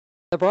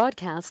The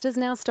broadcast is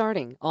now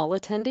starting. All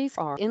attendees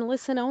are in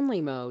listen-only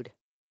mode.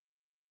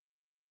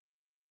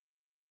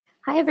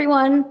 Hi,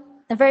 everyone.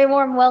 A very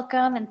warm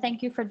welcome and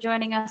thank you for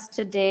joining us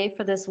today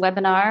for this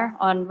webinar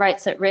on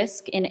rights at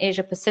risk in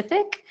Asia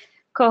Pacific,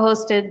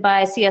 co-hosted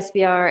by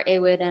CSBR,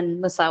 AWID,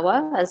 and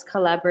Musawah as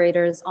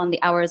collaborators on the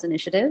AWID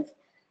initiative.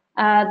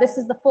 This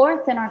is the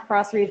fourth in our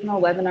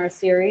cross-regional webinar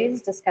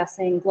series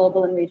discussing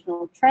global and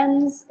regional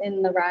trends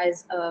in the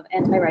rise of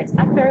anti-rights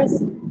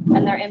actors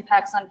and their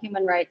impacts on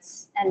human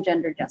rights and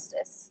gender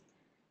justice.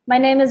 My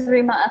name is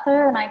Rima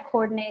Athar and I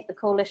coordinate the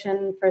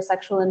Coalition for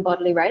Sexual and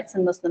Bodily Rights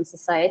in Muslim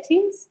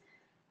Societies.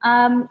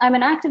 I'm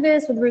an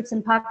activist with roots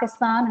in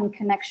Pakistan and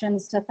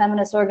connections to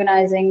feminist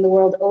organizing the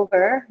world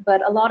over,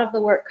 but a lot of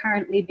the work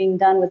currently being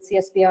done with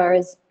CSBR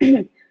is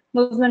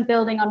movement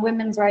building on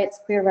women's rights,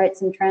 queer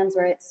rights, and trans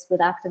rights with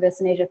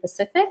activists in Asia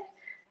Pacific.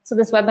 So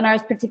this webinar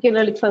is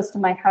particularly close to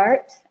my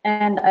heart,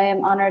 and I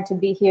am honored to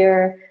be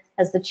here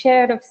as the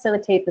chair to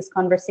facilitate this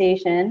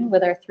conversation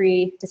with our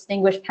three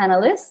distinguished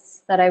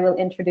panelists that I will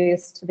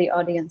introduce to the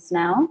audience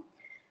now.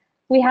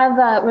 We have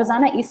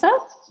Rozana Isa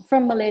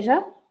from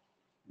Malaysia.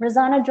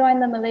 Rozana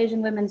joined the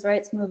Malaysian women's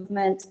rights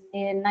movement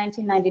in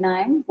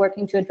 1999,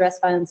 working to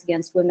address violence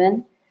against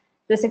women.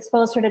 This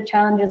exposed her to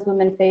challenges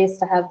women face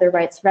to have their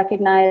rights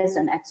recognized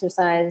and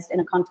exercised in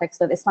a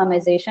context of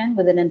Islamization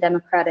within a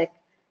democratic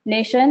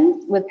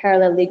nation with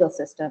parallel legal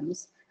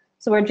systems.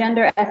 So where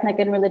gender, ethnic,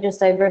 and religious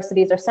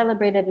diversities are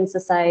celebrated in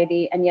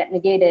society and yet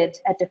negated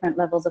at different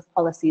levels of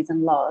policies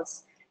and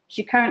laws.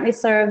 She currently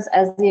serves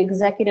as the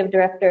executive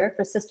director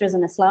for Sisters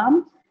in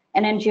Islam,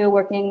 an NGO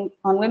working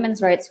on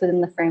women's rights within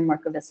the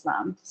framework of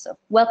Islam. So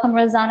welcome,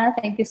 Rozana.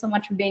 Thank you so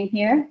much for being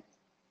here.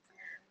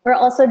 We're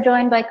also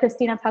joined by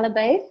Cristina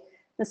Palabay,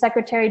 the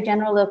Secretary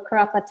General of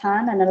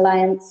Karapatan, an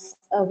alliance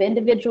of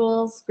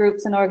individuals,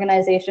 groups, and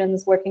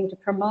organizations working to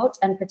promote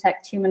and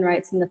protect human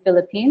rights in the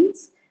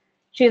Philippines.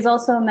 She is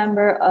also a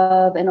member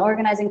of an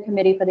organizing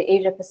committee for the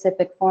Asia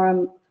Pacific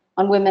Forum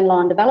on Women, Law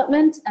and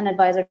Development, and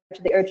advisor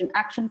to the Urgent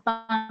Action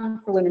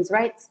Fund for Women's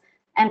Rights,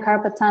 and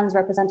Karapatan's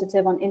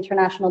representative on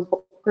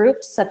international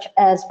groups such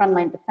as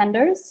Frontline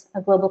Defenders,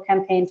 a global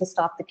campaign to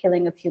stop the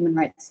killing of human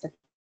rights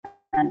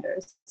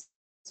defenders.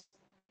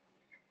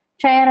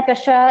 Chayanika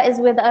Shah is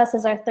with us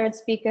as our third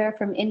speaker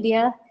from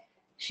India.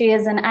 She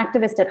is an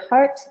activist at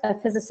heart, a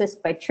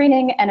physicist by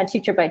training, and a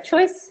teacher by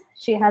choice.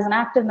 She has been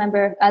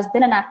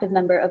an active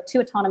member of two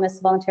autonomous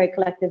voluntary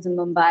collectives in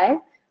Mumbai,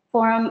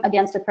 Forum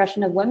Against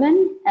Oppression of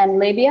Women, and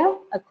Labia,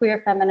 a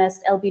queer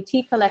feminist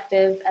LBT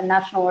collective and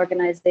national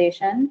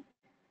organization,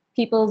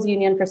 People's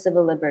Union for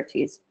Civil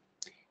Liberties.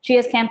 She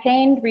has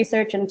campaigned,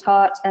 researched, and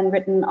taught and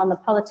written on the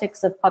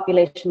politics of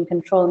population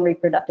control and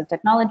reproductive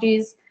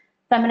technologies,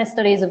 feminist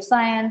studies of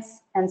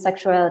science, and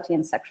sexuality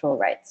and sexual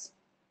rights.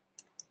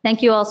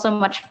 Thank you all so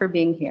much for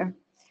being here.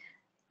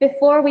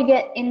 Before we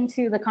get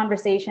into the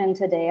conversation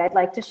today, I'd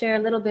like to share a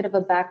little bit of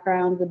a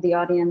background with the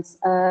audience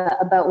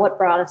about what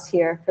brought us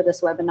here for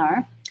this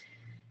webinar.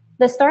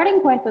 The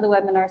starting point for the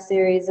webinar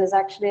series is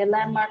actually a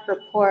landmark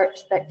report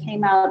that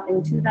came out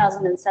in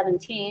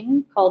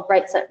 2017 called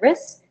Rights at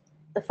Risk,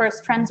 the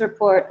first trends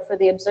report for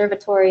the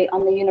Observatory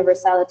on the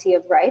Universality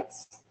of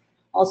Rights,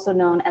 also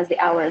known as the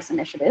AWID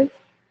initiative.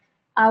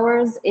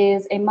 AWID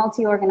is a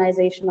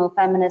multi-organizational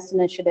feminist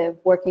initiative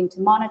working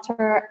to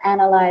monitor,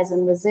 analyze,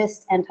 and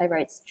resist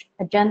anti-rights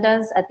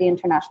agendas at the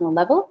international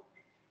level.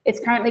 It's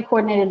currently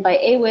coordinated by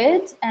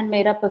AWID and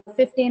made up of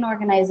 15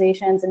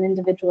 organizations and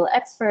individual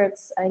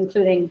experts,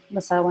 including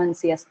Musawah and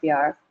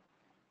CSBR.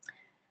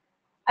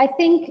 I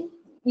think,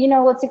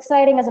 what's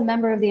exciting as a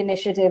member of the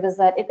initiative is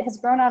that it has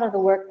grown out of the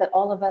work that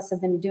all of us have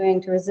been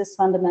doing to resist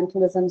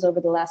fundamentalisms over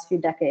the last few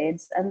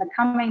decades, and the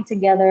coming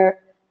together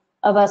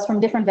of us from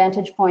different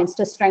vantage points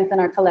to strengthen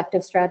our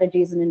collective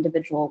strategies and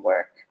individual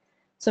work.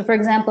 So for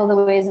example, the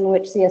ways in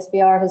which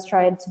CSBR has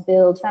tried to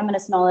build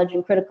feminist knowledge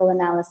and critical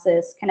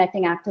analysis,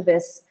 connecting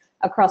activists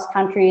across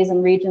countries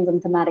and regions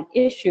and thematic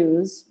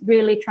issues,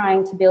 really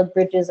trying to build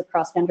bridges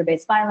across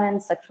gender-based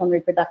violence, sexual and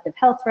reproductive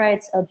health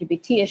rights,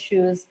 LGBT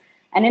issues,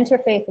 and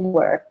interfaith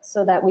work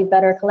so that we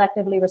better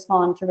collectively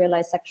respond to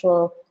realize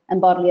sexual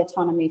and bodily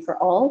autonomy for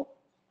all.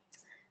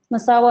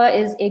 Musawah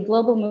is a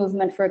global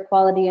movement for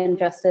equality and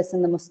justice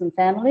in the Muslim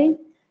family.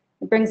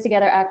 It brings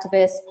together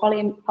activists,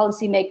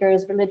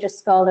 policymakers, religious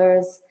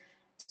scholars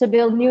to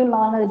build new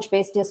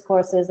knowledge-based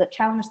discourses that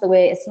challenge the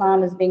way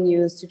Islam is being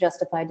used to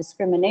justify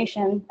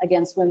discrimination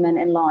against women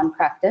in law and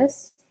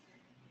practice.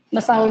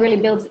 Musawah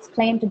really builds its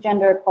claim to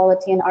gender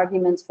equality and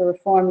arguments for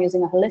reform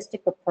using a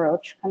holistic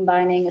approach,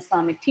 combining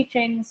Islamic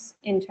teachings,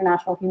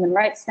 international human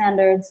rights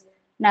standards,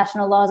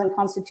 national laws and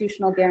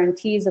constitutional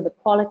guarantees of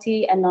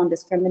equality and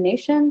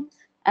non-discrimination,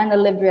 and the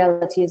lived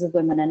realities of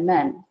women and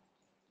men.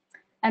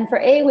 And for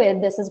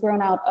AWID, this has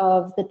grown out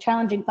of the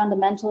Challenging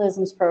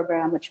Fundamentalisms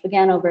program, which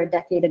began over a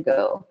decade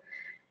ago.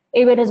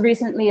 AWID has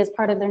recently, as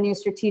part of their new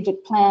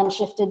strategic plan,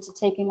 shifted to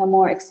taking a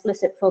more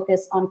explicit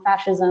focus on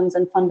fascisms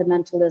and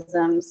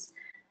fundamentalisms,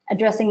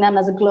 addressing them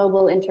as a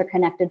global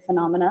interconnected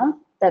phenomena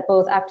that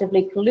both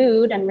actively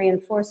collude and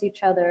reinforce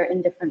each other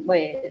in different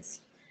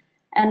ways.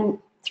 And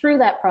through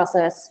that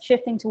process,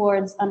 shifting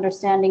towards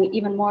understanding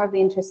even more of the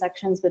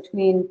intersections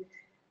between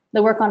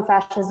the work on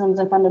fascisms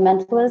and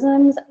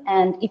fundamentalisms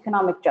and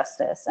economic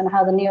justice, and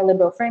how the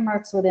neoliberal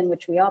frameworks within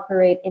which we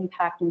operate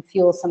impact and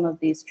fuel some of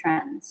these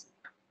trends.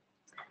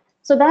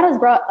 So that has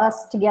brought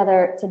us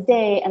together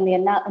today and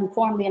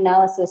informed the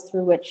analysis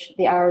through which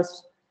the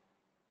Hours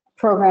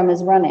program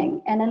is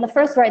running. And in the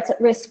first Rights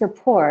at Risk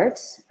report,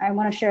 I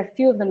want to share a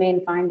few of the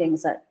main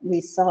findings that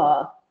we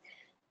saw.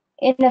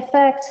 In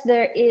effect,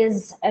 there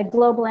is a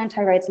global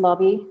anti-rights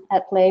lobby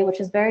at play, which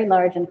is very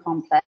large and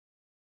complex.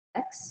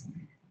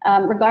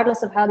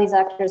 Regardless of how these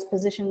actors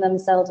position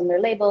themselves and their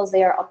labels,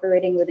 they are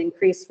operating with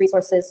increased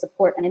resources,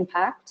 support, and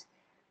impact.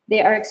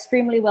 They are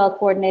extremely well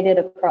coordinated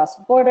across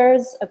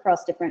borders,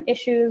 across different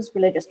issues,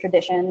 religious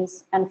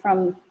traditions, and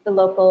from the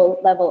local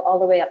level all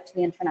the way up to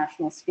the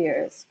international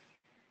spheres.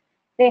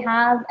 They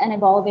have an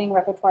evolving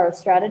repertoire of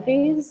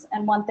strategies,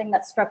 and one thing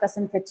that struck us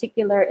in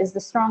particular is the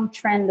strong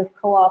trend of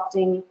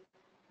co-opting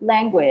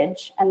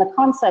language and the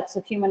concepts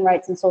of human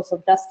rights and social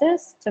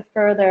justice to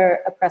further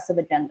oppressive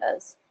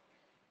agendas.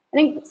 I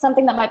think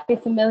something that might be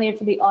familiar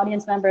to the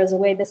audience members, the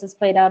way this has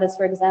played out is,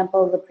 for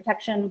example, the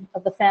protection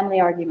of the family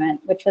argument,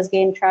 which has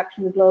gained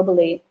traction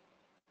globally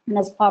and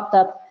has popped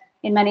up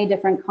in many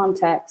different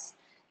contexts.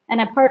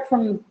 And apart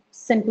from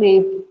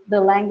simply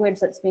the language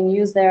that's being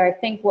used there, I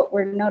think what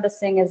we're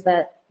noticing is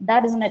that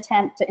that is an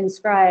attempt to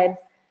inscribe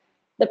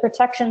the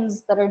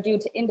protections that are due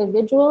to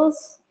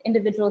individuals,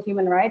 individual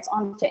human rights,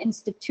 onto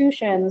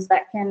institutions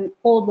that can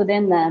hold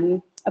within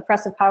them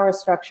oppressive power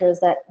structures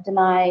that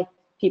deny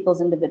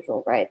people's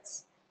individual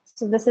rights.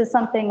 So this is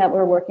something that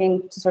we're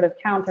working to sort of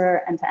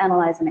counter and to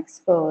analyze and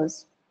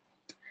expose.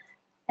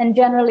 And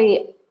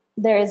generally,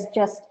 there is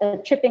just a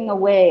chipping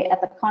away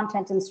at the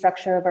content and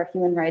structure of our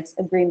human rights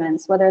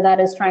agreements, whether that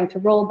is trying to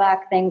roll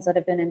back things that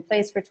have been in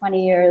place for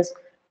 20 years,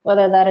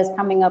 whether that is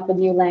coming up with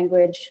new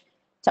language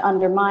to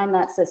undermine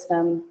that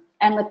system.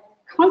 And the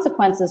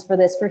consequences for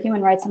this for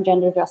human rights and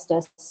gender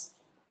justice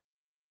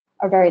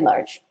are very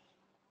large.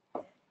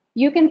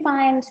 You can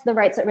find the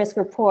Rights at Risk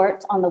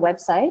report on the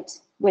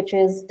website, which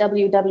is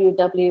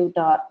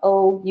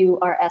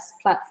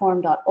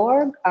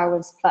www.oursPlatform.org,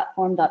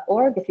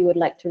 oursplatform.org, if you would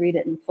like to read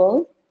it in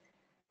full.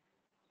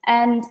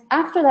 And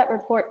after that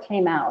report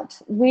came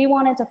out, we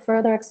wanted to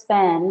further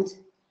expand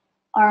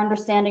our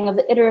understanding of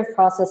the iterative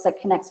process that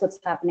connects what's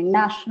happening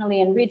nationally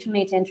and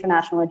regionally to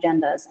international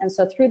agendas. And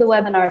so through the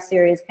webinar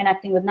series,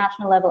 connecting with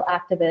national level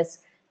activists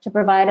to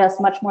provide us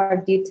much more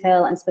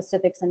detail and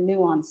specifics and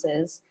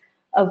nuances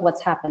of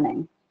what's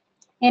happening.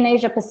 In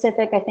Asia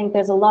Pacific, I think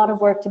there's a lot of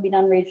work to be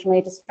done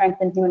regionally to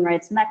strengthen human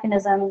rights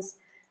mechanisms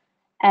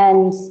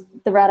and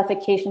the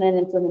ratification and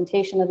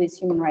implementation of these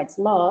human rights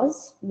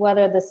laws,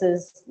 whether this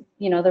is,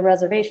 the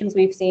reservations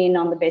we've seen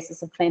on the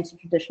basis of claims to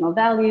traditional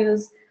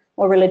values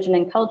or religion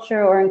and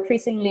culture, or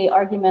increasingly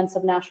arguments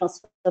of national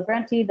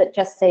sovereignty that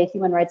just say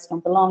human rights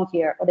don't belong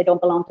here, or they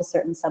don't belong to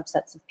certain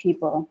subsets of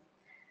people.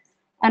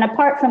 And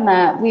apart from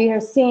that, we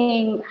are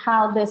seeing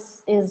how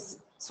this is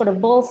sort of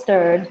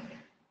bolstered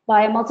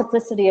by a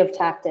multiplicity of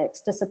tactics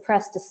to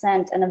suppress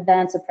dissent and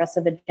advance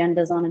oppressive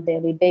agendas on a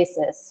daily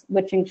basis,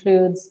 which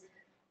includes,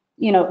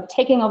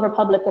 taking over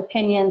public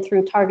opinion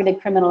through targeted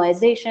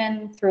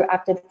criminalization, through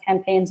active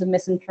campaigns of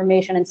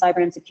misinformation and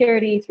cyber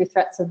insecurity, through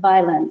threats of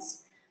violence,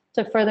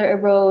 to further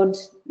erode,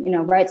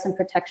 rights and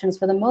protections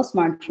for the most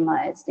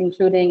marginalized,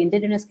 including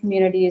indigenous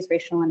communities,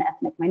 racial and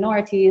ethnic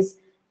minorities,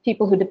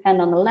 people who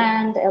depend on the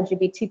land,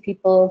 LGBT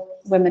people,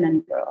 women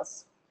and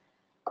girls.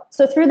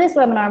 So through this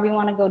webinar, we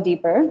want to go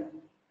deeper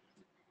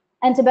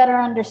and to better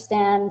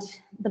understand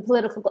the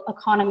political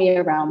economy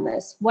around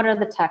this. What are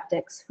the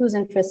tactics? Whose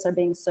interests are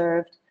being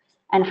served?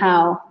 And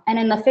how? And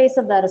in the face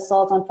of that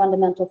assault on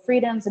fundamental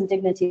freedoms and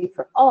dignity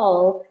for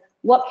all,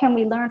 what can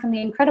we learn from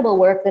the incredible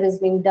work that is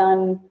being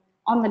done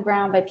on the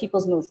ground by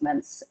people's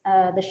movements,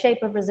 the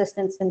shape of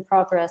resistance in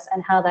progress,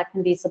 and how that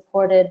can be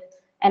supported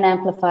and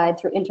amplified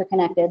through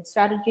interconnected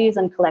strategies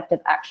and collective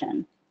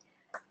action?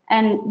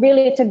 And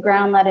really to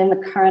ground that in the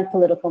current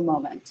political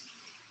moment.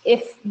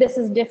 If this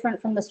is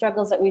different from the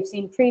struggles that we've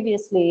seen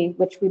previously,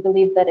 which we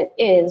believe that it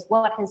is,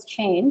 what has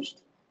changed?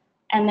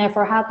 And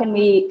therefore, how can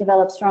we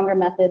develop stronger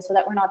methods so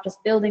that we're not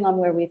just building on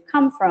where we've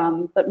come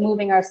from, but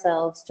moving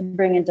ourselves to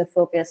bring into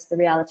focus the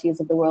realities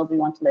of the world we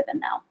want to live in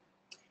now?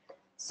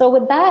 So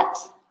with that,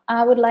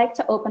 I would like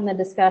to open the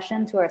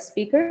discussion to our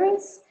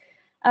speakers.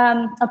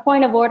 A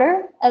point of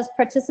order, as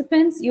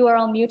participants, you are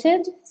all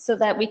muted so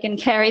that we can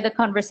carry the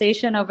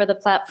conversation over the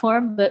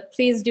platform, but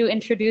please do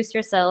introduce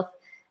yourself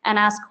and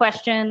ask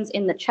questions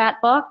in the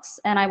chat box,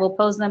 and I will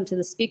pose them to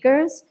the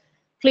speakers.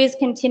 Please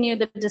continue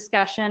the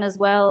discussion as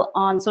well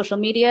on social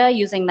media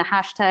using the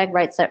hashtag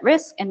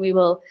 #RightsAtRisk, and we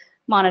will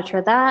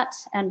monitor that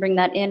and bring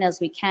that in as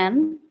we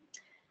can.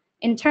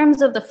 In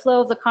terms of the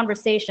flow of the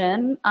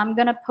conversation, I'm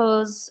going to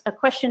pose a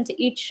question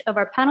to each of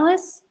our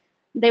panelists.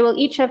 They will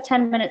each have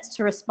 10 minutes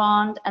to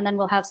respond, and then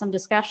we'll have some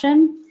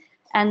discussion,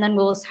 and then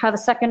we'll have a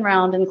second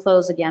round and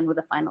close again with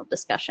a final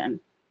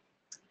discussion.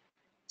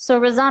 So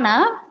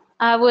Rozana,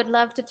 I would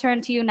love to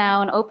turn to you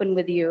now and open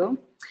with you.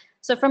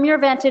 So from your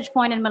vantage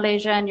point in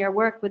Malaysia and your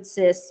work with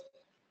CIS,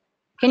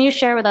 can you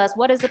share with us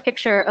what is the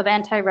picture of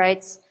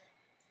anti-rights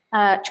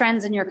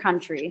trends in your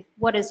country?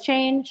 What has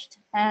changed,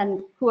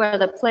 and who are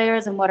the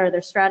players and what are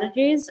their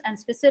strategies? And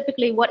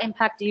specifically, what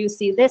impact do you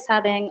see this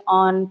having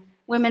on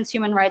women's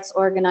human rights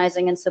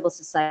organizing and civil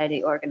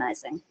society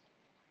organizing?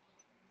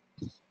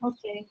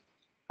 Okay.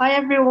 Hi,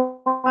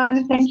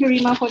 everyone. Thank you,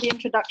 Rima, for the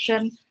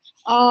introduction.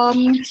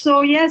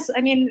 So yes,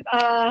 I mean,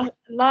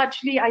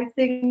 largely, I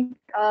think,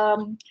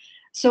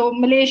 so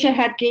Malaysia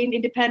had gained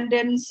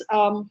independence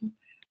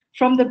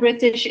from the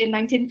British in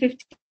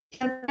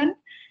 1957.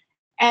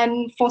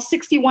 And for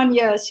 61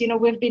 years, you know,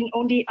 we've been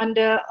only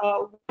under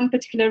one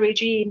particular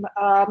regime,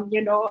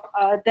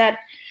 that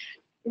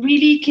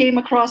really came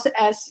across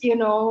as, you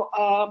know,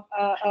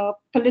 a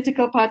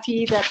political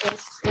party that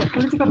is,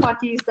 political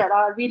parties that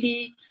are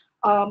really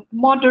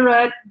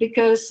moderate,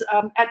 because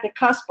at the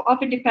cusp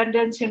of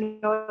independence, you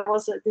know, there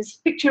was this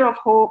picture of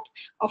hope,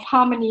 of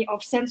harmony,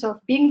 of sense of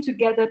being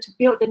together to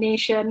build the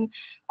nation.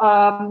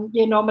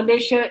 You know,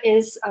 Malaysia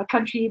is a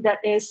country that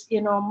is,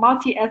 you know,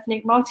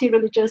 multi-ethnic,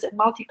 multi-religious, and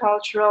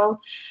multicultural.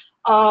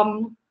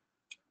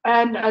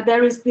 And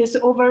there is this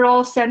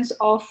overall sense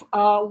of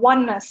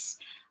oneness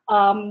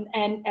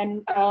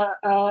and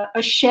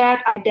a shared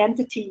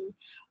identity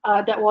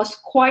that was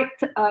quite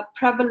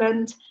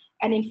prevalent,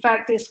 and in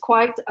fact is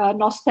quite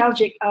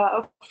nostalgic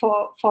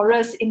for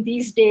us in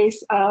these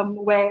days,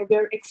 where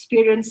we're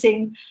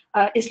experiencing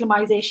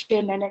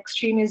Islamization and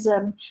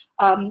extremism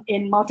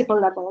in multiple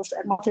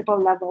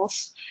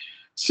levels.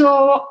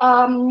 So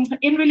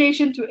in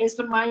relation to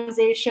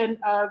Islamization,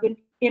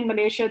 in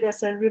Malaysia,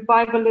 there's a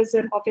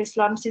revivalism of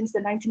Islam since the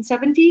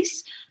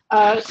 1970s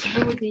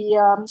through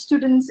the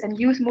students and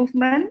youth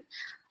movement,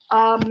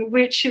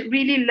 which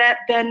really led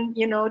then,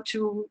 you know,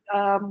 to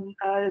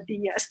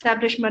the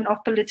establishment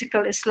of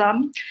political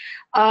Islam,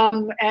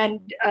 and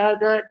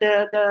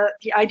the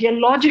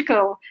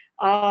ideological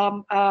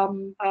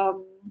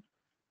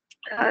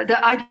the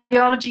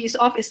ideologies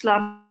of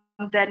Islam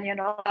then, you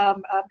know,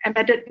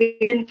 embedded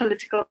within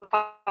political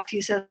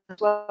parties as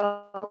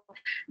well,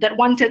 that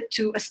wanted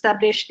to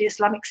establish the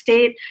Islamic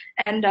State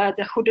and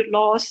the hudud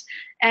laws.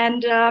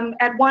 And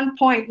at one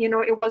point, you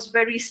know, it was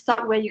very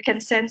stark, where you can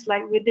sense,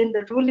 like, within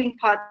the ruling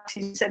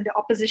parties and the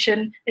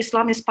opposition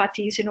Islamist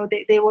parties, you know,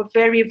 they were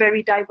very,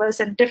 very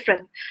diverse and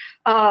different.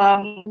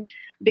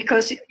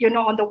 Because, you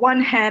know, on the one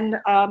hand,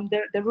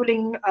 the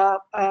ruling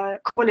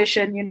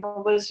coalition, you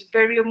know, was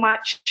very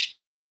much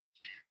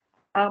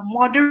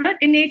moderate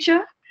in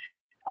nature.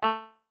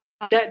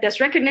 There's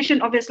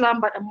recognition of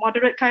Islam, but a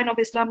moderate kind of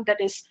Islam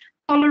that is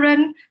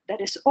tolerant, that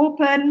is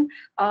open,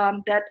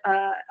 that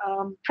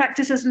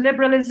practices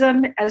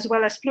liberalism as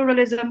well as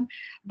pluralism.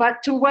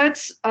 But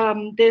towards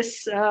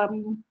this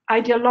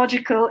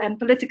ideological and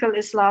political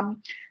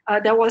Islam,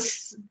 there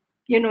was,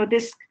 you know,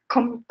 this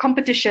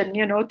competition,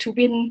 you know, to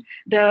win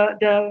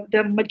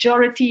the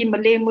majority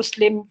Malay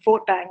Muslim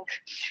vote bank.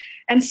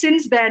 And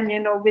since then, you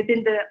know,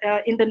 within the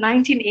in the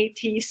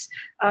 1980s,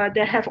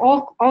 there have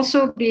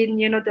also been,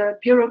 you know, the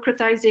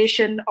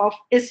bureaucratization of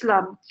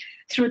Islam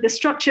through the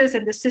structures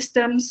and the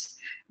systems,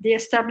 the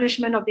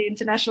establishment of the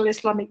international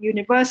Islamic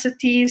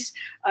universities,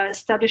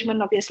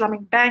 establishment of the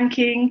Islamic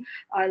banking,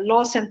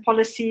 laws and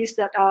policies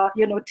that are,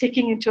 you know,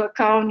 taking into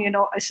account, you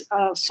know,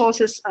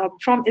 sources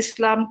from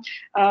Islam,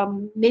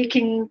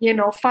 making, you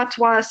know,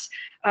 fatwas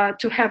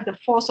to have the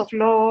force of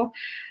law.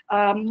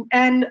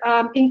 And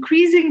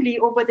increasingly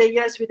over the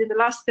years, within the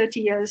last 30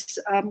 years,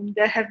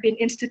 there have been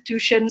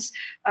institutions,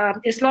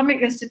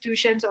 Islamic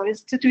institutions or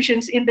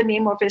institutions in the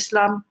name of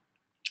Islam,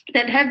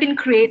 that have been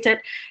created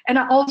and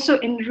are also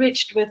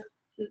enriched with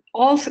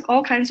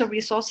all kinds of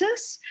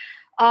resources.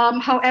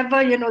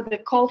 However, you know, the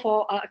call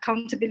for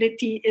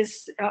accountability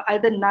is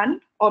either none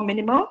or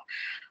minimal.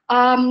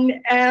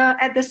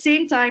 At the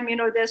same time, you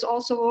know, there's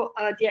also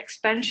the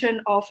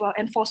expansion of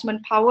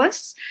enforcement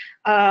powers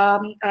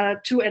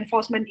to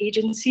enforcement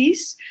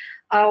agencies.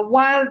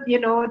 While, you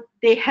know,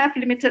 they have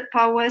limited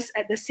powers,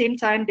 at the same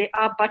time, they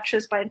are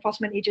buttressed by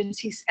enforcement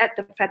agencies at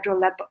the federal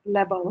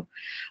level.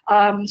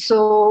 At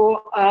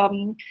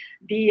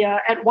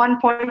one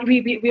point,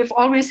 we've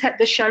always had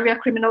the Sharia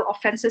criminal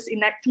offences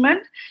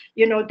enactment,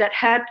 you know, that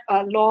had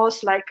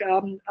laws like,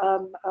 you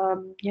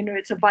know,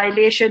 it's a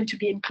violation to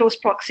be in close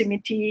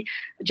proximity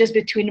just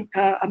between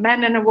a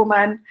man and a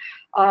woman.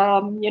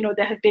 You know,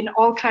 there have been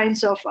all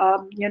kinds of,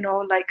 you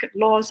know, like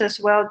laws as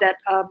well that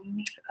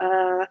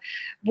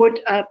would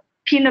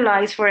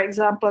penalize, for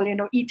example, you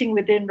know, eating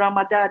within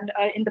Ramadan,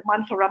 in the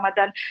month of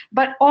Ramadan.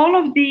 But all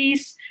of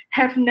these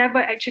have never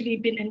actually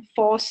been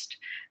enforced,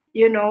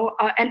 you know,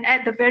 and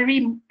at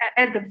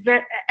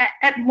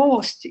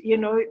most, you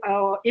know,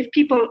 if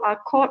people are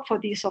caught for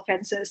these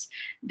offenses,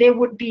 they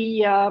would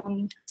be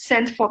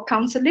sent for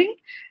counseling.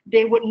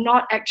 They would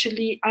not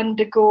actually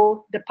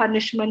undergo the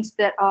punishments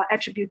that are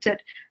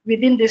attributed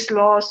within these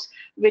laws,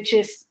 which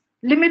is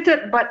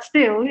limited, but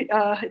still,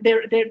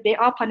 there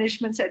are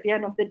punishments at the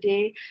end of the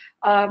day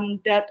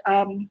that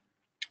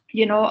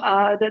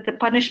the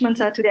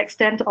punishments are to the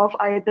extent of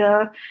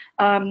either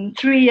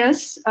 3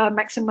 years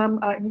maximum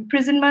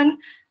imprisonment,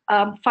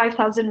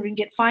 5,000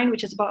 ringgit fine,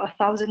 which is about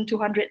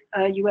 1,200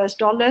 US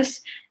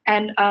dollars,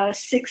 and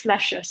 6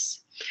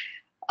 lashes.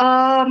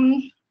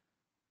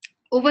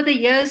 Over the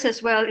years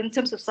as well, in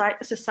terms of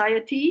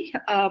society,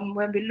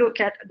 when we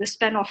look at the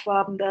span of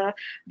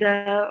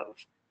the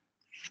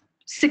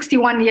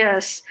 61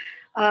 years,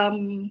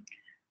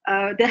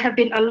 there have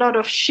been a lot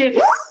of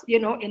shifts,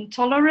 in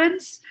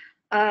tolerance.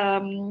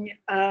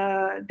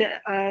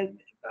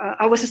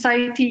 Our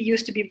society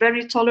used to be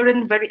very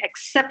tolerant, very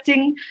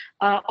accepting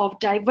of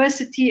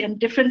diversity and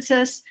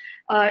differences,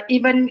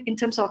 even in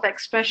terms of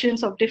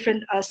expressions of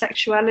different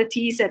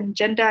sexualities and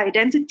gender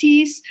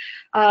identities.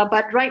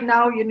 But right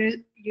now,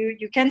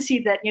 you can see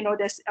that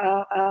there's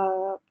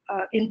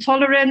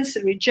intolerance,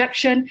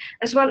 rejection,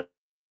 as well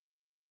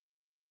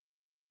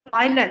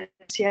violence,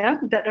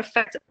 that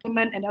affects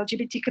women and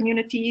LGBT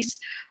communities,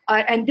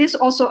 and this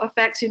also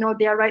affects,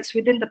 their rights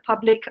within the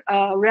public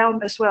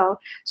realm as well.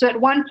 So at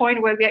one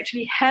point where we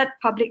actually had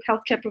public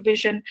healthcare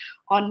provision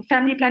on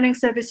family planning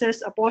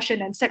services,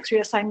 abortion, and sex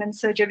reassignment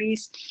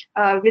surgeries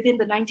within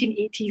the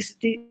 1980s,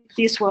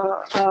 these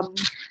were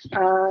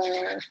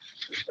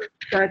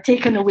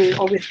taken away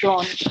or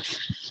withdrawn.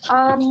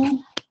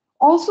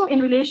 Also,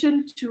 in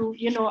relation to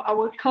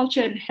our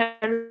culture and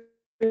heritage,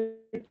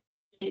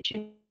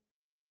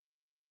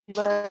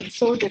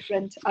 so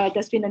different.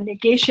 There's been a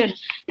negation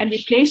and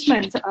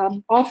replacement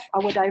of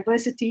our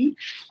diversity.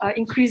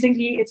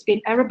 Increasingly, it's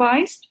been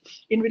Arabized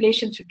in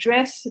relation to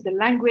dress, the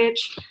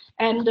language,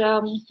 and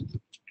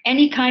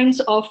any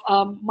kinds of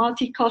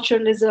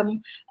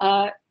multiculturalism,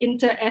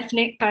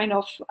 inter-ethnic kind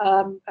of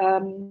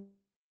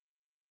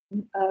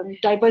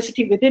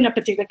diversity within a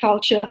particular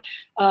culture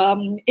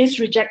is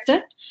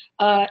rejected.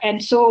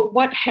 And so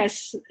what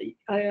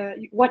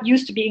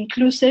used to be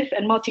inclusive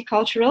and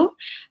multicultural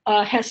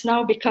has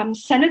now become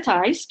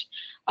sanitized.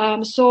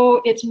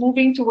 So it's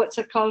moving towards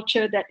a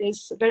culture that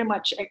is very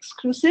much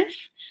exclusive.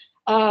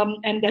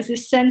 And there's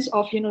this sense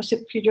of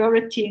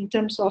superiority in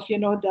terms of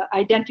the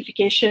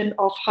identification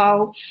of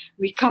how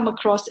we come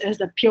across as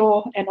the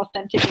pure and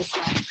authentic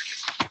Islam.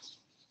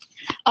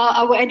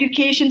 Our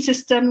education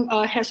system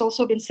has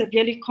also been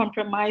severely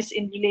compromised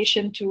in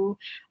relation to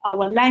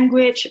our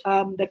language,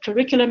 the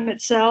curriculum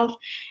itself,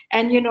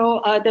 and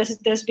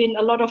there's been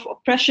a lot of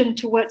oppression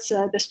towards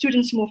the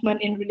students'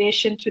 movement in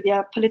relation to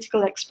their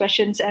political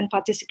expressions and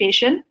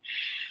participation.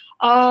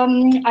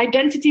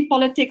 Identity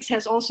politics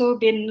has also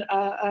been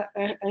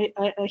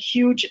a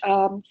huge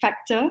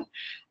factor.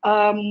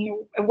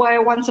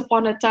 Where once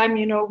upon a time,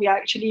 we are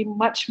actually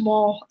much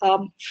more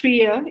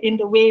freer in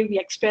the way we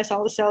express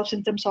ourselves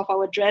in terms of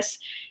our dress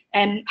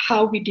and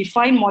how we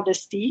define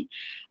modesty.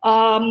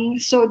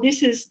 So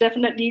this is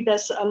definitely,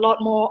 there's a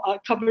lot more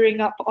covering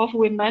up of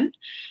women,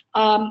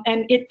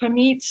 and it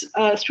permeates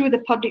through the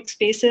public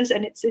spaces,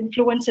 and its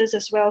influences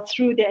as well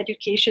through the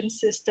education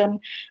system,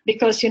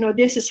 because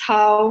this is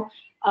how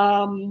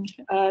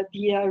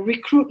the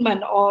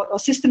recruitment or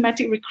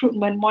systematic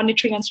recruitment,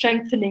 monitoring and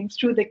strengthening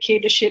through the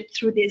cadreship,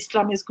 through the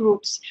Islamist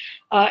groups,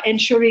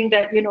 ensuring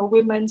that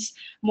women's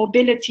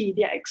mobility,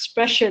 their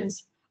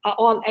expressions are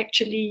all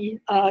actually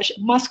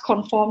must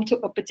conform to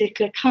a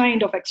particular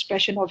kind of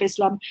expression of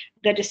Islam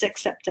that is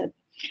accepted.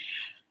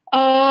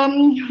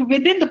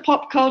 Within the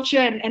pop culture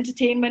and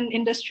entertainment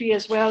industry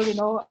as well,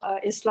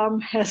 Islam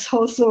has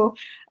also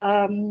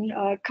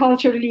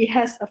culturally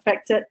has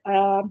affected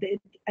the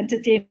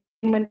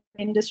entertainment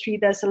industry.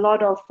 There's a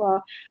lot of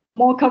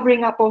more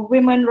covering up of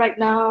women right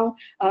now.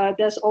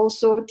 There's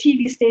also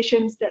TV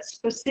stations that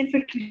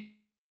specifically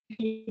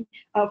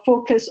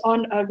focus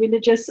on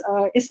religious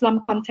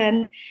Islam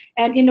content,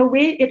 and in a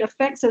way it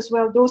affects as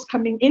well those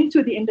coming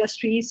into the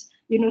industries,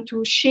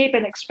 to shape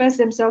and express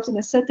themselves in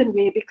a certain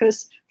way,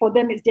 because for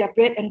them it's their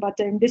bread and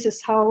butter, and this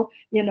is how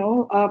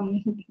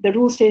the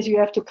rule says you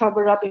have to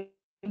cover up in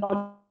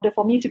order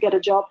for me to get a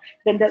job,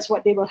 then that's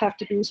what they will have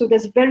to do. So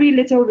there's very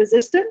little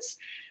resistance,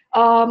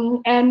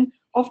 and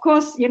of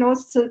course, so in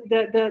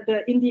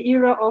the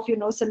era of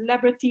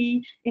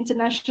celebrity,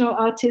 international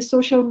artists,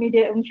 social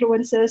media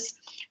influencers,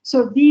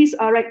 so these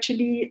are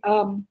actually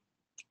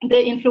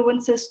the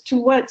influences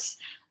towards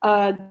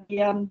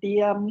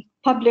the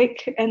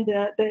public and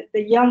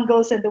the young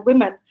girls and the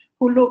women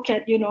who look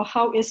at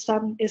how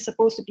Islam is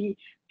supposed to be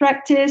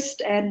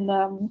practiced and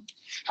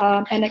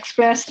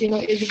expressed.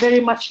 Is very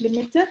much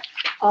limited,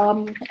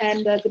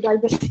 and the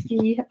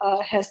diversity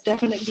has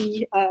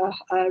definitely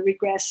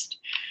regressed.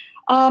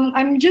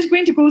 I'm just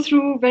going to go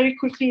through very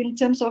quickly in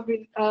terms of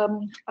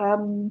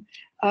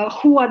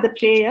who are the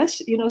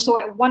players.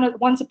 So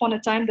once upon a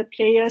time, the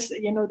players,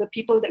 the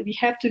people that we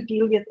have to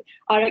deal with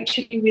are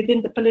actually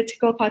within the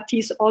political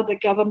parties or the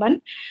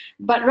government.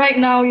 But right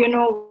now,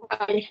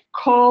 I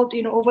called,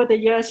 over the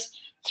years,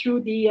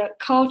 through the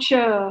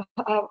culture,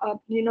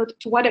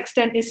 to what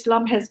extent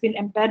Islam has been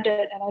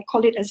embedded, and I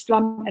call it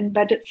Islam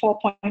Embedded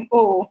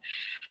 4.0.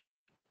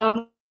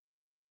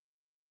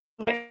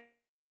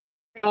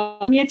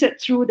 permeated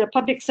through the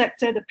public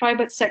sector, the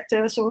private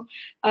sector. So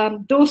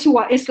those who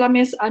are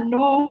Islamists are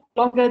no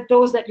longer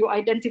those that you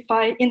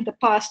identify in the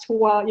past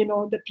who are,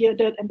 the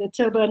bearded and the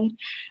turban.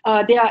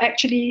 They are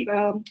actually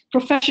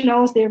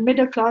professionals, they're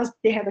middle class,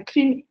 they have a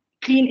clean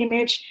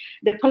image,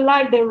 they're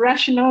polite, they're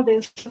rational,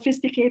 they're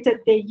sophisticated,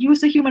 they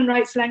use the human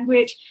rights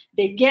language,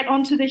 they get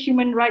onto the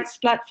human rights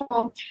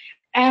platform,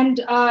 and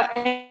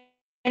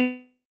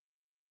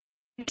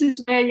this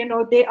is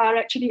where they are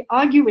actually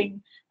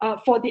arguing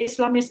for the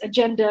Islamist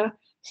agenda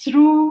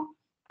through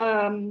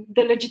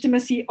the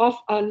legitimacy of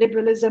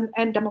liberalism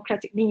and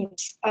democratic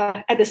means.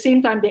 At the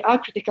same time, they are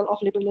critical of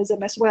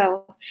liberalism as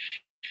well.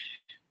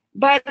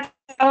 But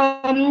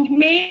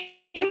May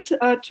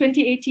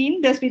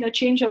 2018, there's been a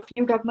change of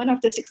new government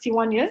after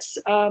 61 years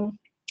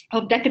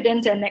of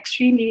decadent and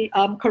extremely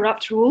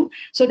corrupt rule.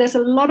 So there's a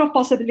lot of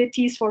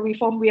possibilities for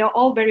reform. We are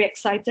all very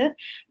excited.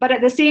 But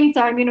at the same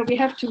time, we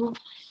have to,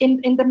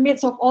 in the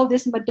midst of all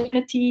this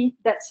modernity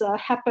that's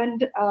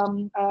happened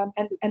and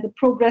the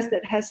progress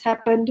that has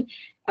happened,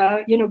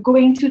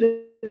 going to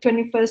the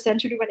 21st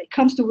century when it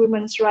comes to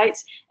women's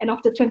rights, and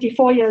after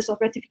 24 years of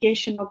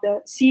ratification of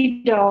the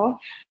CEDAW,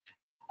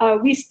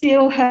 we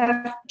still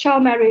have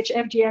child marriage,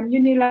 FGM,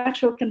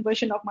 unilateral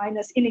conversion of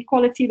minors,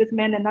 inequality with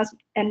men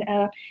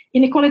and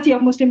inequality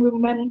of Muslim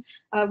women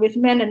with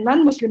men and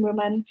non-Muslim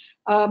women.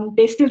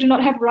 They still do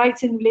not have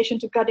rights in relation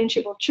to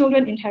guardianship of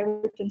children,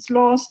 inheritance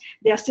laws.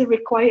 They are still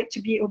required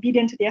to be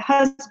obedient to their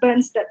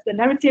husbands. That's the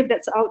narrative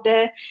that's out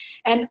there.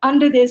 And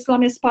under the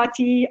Islamist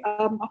Party,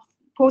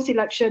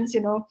 post-elections,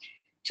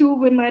 2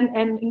 women,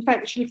 and in fact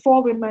actually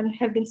 4 women,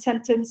 have been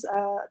sentenced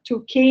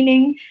to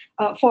caning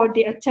for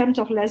the attempt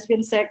of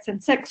lesbian sex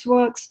and sex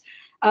works.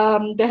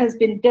 There has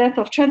been death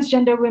of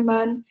transgender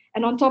women,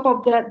 and on top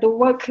of that, the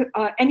work,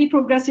 any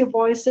progressive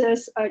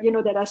voices,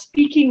 that are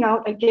speaking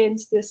out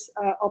against this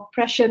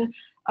oppression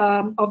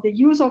of the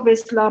use of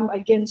Islam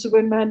against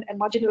women and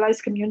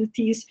marginalized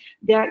communities,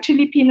 they're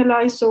actually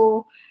penalized.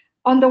 So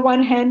on the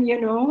one hand,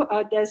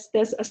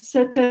 there's a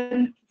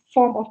certain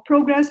form of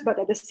progress, but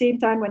at the same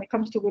time, when it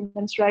comes to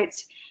women's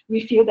rights,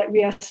 we feel that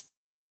we are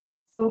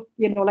still,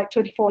 like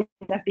 24 years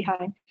left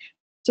behind.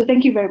 So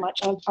thank you very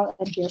much. I'll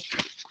end here.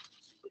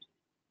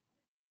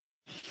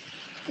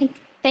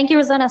 Thank you,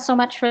 Rozana, so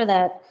much for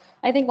that.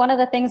 I think one of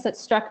the things that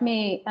struck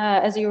me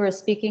as you were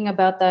speaking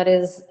about that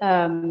is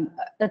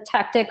the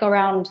tactic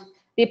around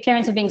the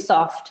appearance of being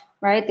soft,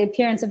 right? The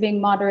appearance of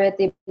being moderate,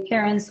 the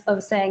appearance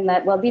of saying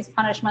that, well, these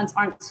punishments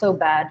aren't so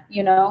bad,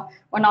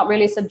 we're not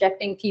really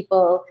subjecting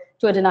people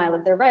to a denial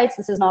of their rights.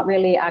 This is not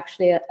really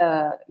actually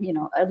a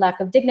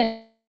lack of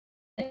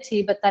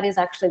dignity, but that is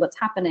actually what's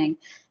happening.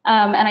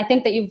 And I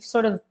think that you've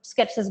sort of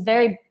sketched this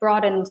very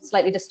broad and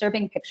slightly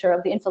disturbing picture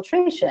of the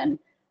infiltration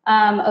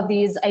of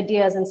these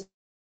ideas. And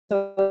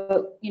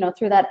so,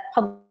 through that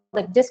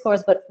public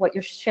discourse, but what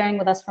you're sharing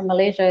with us from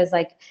Malaysia is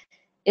like,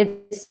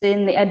 it's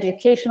in the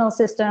educational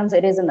systems,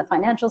 it is in the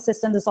financial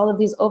systems, it's all of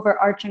these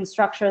overarching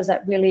structures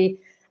that really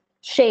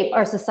shape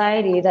our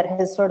society that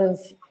has sort of,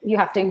 you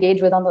have to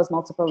engage with on those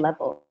multiple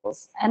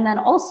levels. And then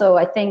also,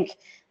 I think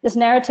this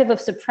narrative of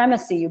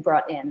supremacy you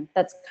brought in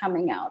that's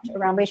coming out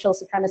around racial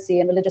supremacy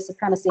and religious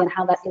supremacy and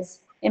how that is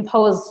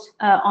imposed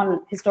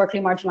on historically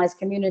marginalized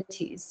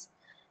communities.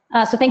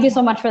 So thank you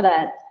so much for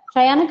that.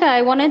 Chayanika,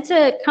 I wanted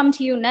to come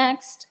to you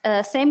next.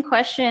 Same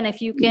question, if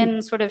you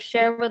can sort of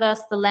share with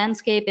us the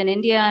landscape in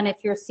India and if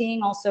you're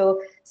seeing also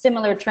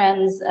similar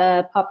trends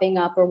popping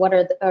up, or what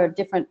are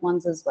different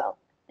ones as well.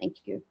 Thank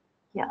you.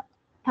 Yeah,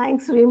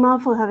 thanks Rima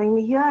for having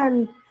me here,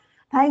 and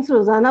thanks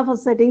Rozana for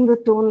setting the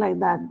tone like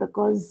that,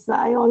 because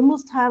I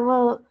almost have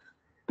a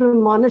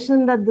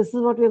premonition that this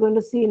is what we're going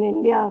to see in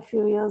India a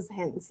few years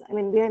hence. I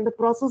mean, we are in the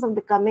process of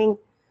becoming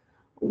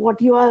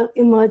what you are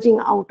emerging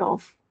out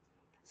of.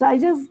 So I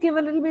just give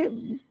a little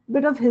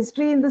bit of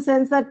history in the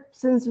sense that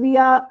since we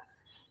are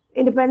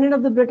independent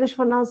of the British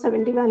for now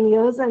 71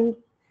 years, and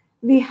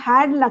we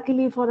had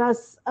luckily for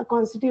us a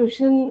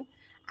constitution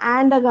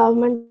and a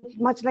government,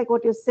 much like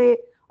what you say,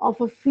 of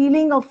a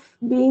feeling of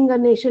being a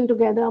nation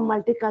together, a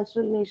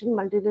multicultural nation,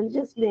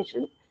 multi-religious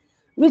nation,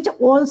 which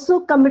also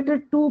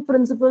committed to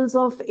principles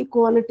of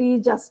equality,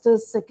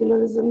 justice,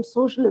 secularism,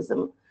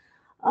 socialism,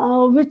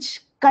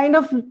 which kind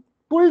of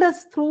pulled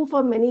us through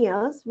for many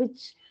years,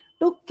 which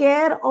took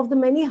care of the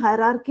many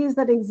hierarchies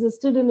that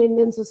existed in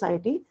Indian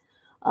society.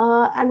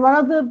 And one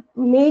of the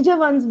major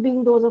ones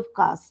being those of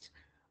caste,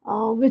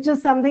 which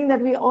is something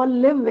that we all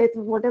live with,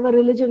 whatever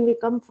religion we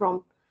come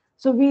from.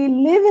 So we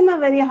live in a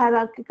very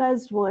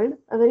hierarchicized world,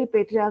 a very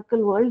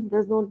patriarchal world.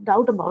 There's no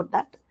doubt about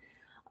that.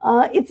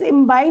 It's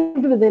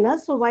imbibed within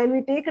us. So while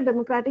we take a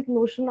democratic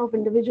notion of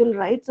individual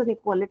rights and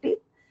equality,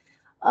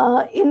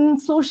 in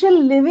social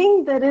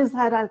living, there is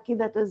hierarchy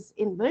that is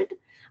inbuilt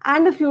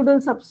and a feudal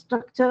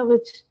substructure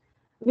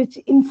which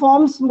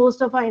informs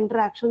most of our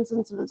interactions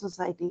in civil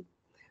society.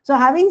 So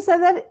having said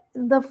that,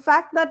 the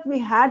fact that we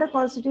had a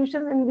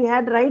constitution and we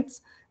had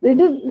rights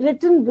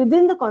written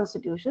within the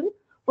constitution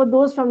for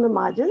those from the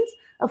margins,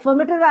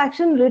 affirmative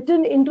action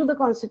written into the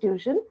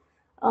constitution,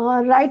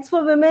 rights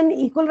for women,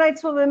 equal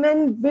rights for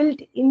women built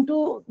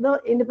into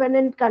the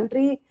independent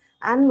country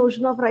and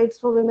notion of rights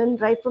for women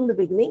right from the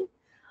beginning.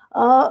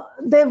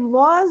 There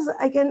was,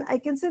 I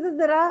can say that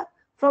there are,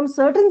 from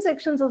certain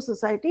sections of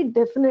society,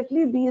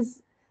 definitely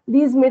these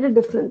made a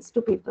difference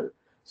to people.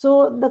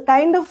 So the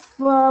kind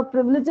of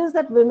privileges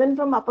that women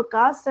from upper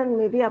caste and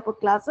maybe upper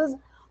classes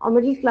or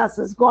middle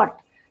classes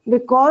got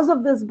because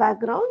of this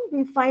background,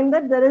 we find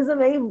that there is a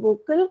very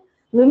vocal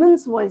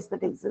women's voice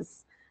that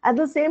exists. At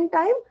the same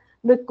time,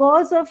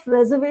 because of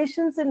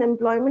reservations in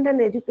employment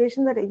and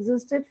education that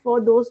existed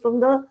for those from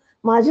the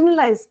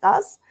marginalized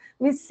caste,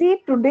 we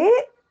see today,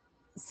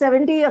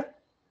 70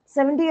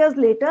 years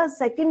later,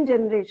 second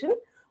generation,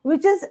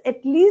 which is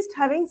at least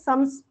having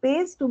some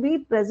space to be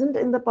present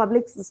in the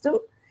public system,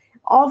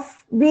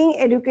 of being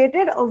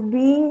educated, of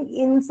being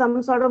in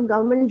some sort of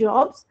government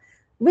jobs,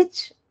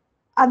 which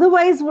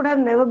otherwise would have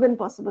never been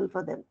possible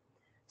for them.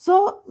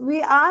 So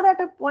we are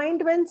at a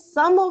point when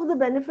some of the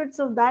benefits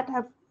of that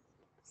have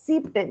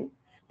seeped in.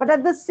 But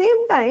at the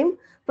same time,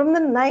 from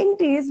the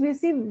 90s, we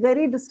see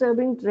very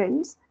disturbing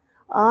trends.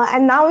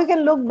 And now we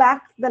can look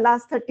back the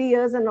last 30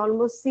 years and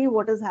almost see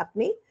what is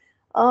happening.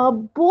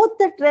 Both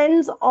the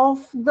trends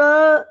of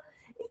the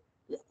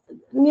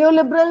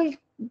neoliberal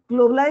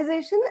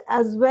globalization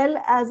as well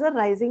as a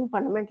rising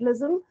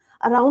fundamentalism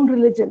around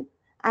religion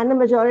and a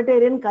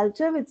majoritarian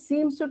culture, which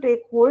seems to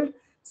take hold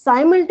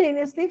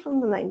simultaneously from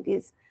the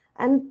 90s.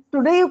 And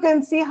today you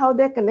can see how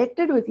they're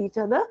connected with each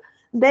other.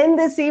 Then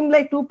they seem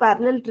like two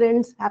parallel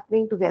trends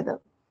happening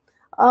together.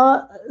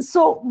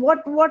 So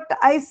what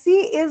I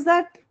see is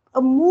that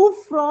a move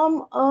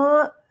from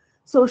a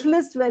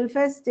socialist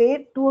welfare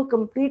state to a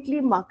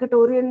completely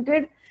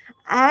market-oriented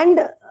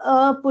and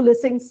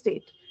policing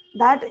state.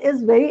 That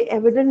is very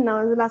evident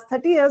now in the last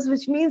 30 years,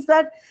 which means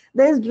that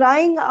there is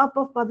drying up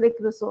of public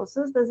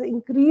resources. There's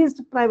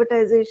increased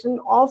privatization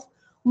of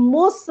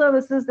most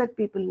services that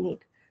people need.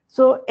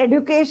 So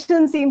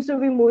education seems to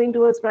be moving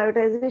towards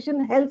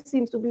privatization. Health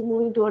seems to be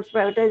moving towards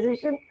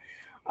privatization.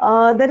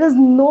 There is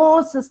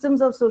no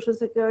systems of social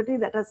security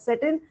that are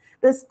set in.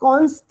 There's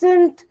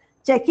constant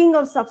checking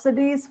of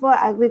subsidies for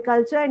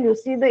agriculture, and you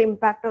see the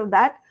impact of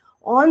that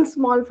on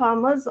small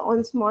farmers,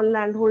 on small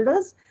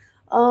landholders.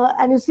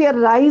 And you see a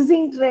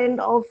rising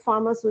trend of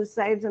farmer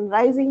suicides and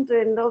rising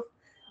trend of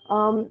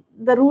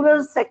the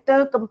rural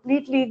sector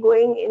completely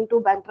going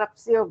into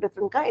bankruptcy of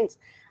different kinds.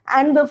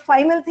 And the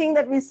final thing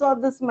that we saw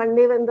this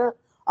Monday when the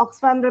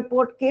Oxfam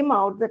report came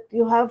out, that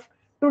you have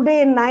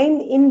today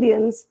 9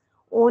 Indians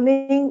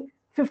owning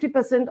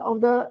 50%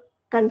 of the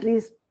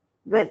country's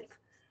wealth.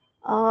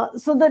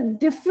 So the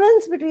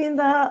difference between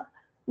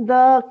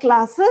the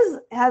classes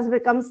has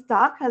become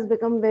stark, has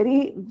become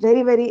very,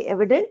 very, very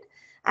evident.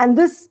 And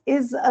this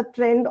is a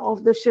trend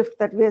of the shift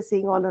that we are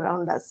seeing all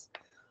around us.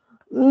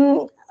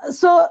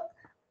 So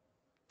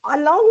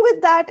along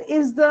with that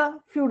is the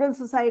feudal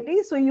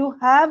society. So you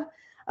have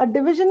a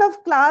division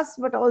of class,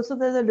 but also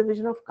there's a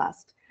division of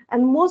caste.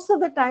 And most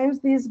of the times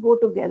these go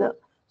together.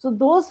 So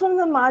those from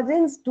the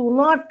margins do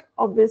not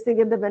obviously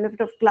get the benefit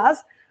of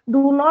class,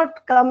 do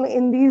not come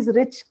in these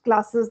rich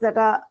classes that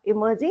are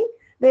emerging.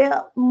 They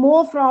are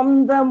more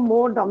from the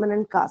more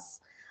dominant castes.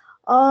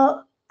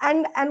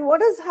 And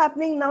what is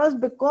happening now is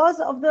because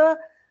of the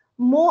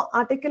more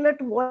articulate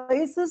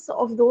voices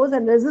of those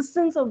and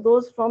resistance of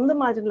those from the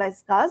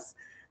marginalized castes,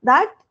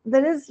 that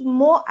there is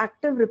more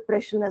active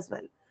repression as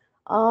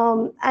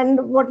well.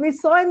 And what we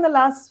saw in the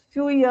last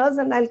few years,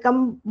 and I'll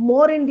come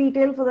more in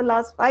detail for the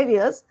last 5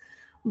 years,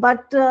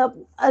 but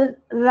a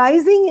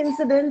rising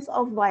incidence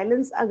of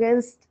violence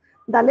against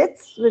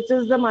Dalits, which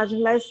is the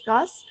marginalized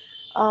caste,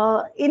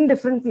 in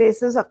different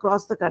places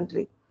across the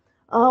country.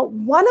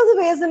 One of the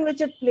ways in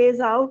which it plays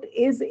out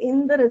is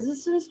in the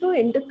resistance to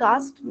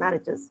intercaste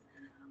marriages.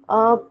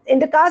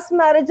 Intercaste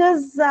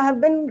marriages have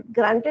been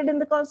granted in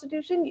the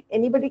constitution.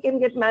 Anybody can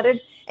get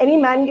married, any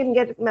man can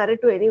get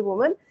married to any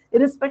woman,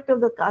 irrespective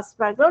of the caste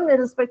background,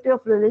 irrespective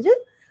of religion.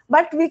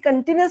 But we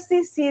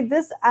continuously see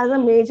this as a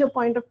major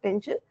point of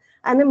tension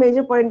and a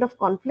major point of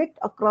conflict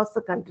across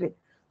the country.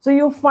 So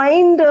you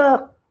find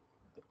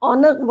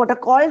what are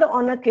called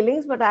honor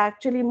killings, but are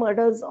actually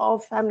murders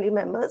of family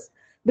members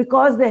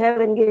because they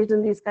have engaged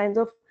in these kinds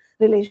of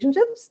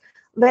relationships,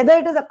 whether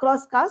it is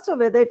across caste or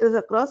whether it is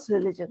across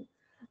religion.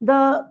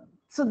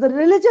 So the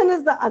religion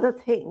is the other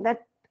thing,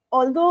 that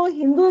although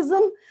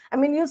Hinduism, I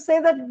mean, you say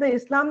that the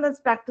Islam that's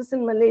practiced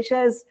in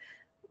Malaysia is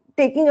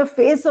taking a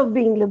face of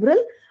being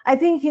liberal. I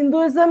think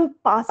Hinduism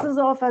passes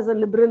off as a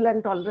liberal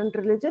and tolerant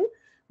religion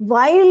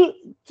while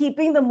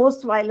keeping the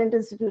most violent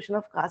institution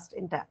of caste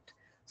intact.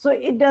 So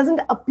it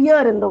doesn't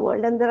appear in the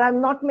world, and there are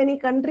not many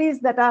countries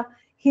that are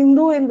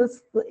Hindu in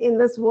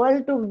this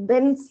world to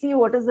then see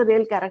what is the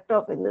real character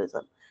of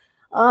Hinduism.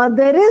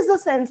 There is a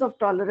sense of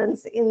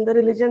tolerance in the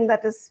religion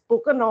that is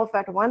spoken of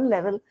at one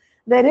level.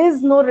 There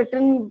is no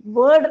written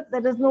word,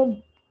 there is no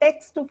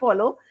text to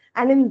follow,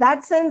 and in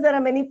that sense there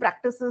are many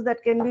practices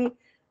that can be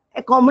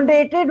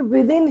accommodated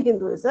within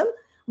Hinduism.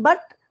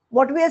 But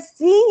what we are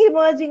seeing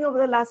emerging over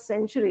the last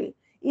century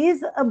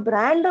is a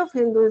brand of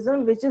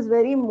Hinduism which is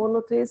very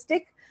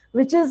monotheistic,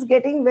 which is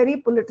getting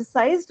very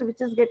politicized,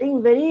 which is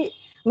getting very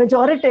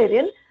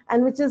majoritarian,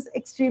 and which is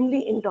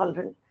extremely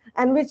intolerant,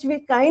 and which we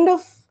kind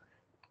of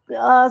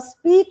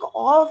speak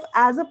of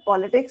as a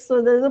politics.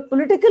 So there's a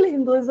political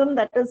Hinduism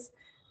that has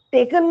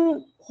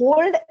taken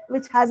hold,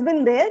 which has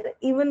been there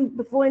even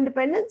before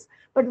independence,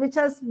 but which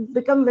has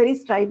become very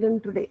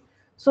strident today.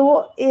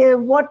 So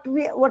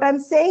what I'm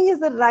saying is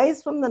the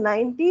rise from the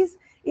 90s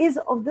is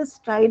of this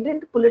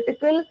strident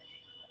political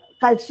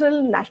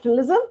cultural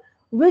nationalism,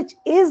 which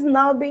is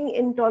now being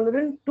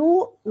intolerant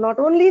to not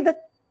only the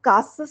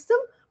caste system,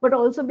 but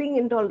also being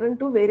intolerant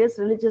to various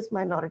religious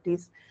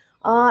minorities.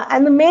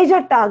 And the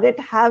major target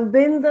have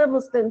been the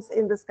Muslims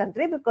in this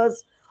country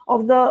because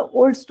of the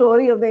old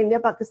story of the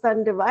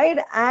India-Pakistan divide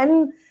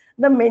and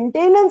the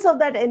maintenance of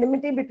that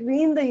enmity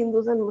between the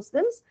Hindus and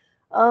Muslims,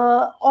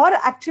 or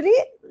actually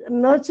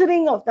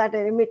nurturing of that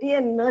enmity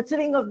and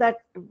nurturing of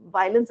that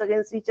violence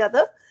against each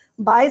other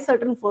by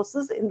certain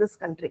forces in this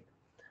country.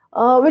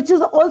 Which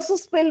is also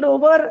spilled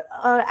over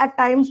at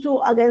times to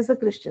against the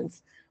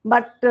Christians.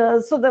 But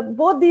so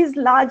both these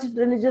large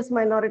religious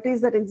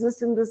minorities that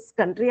exist in this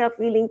country are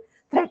feeling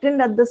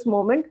threatened at this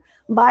moment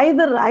by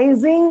the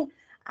rising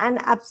and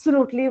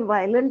absolutely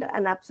violent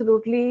and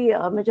absolutely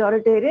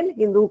majoritarian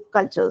Hindu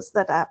cultures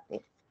that are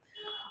happening.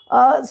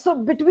 So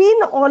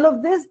between all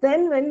of this,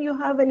 then when you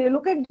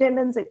look at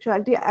gender and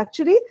sexuality,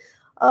 actually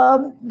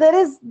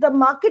the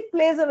market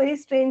plays a very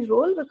strange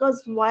role,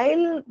 because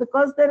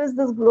there is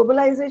this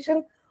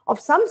globalization of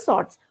some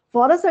sorts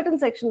for a certain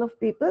section of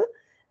people,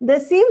 there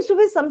seems to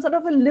be some sort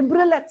of a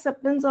liberal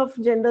acceptance of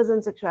genders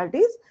and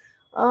sexualities.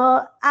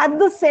 At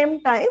the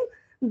same time,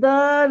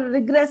 the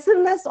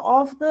regressiveness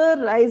of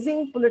the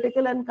rising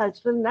political and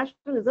cultural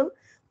nationalism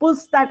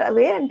pulls that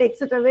away and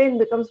takes it away and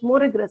becomes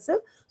more aggressive.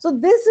 So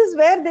this is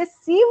where they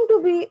seem to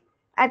be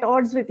at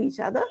odds with each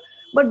other,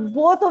 but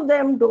both of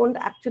them don't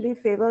actually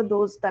favor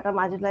those that are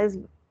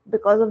marginalized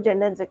because of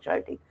gender and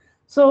sexuality.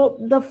 So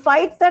the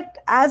fight that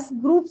as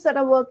groups that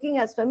are working,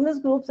 as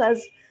feminist groups,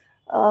 as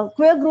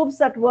queer groups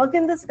that work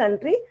in this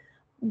country,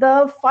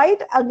 the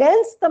fight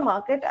against the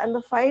market and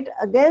the fight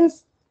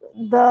against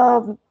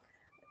the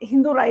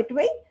Hindu right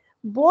wing,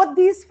 both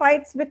these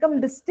fights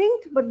become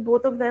distinct, but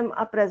both of them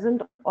are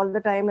present all the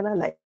time in our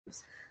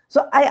lives.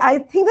 So I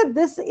think that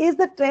this is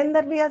the trend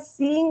that we are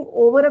seeing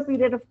over a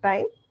period of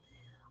time.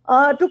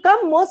 To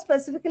come more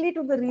specifically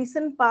to the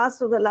recent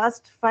past of the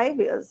last 5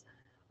 years,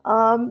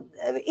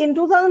 in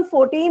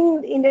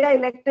 2014, India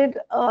elected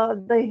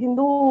the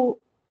Hindu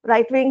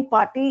right-wing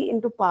party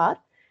into power.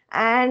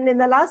 And in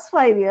the last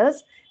 5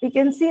 years, we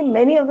can see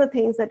many of the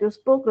things that you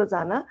spoke,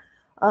 Rozana.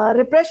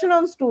 Repression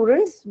on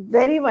students,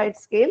 very wide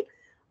scale,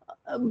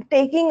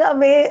 taking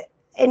away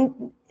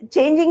and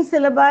changing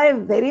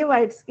syllabi, very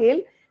wide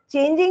scale,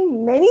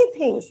 changing many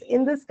things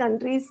in this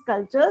country's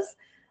cultures,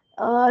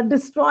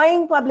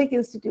 destroying public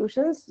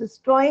institutions,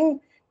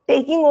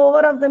 taking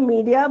over of the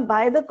media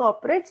by the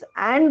corporates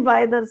and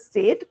by the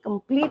state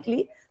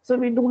completely. So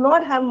we do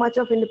not have much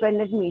of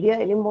independent media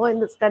anymore in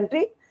this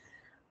country.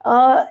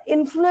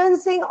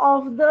 Influencing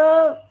of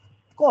the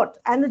court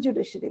and the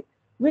judiciary,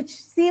 which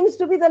seems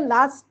to be the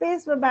last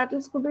space where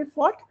battles could be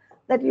fought,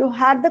 that you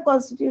had the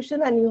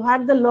constitution and you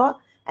had the law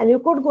and you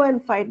could go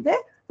and fight there,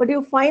 but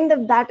you find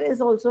that that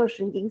is also a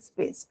shrinking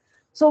space.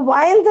 So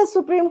while the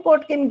Supreme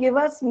Court can give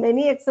us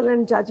many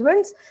excellent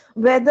judgments,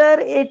 whether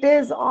it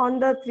is on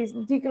the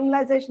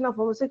decriminalization of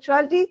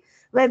homosexuality,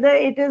 whether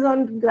it is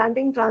on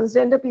granting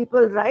transgender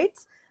people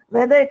rights,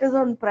 whether it is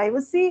on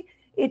privacy,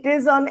 it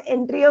is on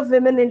entry of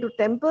women into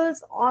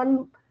temples,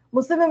 on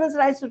Muslim women's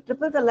rights to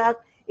triple talaq,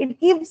 it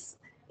keeps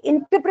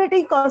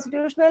interpreting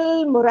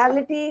constitutional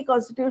morality,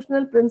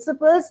 constitutional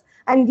principles,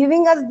 and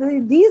giving us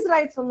these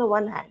rights on the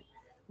one hand.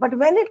 But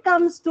when it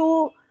comes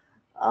to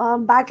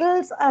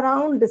battles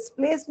around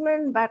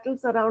displacement,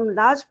 battles around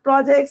large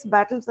projects,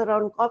 battles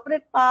around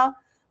corporate power,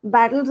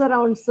 battles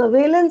around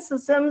surveillance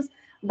systems,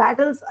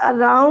 battles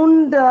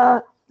around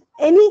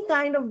any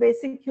kind of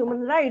basic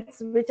human rights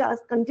which are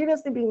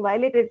continuously being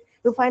violated,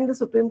 you find the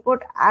Supreme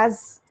Court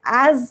as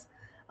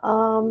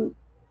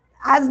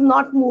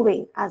not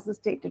moving as the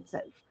state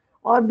itself,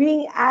 or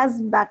being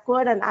as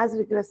backward and as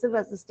regressive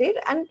as the state,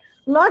 and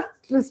not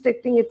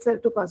restricting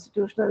itself to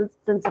constitutional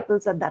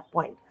principles at that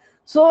point.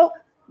 So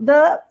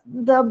the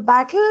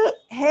battle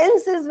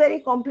hence is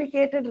very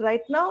complicated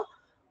right now.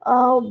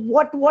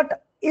 What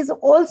is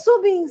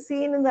also being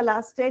seen in the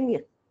last 10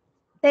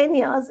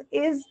 years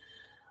is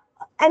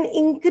an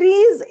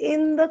increase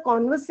in the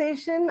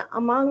conversation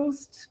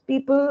amongst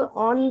people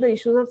on the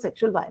issues of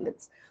sexual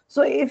violence.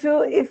 So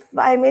if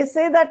I may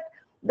say that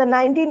the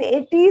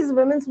 1980s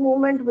women's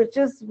movement, which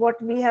is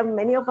what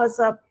many of us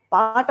are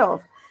part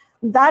of,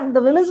 that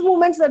the women's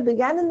movements that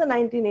began in the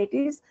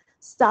 1980s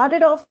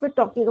started off with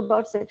talking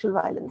about sexual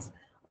violence.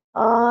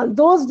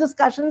 Those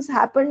discussions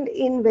happened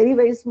in very,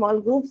 very small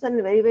groups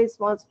and very, very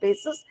small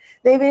spaces.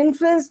 They've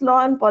influenced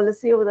law and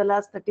policy over the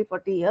last 30,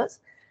 40 years.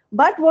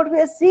 But what we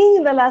are seeing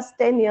in the last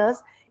 10 years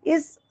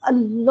is a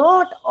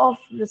lot of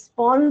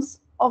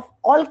response of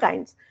all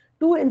kinds,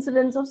 to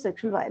incidents of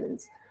sexual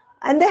violence.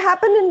 And they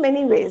happen in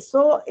many ways.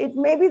 So it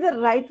may be the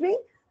right wing,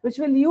 which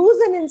will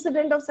use an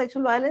incident of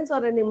sexual violence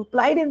or an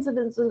implied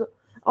incident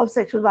of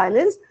sexual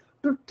violence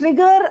to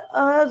trigger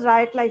a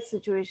riot-like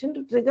situation,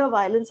 to trigger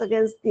violence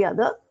against the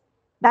other.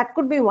 That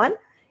could be one.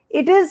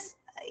 It is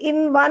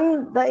in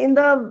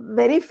the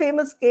very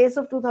famous case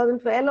of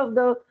 2012 of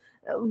the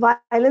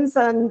violence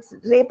and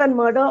rape and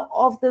murder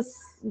of this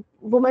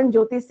woman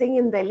Jyoti Singh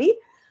in Delhi,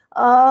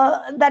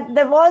 that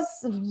there was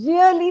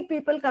really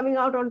people coming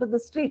out onto the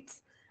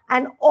streets,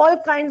 and all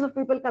kinds of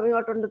people coming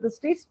out onto the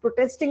streets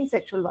protesting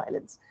sexual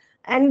violence.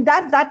 And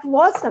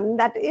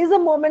that is a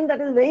moment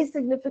that is very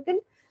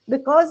significant,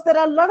 because there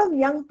are a lot of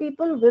young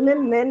people,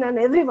 women, men, and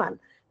everyone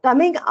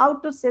coming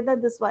out to say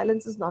that this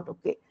violence is not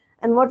okay.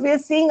 And what we are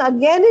seeing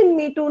again in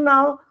Me Too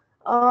now,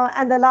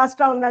 and the last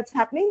round that's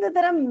happening, that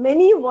there are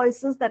many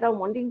voices that are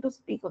wanting to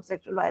speak of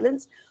sexual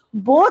violence,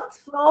 both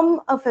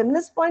from a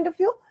feminist point of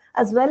view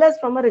as well as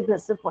from a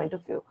regressive point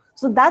of view.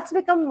 So that's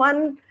become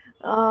one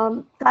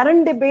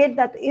current debate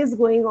that is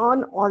going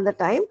on all the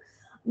time.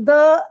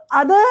 The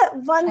other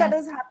one that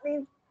is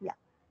happening, yeah,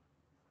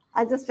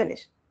 I just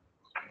finished.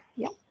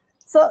 Yeah.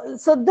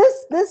 So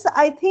this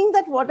I think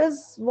that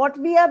what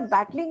we are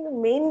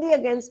battling mainly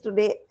against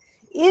today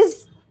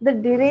is the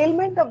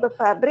derailment of the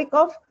fabric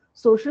of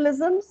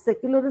socialism,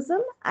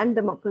 secularism, and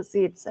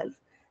democracy itself.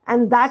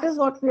 And that is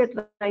what we are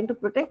trying to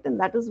protect, and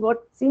that is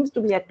what seems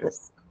to be at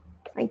risk.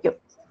 Thank you.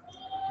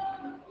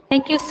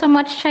 Thank you so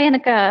much,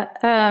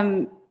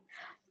 Chayanika.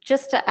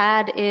 Just to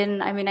add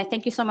in, I mean, I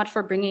thank you so much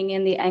for bringing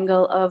in the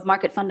angle of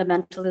market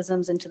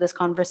fundamentalisms into this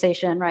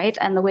conversation, right?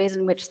 And the ways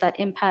in which that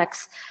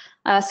impacts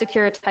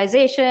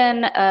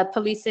securitization,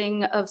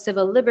 policing of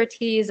civil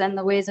liberties, and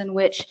the ways in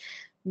which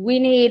we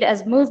need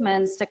as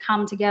movements to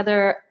come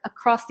together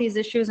across these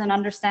issues and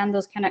understand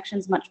those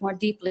connections much more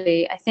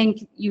deeply. I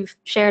think you've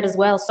shared as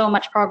well, so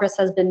much progress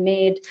has been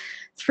made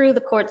through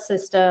the court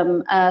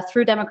system,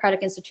 through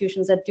democratic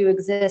institutions that do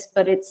exist,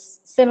 but it's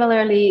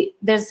similarly,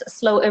 there's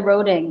slow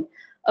eroding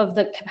of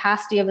the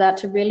capacity of that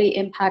to really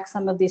impact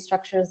some of these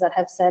structures that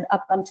have said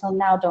up until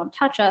now don't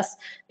touch us,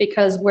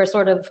 because we're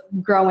sort of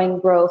growing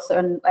growth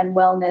and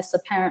wellness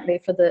apparently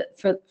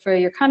for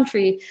your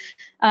country,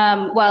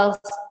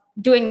 while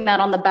doing that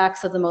on the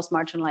backs of the most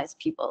marginalized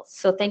people.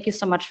 So thank you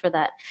so much for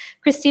that.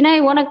 Cristina, I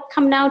want to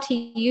come now to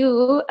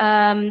you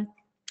and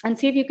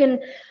see if you can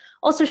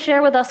also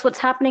share with us what's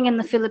happening in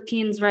the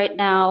Philippines right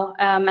now,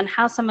 and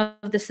how some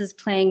of this is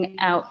playing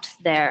out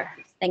there.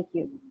 Thank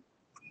you.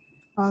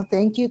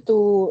 Thank you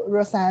to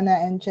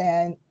Rozana and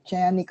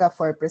Chayanika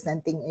for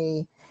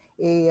presenting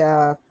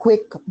a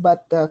quick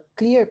but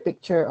clear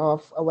picture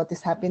of what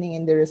is happening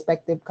in the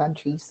respective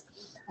countries.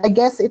 I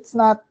guess it's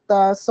not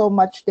so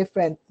much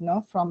different,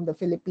 no, from the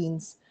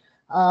Philippines,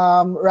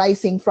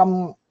 rising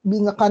from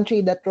being a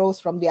country that rose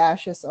from the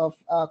ashes of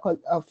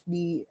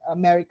the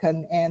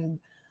American and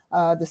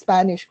the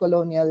Spanish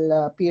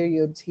colonial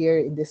periods here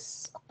in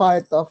this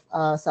part of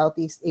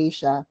Southeast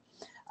Asia.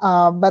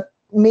 But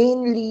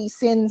mainly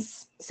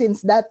since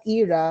that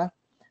era,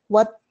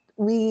 what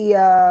we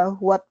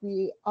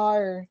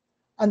are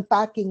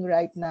unpacking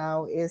right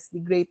now is the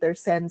greater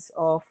sense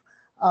of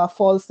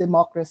false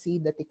democracy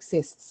that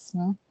exists,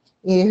 no?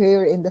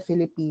 Here in the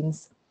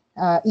Philippines,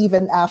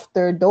 even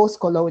after those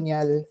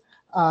colonial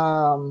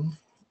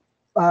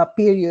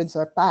periods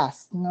are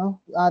past.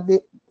 No?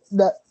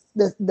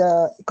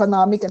 The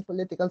economic and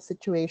political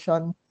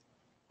situation,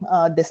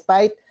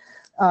 despite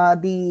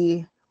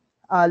the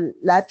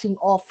latching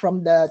off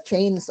from the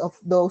chains of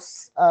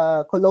those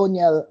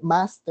colonial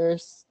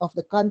masters of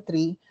the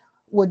country,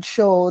 would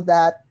show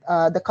that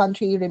the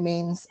country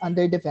remains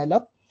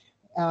underdeveloped.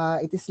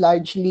 It is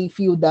largely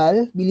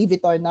feudal, believe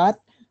it or not.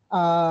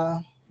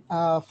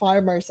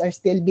 Farmers are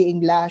still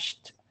being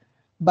lashed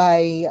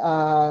by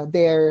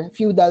their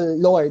feudal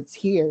lords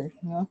here,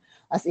 you know?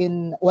 As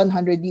in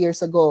 100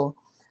 years ago.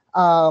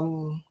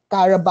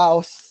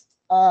 Carabaos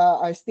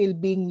are still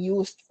being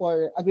used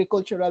for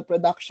agricultural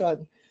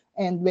production.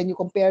 And when you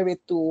compare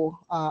it to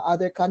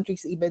other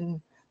countries,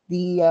 even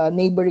the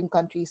neighboring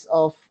countries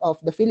of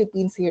the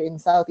Philippines here in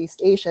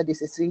Southeast Asia,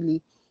 this is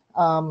really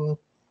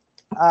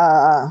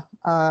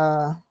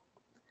a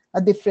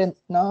different,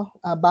 no,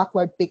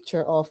 backward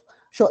picture of,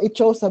 it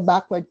shows a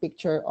backward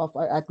picture of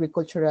our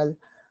agricultural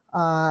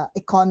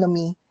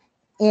economy.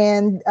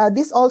 And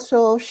this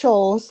also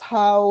shows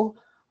how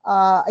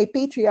a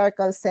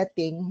patriarchal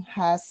setting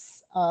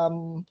has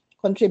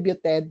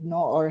contributed, no,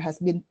 or has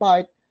been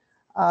partly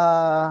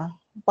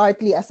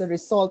as a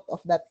result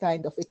of that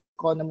kind of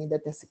economy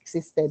that has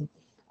existed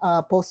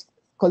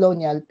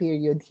post-colonial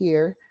period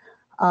here.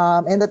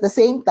 And at the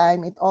same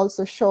time, it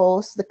also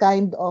shows the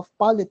kind of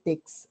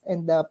politics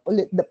and the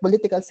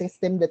political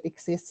system that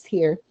exists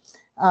here,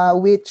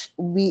 which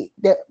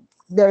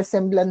there are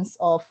semblances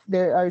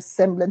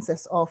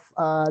of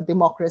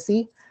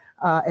democracy.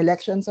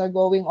 Elections are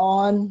going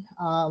on,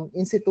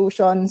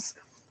 institutions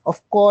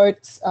of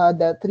courts,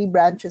 the three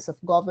branches of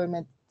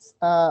government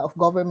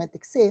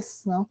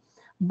exists, no?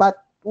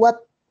 But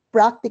what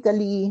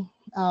practically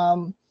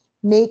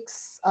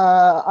makes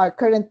our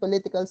current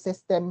political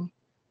system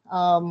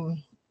go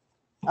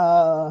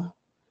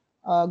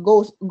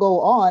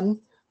on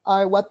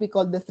are what we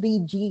call the three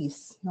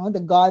Gs, no? The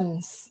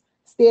guns,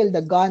 still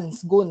the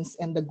guns, guns,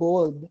 and the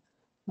gold,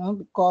 no?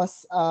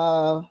 Because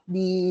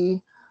the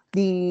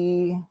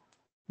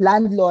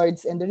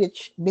landlords and the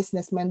rich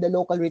businessmen, the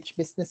local rich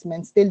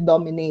businessmen, still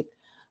dominate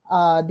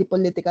the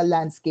political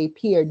landscape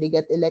here. They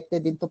get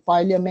elected into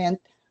parliament,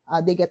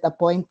 they get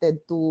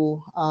appointed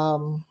to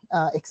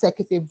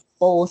executive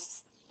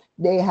posts.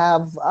 They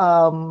have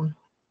a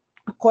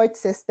court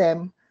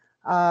system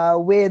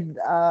with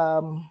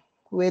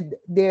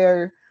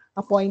their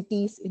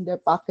appointees in their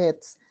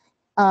pockets,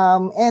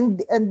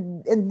 and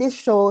this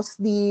shows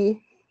the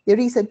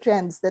recent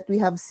trends that we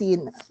have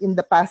seen in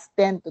the past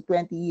 10 to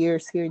 20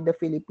 years here in the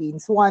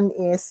Philippines. One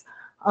is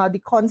the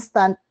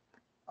constant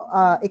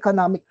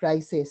economic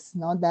crisis,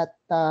 no, that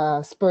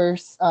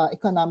spurs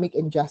economic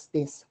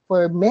injustice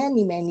for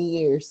many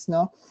years,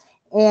 no,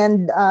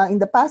 and in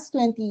the past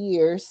 20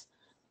 years,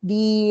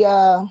 the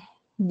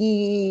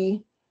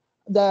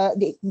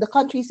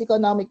country's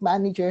economic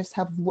managers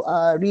have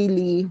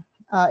really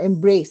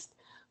embraced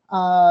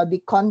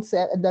the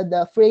concept,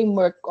 the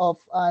framework of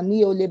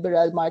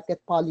neoliberal market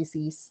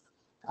policies,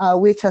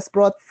 which has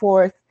brought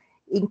forth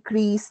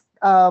increased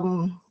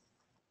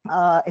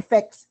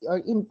effects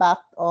or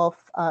impact of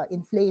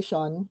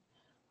inflation.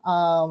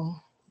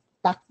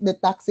 The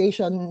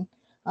taxation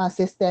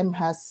system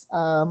has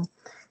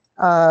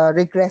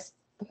regressed,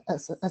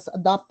 has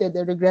adopted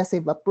a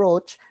regressive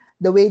approach.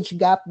 The wage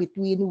gap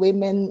between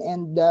women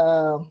and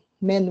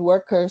men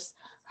workers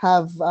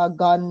have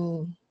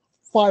gone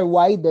far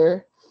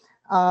wider.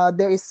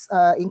 There is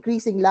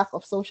increasing lack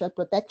of social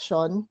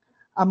protection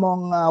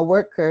among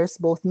workers,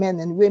 both men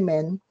and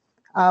women.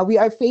 We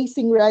are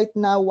facing right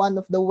now one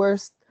of the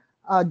worst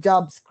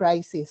jobs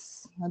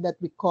crisis that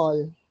we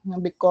call,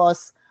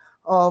 because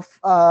of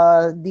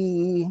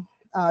the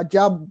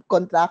job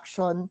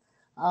contraction,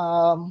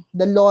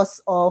 the loss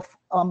of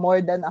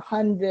more than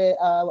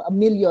a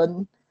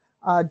million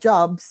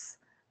jobs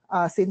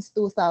since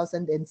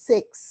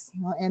 2006,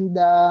 and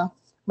the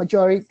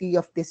majority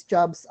of these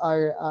jobs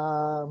are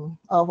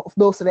of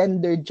those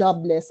rendered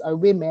jobless are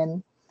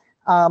women.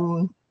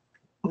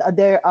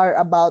 There are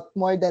about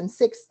more than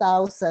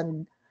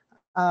 6,000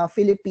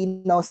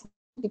 Filipinos.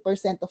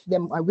 90% of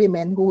them are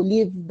women who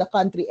leave the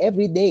country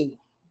every day,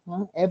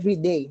 every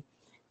day.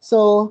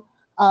 So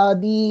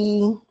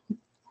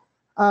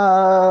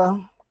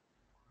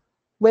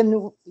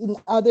when in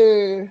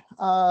other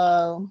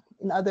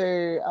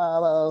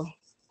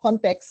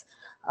contexts,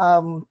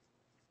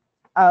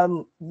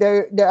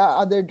 there are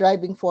other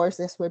driving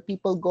forces where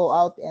people go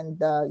out and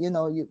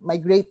you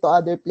migrate to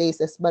other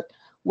places. But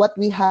what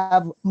we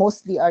have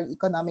mostly are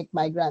economic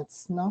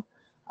migrants. No,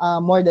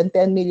 more than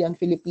 10 million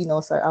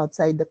Filipinos are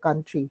outside the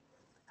country.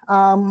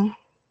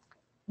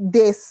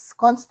 This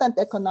constant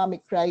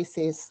economic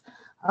crisis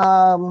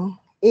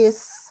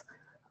is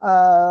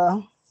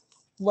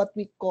what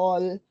we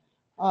call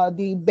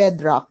the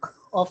bedrock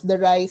of the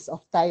rise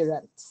of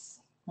tyrants,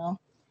 no,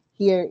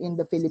 here in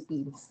the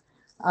Philippines.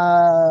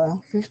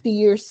 50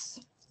 years,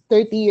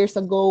 30 years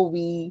ago,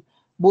 we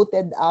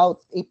booted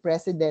out a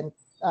president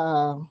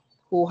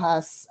who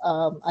has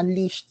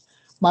unleashed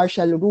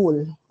martial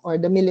rule or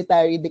the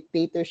military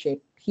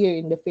dictatorship here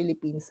in the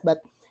Philippines.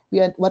 But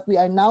what we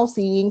are now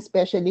seeing,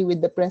 especially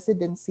with the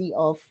presidency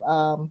of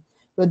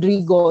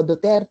Rodrigo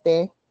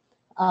Duterte,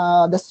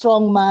 the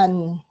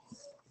strongman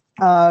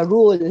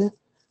rule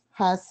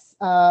has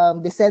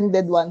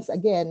descended once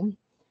again,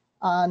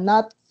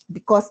 not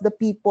because the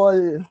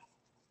people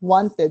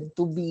wanted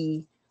to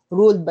be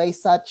ruled by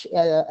such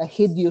a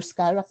hideous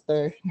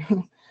character,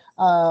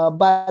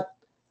 but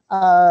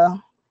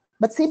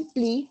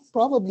simply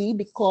probably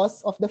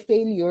because of the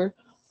failure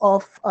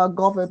of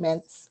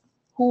governments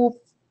who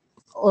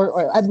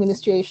or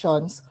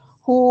administrations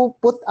who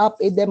put up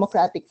a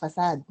democratic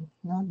facade,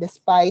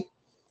 despite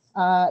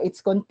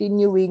its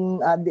continuing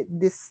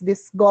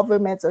this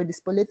governments or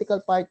these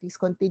political parties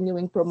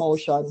continuing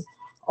promotion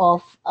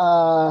of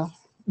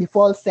the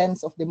false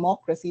sense of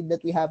democracy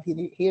that we have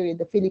here in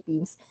the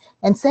Philippines,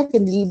 and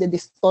secondly, the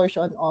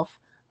distortion of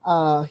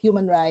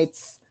human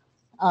rights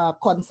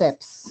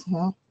concepts,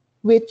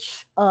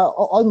 which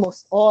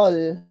almost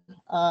all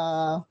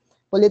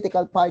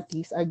political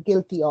parties are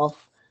guilty of.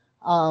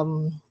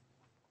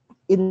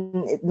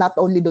 In not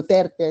only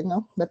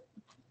Duterte, but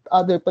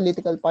other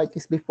political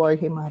parties before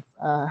him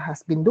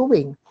has been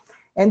doing.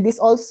 And this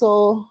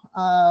also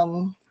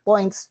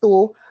points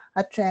to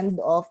a trend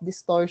of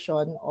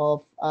distortion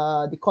of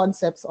the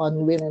concepts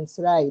on women's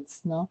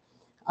rights.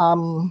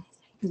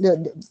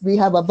 We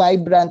have a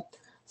vibrant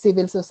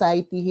civil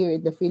society here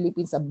in the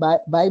Philippines, a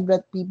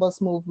vibrant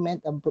people's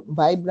movement, a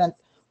vibrant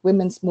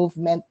women's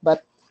movement,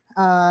 but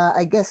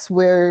I guess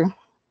we're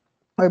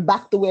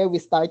back to where we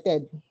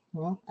started,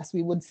 as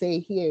we would say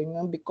here,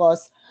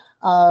 because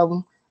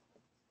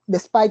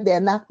despite the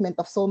enactment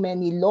of so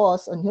many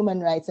laws on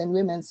human rights and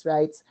women's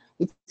rights,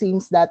 it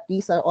seems that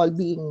these are all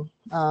being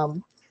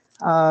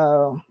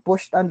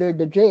pushed under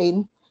the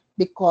drain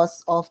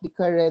because of the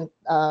current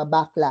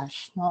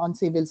backlash on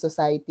civil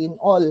society in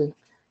all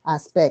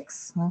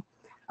aspects.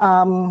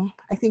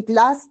 I think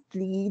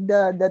lastly,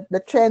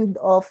 the trend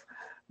of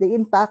the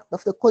impact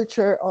of the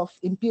culture of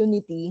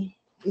impunity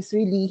is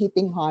really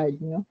hitting hard,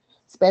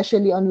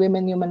 especially on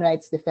women human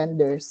rights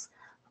defenders,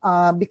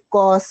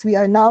 because we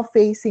are now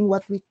facing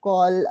what we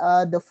call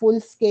the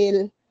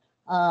full-scale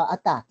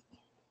attack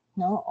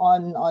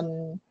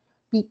on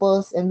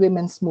people's and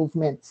women's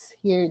movements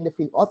here in the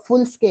field. At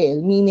full scale,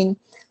 meaning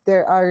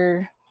there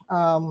are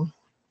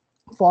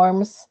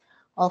forms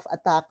of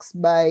attacks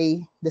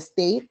by the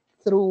state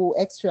through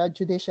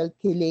extrajudicial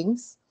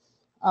killings,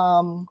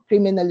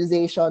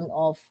 criminalization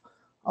of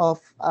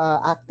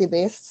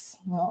activists,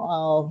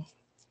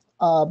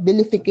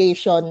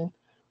 vilification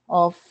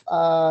of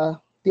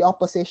the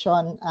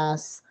opposition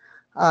as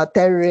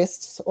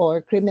terrorists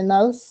or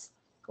criminals,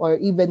 or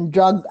even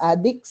drug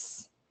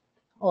addicts,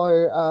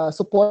 or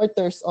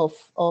supporters of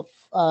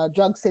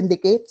drug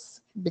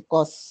syndicates,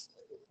 because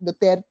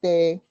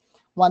Duterte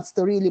wants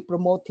to really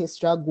promote his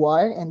drug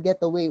war and get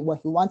away what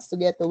he wants to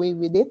get away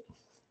with it.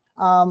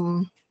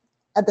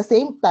 At the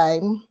same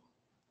time,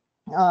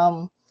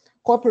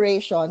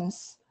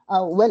 corporations,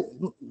 a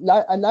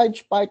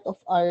large part of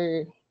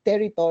our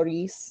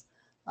territories,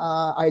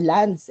 our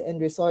lands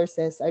and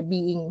resources are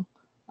being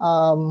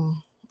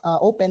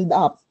opened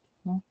up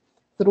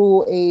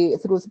through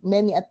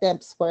many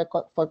attempts for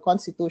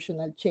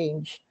constitutional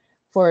change,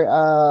 for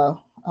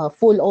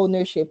full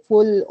ownership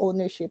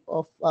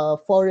of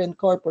foreign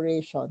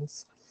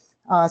corporations.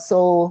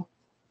 So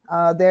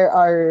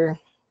there's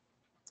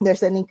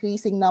an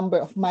increasing number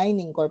of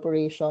mining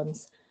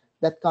corporations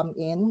that come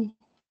in.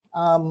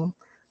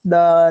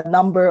 The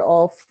number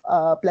of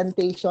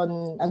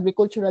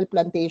agricultural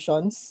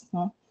plantations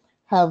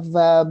have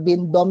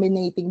been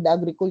dominating the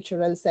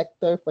agricultural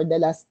sector for the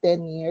last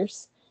 10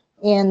 years.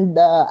 And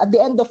at the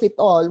end of it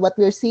all, what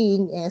we're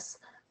seeing is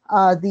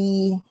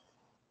the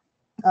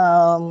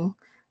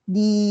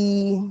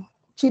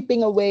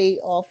chipping away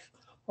of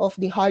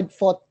the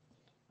hard-fought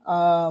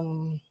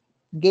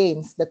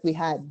gains that we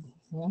had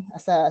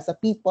as a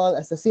people,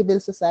 as a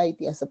civil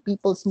society, as a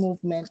people's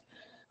movement.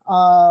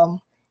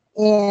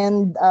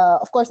 And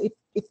of course,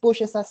 it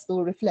pushes us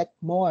to reflect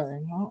more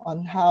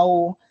on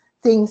how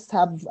things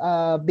have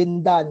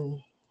been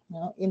done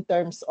in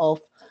terms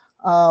of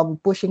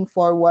pushing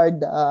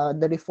forward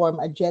the reform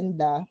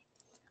agenda,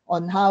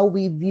 on how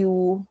we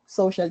view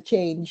social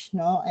change,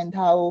 and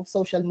how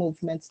social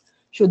movements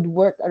should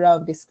work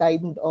around this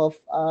kind of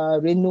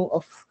renew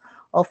of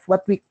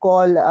what we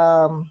call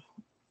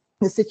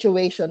the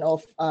situation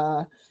of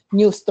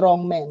new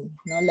strong men,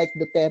 like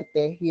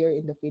Duterte here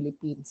in the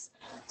Philippines.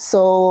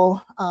 So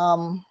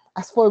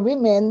as for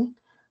women,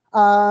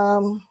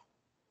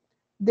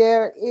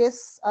 there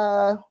is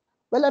our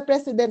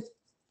president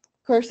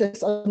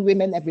curses on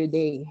women every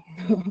day,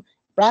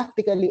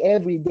 practically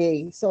every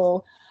day.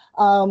 So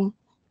the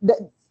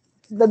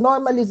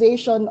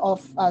normalization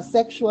of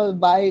sexual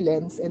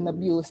violence and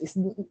abuse is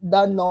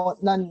done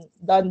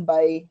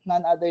by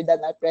none other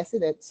than our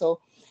president. So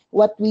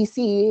what we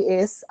see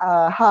is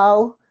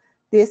how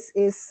this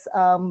is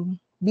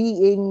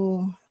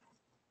being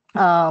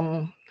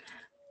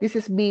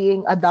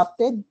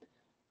adopted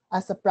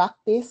as a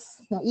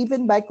practice,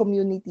 even by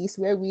communities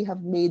where we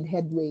have made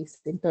headways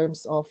in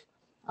terms of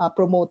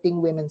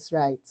promoting women's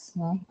rights,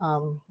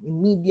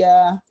 in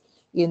media,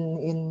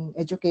 in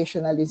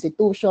educational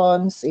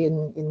institutions,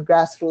 in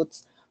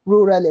grassroots,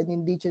 rural and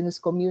indigenous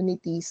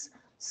communities.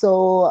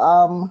 So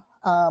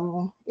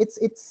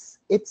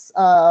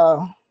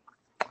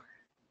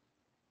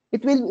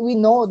we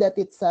know that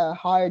it's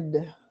hard.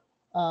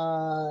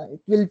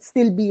 It will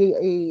still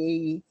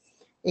be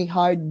a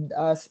hard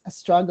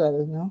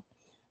struggle,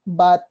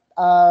 but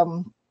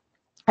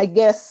I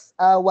guess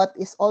what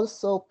is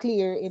also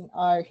clear in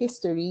our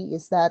history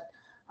is that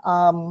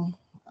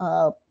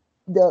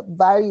the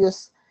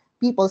various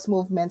people's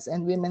movements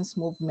and women's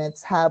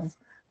movements have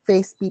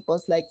faced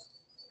peoples like,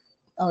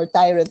 or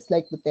tyrants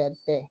like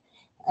Duterte,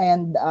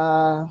 and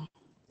I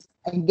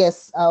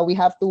guess we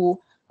have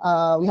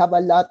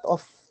a lot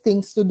of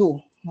things to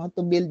do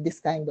to build this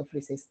kind of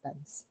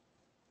resistance.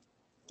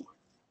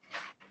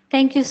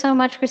 Thank you so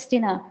much,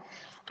 Cristina.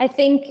 I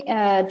think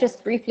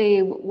just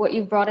briefly, what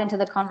you've brought into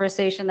the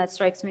conversation that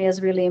strikes me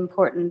as really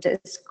important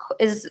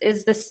is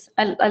this,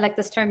 I like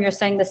this term you're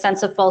saying, the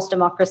sense of false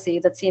democracy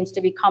that seems to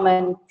be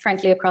common,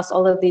 frankly, across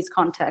all of these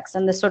contexts,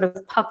 and this sort of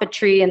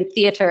puppetry and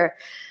theater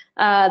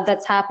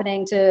that's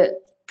happening to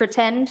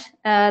pretend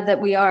that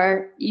we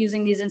are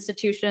using these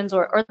institutions,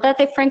 or that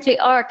they frankly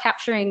are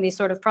capturing these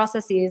sort of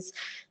processes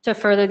to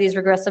further these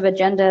regressive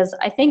agendas.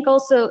 I think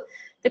also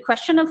the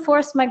question of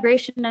forced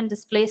migration and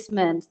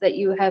displacement that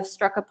you have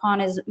struck upon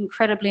is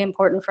incredibly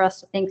important for us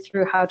to think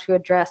through how to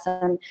address,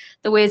 and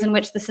the ways in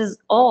which this is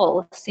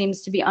all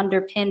seems to be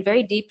underpinned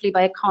very deeply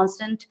by a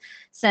constant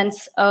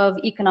sense of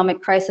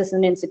economic crisis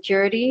and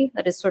insecurity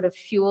that has sort of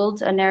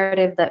fueled a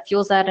narrative that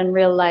fuels that in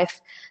real life,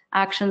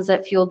 actions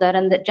that fueled that,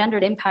 and the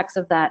gendered impacts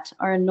of that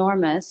are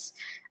enormous.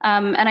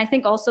 And I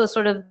think also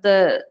sort of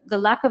the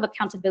lack of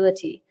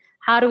accountability.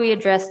 How do we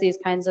address these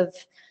kinds of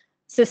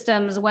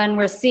systems when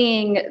we're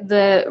seeing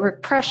the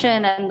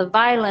repression and the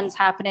violence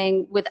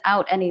happening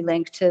without any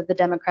link to the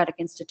democratic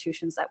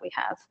institutions that we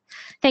have?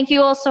 Thank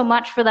you all so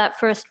much for that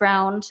first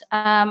round.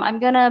 I'm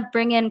gonna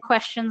bring in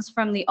questions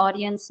from the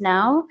audience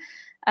now.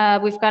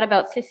 We've got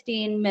about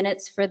 15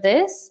 minutes for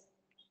this.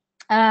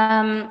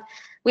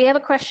 We have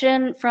a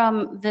question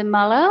from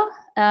Vimala.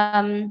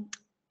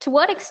 To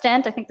what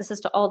extent, I think this is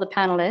to all the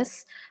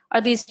panelists,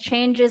 are these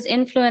changes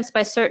influenced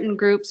by certain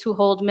groups who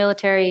hold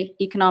military,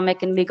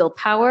 economic, and legal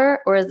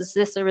power, or is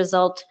this a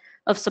result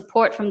of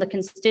support from the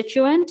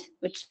constituent,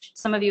 which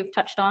some of you have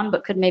touched on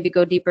but could maybe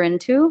go deeper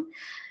into?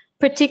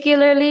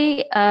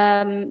 Particularly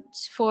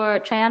for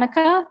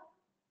Chayanika,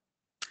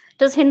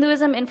 does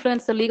Hinduism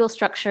influence the legal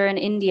structure in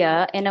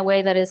India in a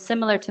way that is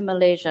similar to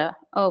Malaysia?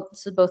 Oh,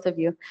 this is both of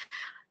you.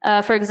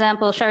 For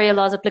example, Sharia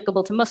laws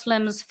applicable to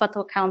Muslims,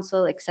 Fatwa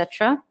Council,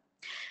 etc.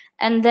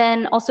 And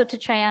then also to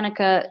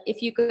Chayanika,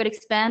 if you could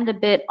expand a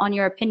bit on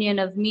your opinion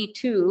of Me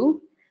Too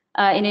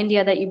in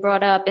India that you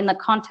brought up in the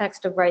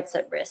context of rights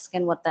at risk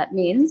and what that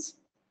means.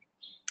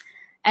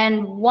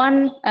 And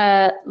one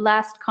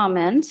last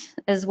comment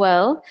as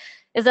well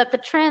is that the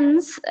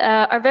trends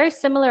are very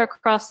similar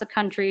across the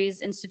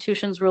countries,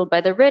 institutions ruled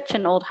by the rich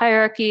and old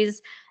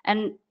hierarchies.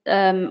 And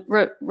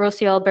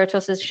Rocio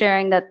Albertos is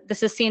sharing that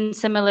this is seen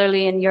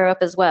similarly in Europe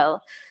as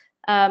well.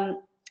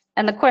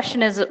 And the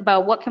question is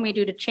about what can we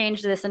do to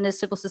change this, and is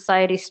civil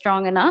society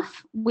strong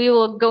enough? We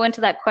will go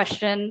into that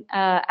question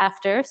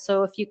after,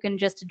 so if you can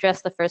just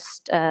address the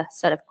first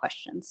set of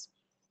questions.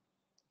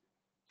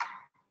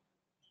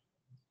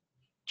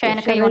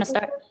 Chayanika, you want to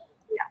start?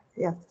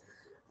 Yeah.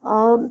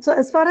 So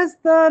as far as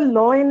the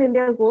law in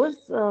India goes,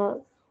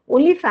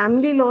 only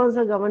family laws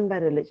are governed by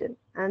religion.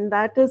 And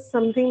that is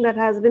something that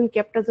has been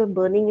kept as a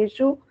burning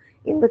issue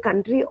in the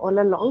country all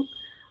along.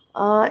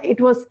 It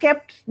was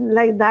kept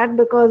like that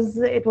because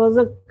it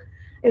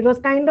was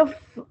kind of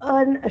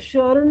an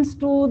assurance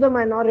to the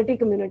minority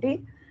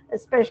community,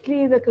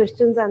 especially the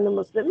Christians and the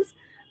Muslims,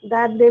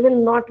 that they will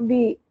not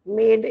be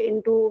made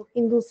into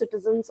Hindu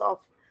citizens of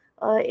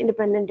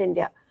independent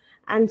India.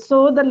 And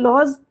so the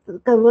laws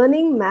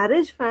governing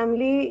marriage,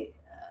 family,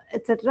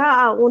 etc.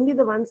 are only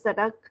the ones that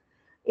are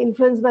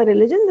influenced by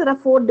religion. There are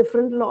 4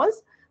 different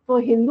laws for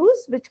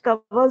Hindus, which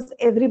covers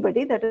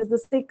everybody. That is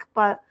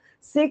the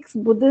Sikhs,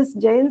 Buddhists,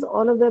 Jains,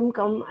 all of them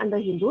come under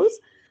Hindus.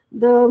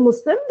 The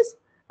Muslims,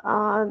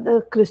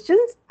 the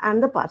Christians,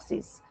 and the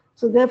Parsis.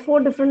 So there are 4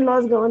 different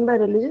laws governed by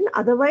religion.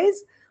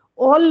 Otherwise,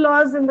 all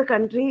laws in the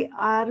country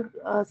are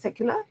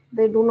secular.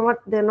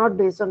 They're not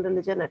based on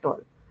religion at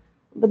all.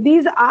 But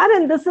these are,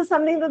 and this is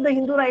something that the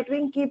Hindu right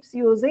wing keeps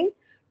using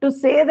to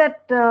say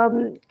that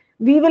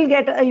we will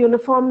get a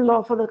uniform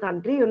law for the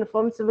country.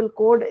 Uniform civil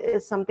code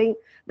is something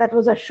that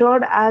was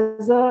assured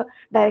as a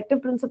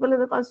directive principle in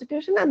the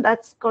constitution, and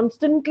that's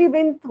constantly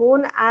been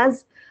thrown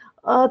as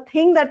a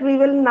thing that we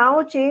will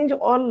now change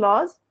all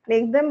laws,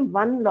 make them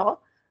one law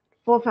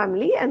for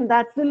family, and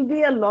that will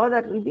be a law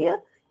that will be a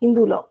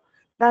Hindu law.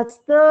 That's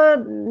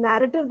the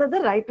narrative that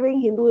the right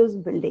wing Hindu is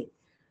building.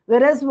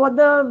 Whereas what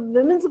the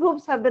women's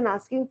groups have been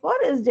asking for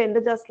is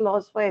gender just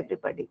laws for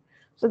everybody.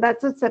 So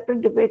that's a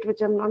separate debate, which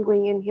I'm not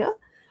going in here.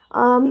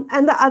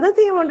 And the other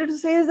thing I wanted to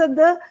say is that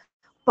the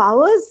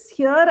powers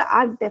here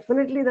are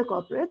definitely the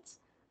corporates,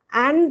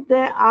 and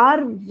there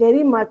are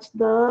very much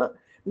the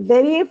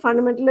very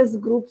fundamentalist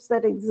groups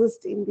that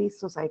exist in these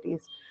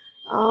societies,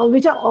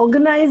 which are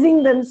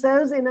organizing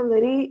themselves in a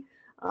very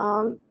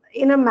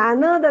in a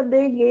manner that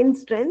they gain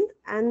strength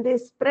and they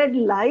spread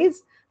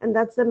lies, and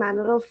that's the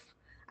manner of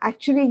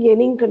actually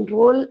gaining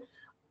control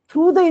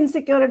through the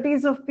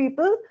insecurities of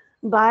people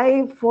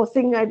by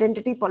forcing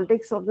identity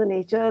politics of the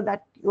nature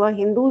that you are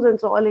Hindus and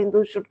so all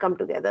Hindus should come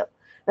together.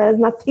 There is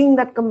nothing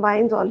that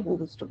combines all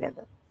Hindus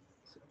together.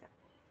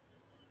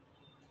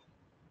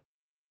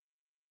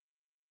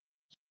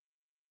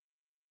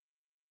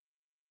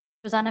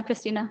 Rozana,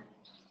 Cristina.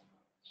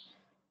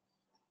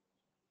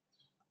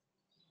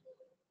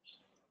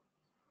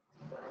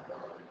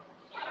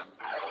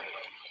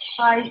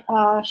 Hi,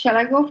 shall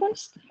I go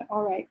first?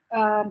 All right.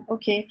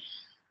 Okay.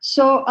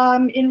 So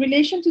in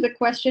relation to the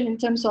question in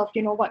terms of,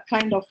 what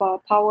kind of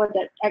power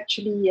that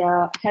actually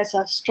has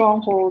a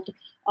stronghold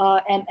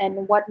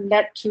and what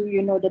led to,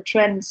 the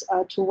trends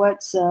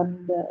towards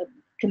the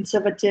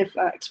conservative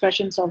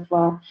expressions of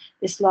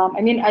Islam.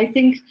 I mean, I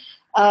think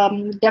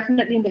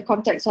definitely in the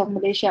context of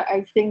Malaysia,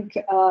 I think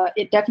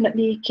it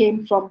definitely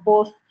came from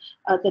both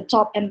the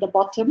top and the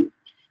bottom.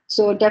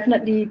 So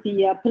definitely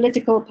the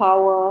political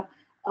power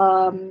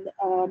and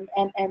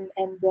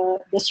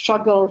the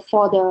struggle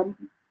for the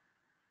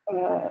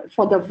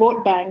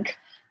vote bank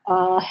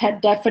had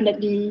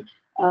definitely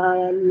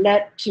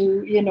led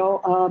to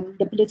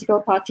the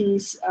political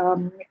parties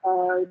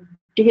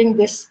doing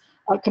this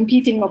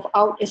competing of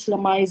out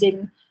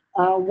Islamizing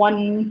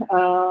one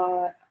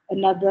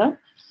another.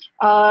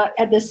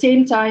 At the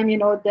same time,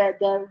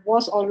 there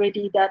was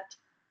already that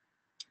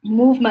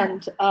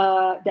movement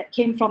that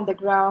came from the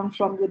ground,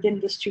 from within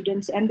the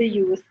students and the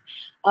youth,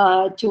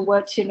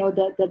 towards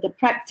the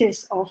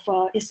practice of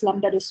Islam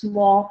that is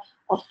more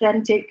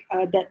authentic,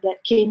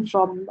 that came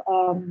from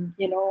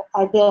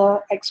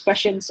other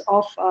expressions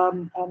of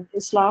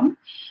Islam,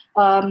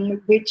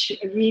 which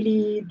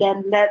really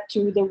then led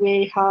to the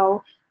way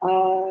how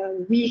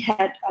we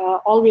had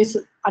always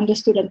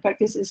understood and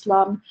practiced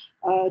Islam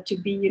to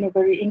be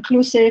very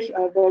inclusive,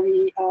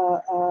 very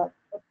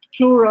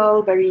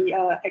plural, very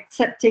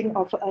accepting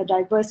of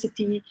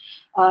diversity.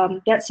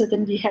 That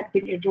certainly had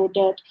been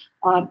eroded,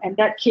 and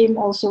that came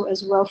also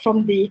as well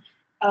from the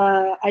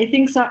I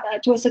think so,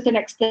 to a certain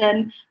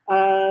extent,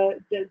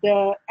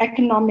 the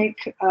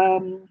economic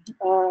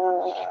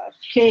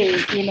play,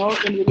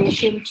 in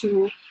relation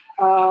to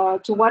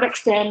what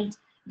extent,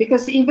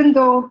 because even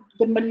though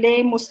the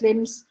Malay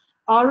Muslims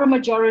are a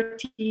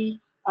majority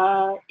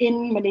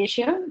in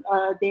Malaysia,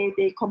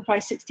 they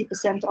comprise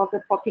 60% of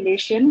the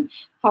population.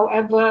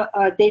 However,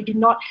 they do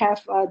not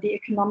have the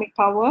economic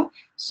power.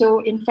 So,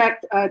 in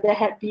fact, there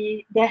had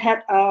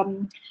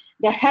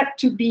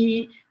to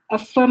be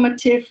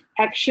affirmative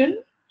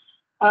action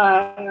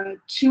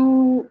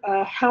to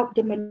help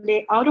the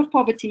Malay out of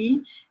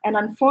poverty. And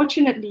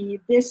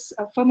unfortunately, this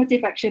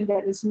affirmative action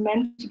that is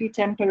meant to be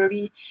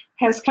temporary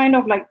has kind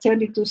of like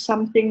turned into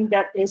something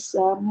that is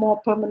more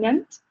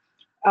permanent.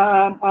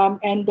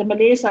 And the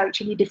Malays are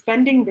actually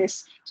defending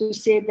this to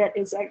say that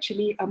it's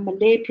actually a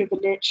Malay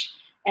privilege.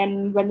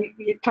 And when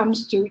it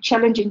comes to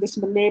challenging this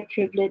Malay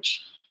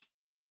privilege,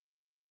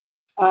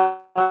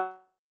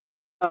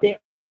 they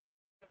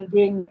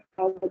bring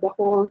the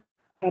whole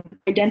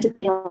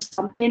identity of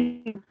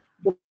something,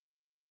 the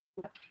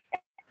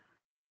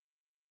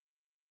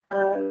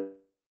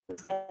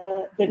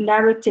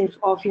narrative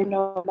of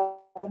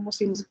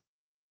Muslims.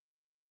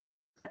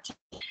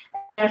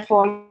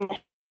 Therefore,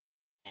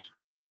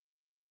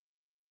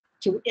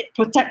 to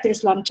protect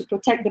Islam, to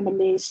protect the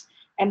Malays,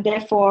 and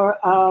therefore,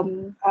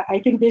 I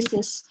think this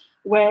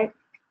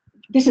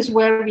is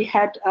where we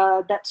had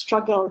that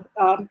struggle,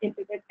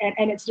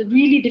 and it's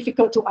really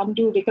difficult to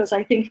undo, because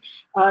I think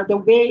the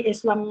way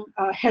Islam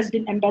has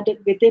been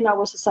embedded within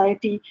our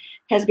society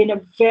has been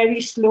a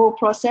very slow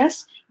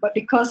process, but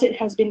because it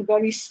has been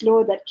very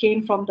slow, that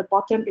came from the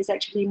bottom, is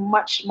actually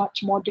much,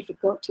 much more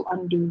difficult to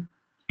undo.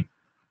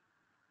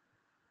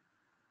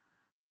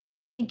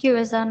 Thank you,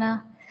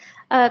 Rozana.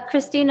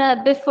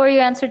 Cristina, before you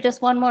answer,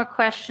 just one more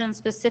question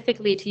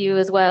specifically to you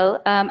as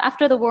well.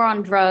 After the war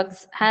on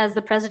drugs, has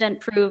the president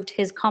proved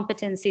his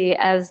competency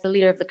as the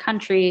leader of the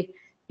country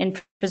in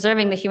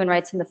preserving the human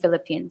rights in the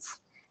Philippines?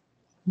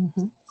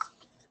 Mm-hmm.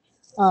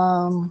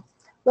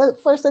 Well,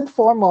 first and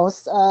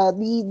foremost,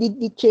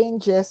 the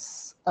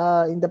changes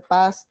in the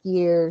past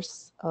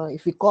years,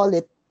 if we call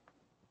it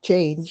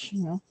change,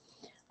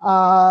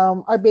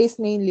 are based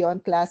mainly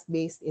on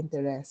class-based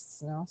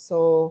interests.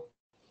 So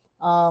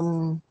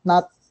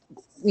not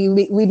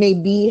we may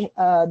be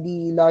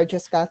the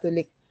largest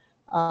Catholic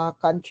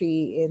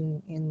country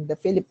in the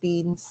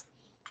Philippines,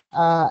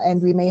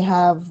 and we may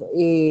have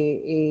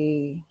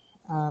a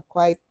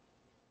quite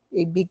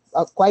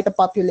a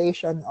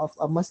population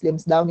of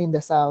Muslims down in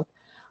the south,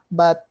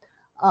 but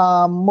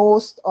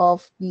most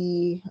of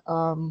the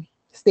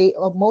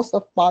most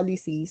of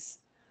policies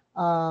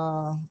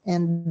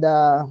and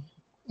the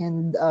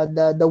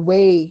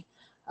way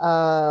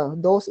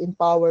those in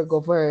power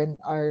govern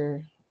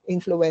are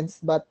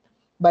influenced but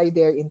by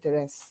their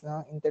interests,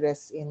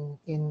 interests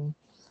in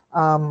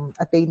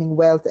attaining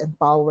wealth and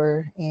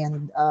power,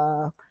 and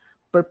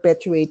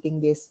perpetuating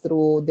this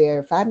through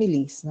their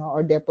families,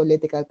 or their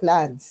political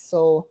clans.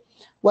 So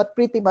what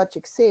pretty much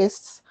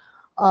exists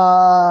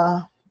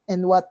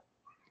and what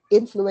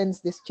influence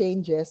these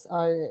changes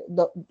are,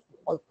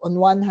 on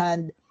one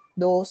hand,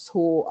 those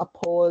who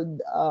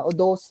uphold, or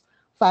those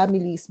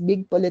families,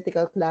 big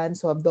political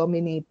clans who have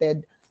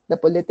dominated the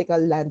political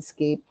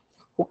landscape,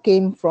 who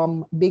came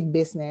from big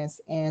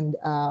business and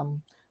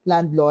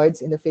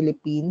landlords in the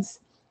Philippines.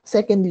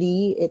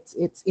 Secondly,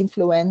 it's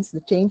influenced,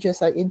 the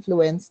changes are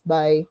influenced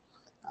by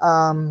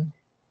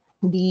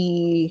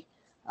the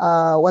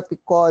what we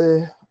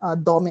call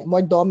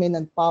more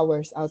dominant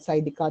powers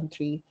outside the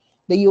country.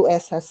 The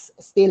US has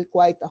still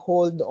quite a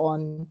hold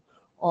on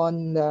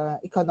the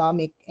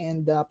economic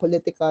and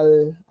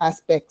political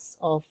aspects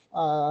of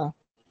our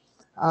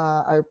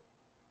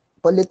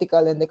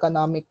political and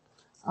economic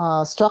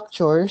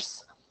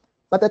structures.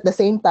 But at the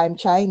same time,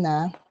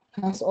 China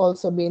has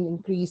also been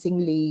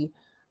increasingly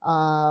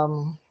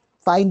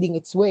finding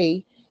its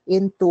way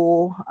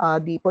into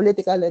the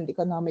political and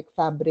economic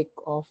fabric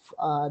of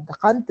the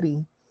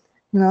country.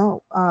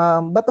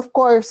 But of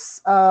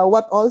course,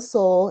 what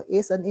also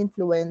is an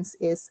influence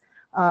is,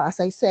 as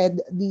I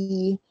said,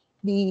 the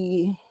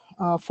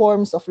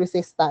forms of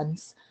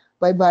resistance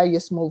by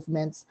various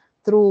movements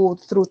through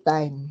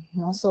time.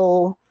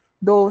 So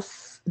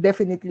those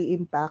definitely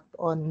impact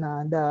on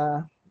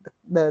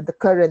the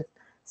current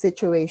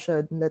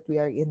situation that we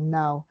are in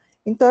now.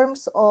 In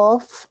terms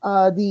of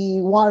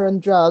the war on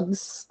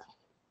drugs,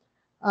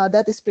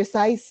 that is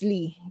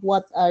precisely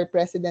what our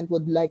president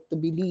would like to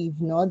believe,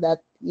 no?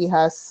 That he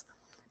has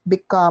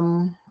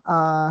become,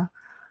 and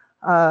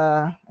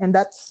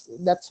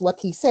that's what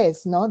he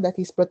says, no? That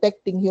he's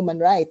protecting human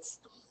rights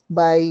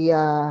by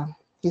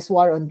his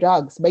war on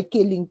drugs, by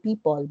killing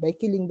people, by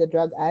killing the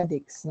drug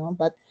addicts, no?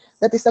 But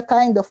that is a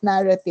kind of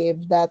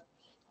narrative that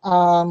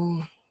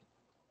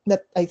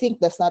that I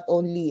think does not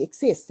only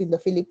exist in the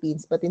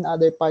Philippines, but in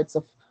other parts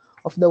of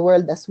the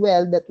world as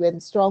well, that when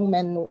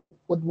strongmen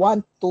would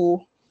want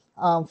to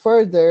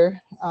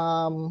further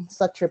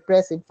such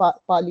repressive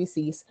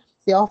policies,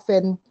 they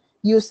often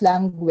use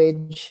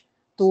language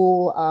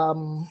to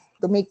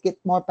make it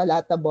more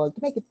palatable,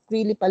 to make it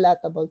really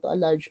palatable to a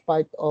large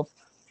part of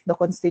the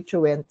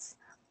constituents,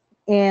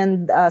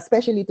 and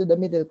especially to the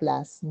middle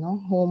class, no,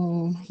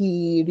 whom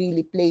he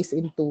really plays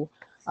into,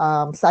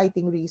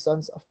 citing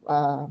reasons of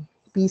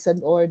peace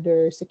and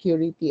order,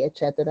 security,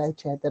 etc.,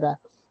 etc.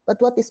 But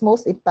what is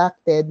most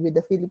impacted with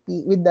the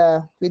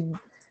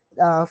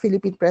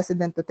Philippine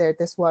President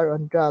Duterte's war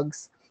on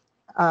drugs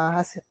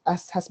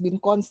has been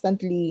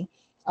constantly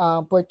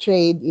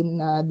portrayed in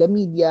the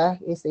media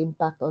is the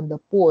impact on the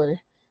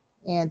poor,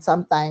 and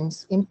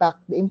sometimes the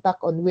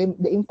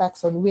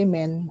impacts on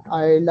women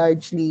are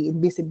largely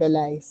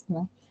invisibilized,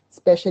 no?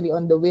 Especially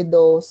on the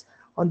widows,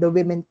 on the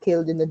women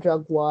killed in the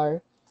drug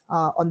war,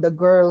 on the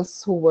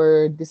girls who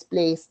were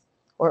displaced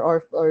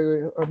or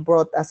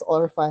brought as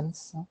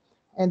orphans. No?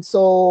 And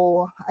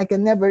so I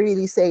can never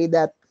really say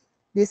that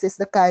this is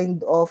the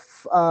kind of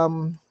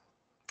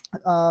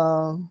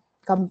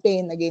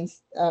campaign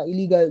against the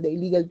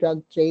illegal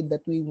drug trade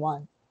that we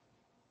want.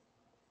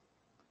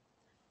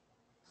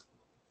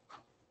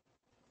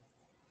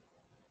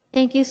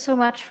 Thank you so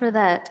much for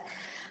that.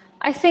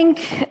 I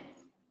think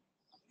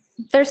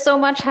there's so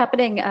much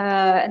happening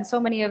and so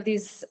many of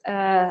these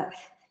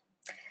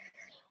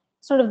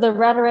sort of the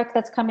rhetoric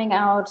that's coming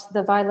out,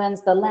 the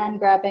violence, the land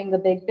grabbing, the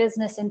big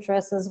business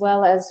interests, as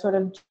well as sort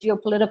of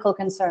geopolitical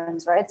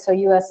concerns, right? So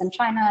US and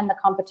China and the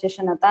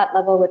competition at that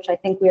level, which I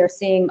think we are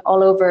seeing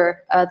all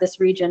over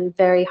this region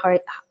very hard,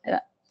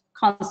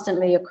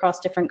 constantly across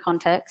different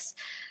contexts.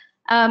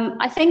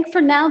 I think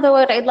for now, though,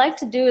 what I'd like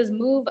to do is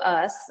move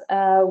us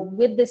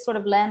with this sort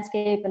of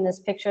landscape and this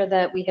picture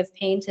that we have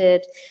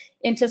painted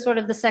into sort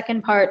of the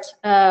second part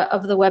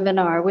of the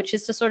webinar, which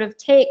is to sort of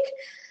take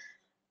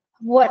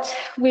what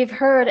we've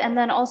heard and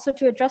then also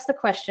to address the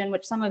question,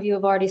 which some of you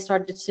have already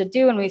started to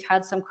do, and we've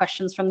had some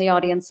questions from the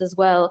audience as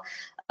well,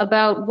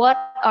 about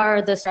what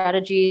are the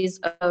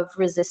strategies of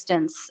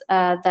resistance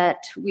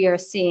that we are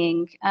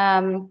seeing.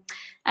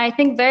 I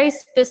think very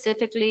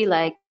specifically,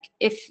 like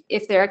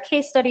if there are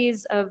case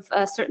studies of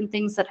certain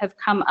things that have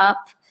come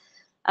up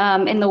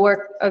in the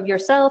work of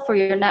yourself or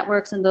your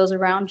networks and those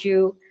around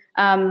you,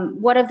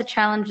 what have the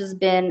challenges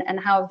been and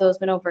how have those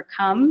been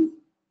overcome?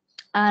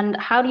 And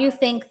how do you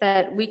think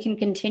that we can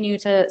continue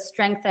to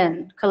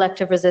strengthen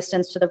collective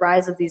resistance to the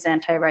rise of these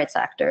anti-rights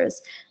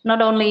actors,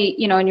 not only,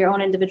 you know, in your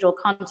own individual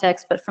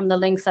context, but from the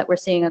links that we're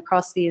seeing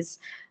across these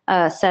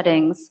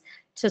settings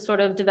to sort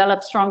of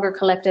develop stronger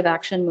collective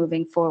action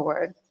moving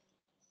forward?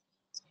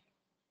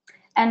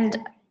 And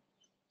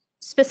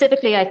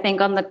specifically, I think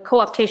on the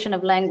co-optation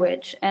of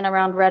language and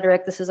around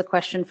rhetoric, this is a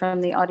question from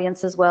the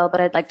audience as well,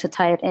 but I'd like to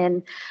tie it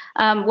in.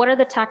 What are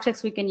the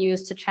tactics we can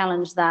use to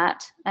challenge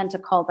that and to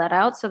call that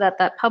out so that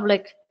that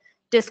public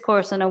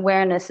discourse and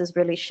awareness is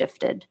really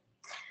shifted?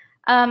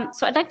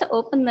 So I'd like to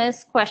open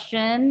this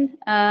question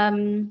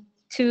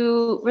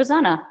to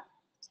Rozana.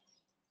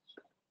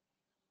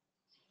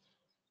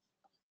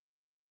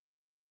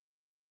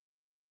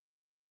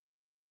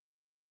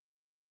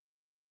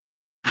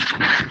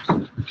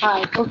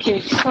 Hi,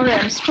 okay, sorry,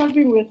 I'm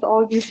struggling with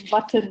all these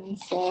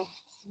buttons,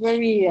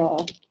 very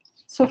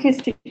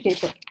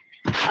sophisticated.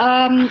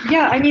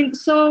 Yeah, I mean,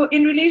 so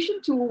in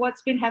relation to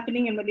what's been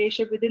happening in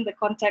Malaysia within the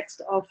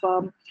context of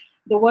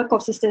the work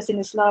of Sisters in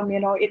Islam, you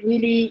know, it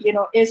really, you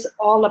know, is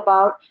all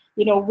about,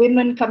 you know,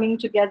 women coming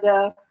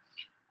together,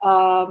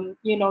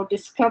 you know,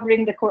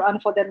 discovering the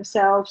Quran for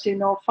themselves, you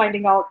know,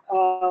 finding out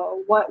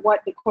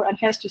what the Quran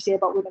has to say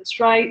about women's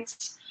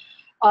rights,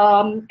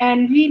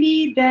 and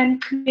really then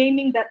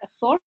claiming that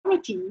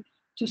authority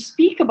to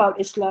speak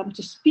about Islam,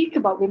 to speak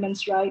about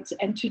women's rights,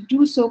 and to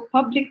do so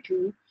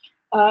publicly,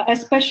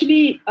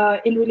 especially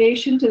in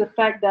relation to the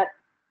fact that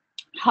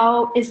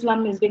how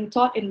Islam is being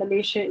taught in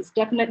Malaysia is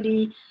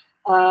definitely,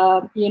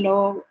 it's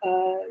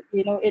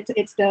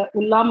the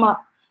ulama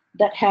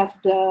that have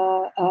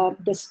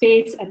the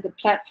space and the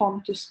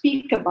platform to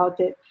speak about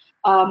it.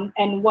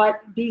 And what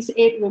these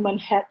 8 women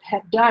had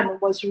done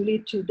was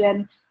really to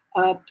then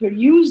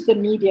peruse the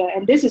media,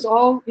 and this is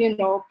all, you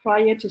know,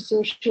 prior to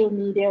social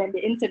media and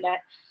the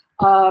internet,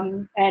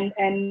 and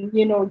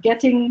you know,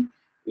 getting,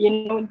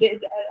 you know,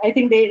 I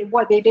think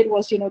what they did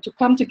was, you know, to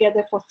come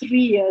together for 3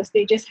 years.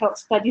 They just held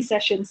study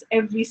sessions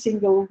every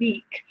single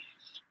week,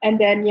 and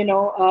then, you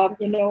know,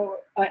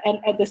 and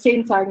at the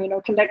same time, you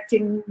know,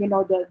 collecting, you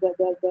know,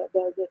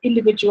 the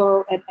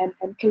individual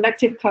and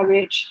collective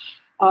courage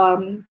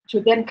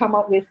to then come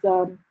up with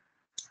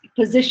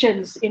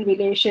positions in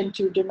relation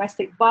to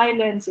domestic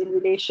violence, in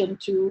relation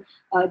to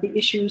the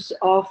issues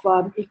of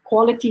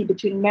equality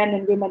between men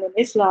and women in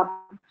Islam.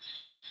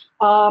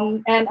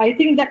 And I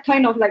think that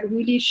kind of like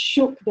really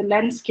shook the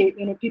landscape.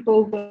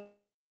 People were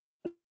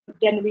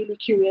then really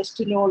curious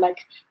to know, like,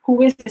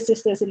 who is the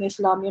sisters in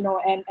Islam,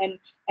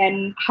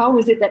 and how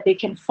is it that they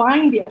can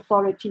find the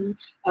authority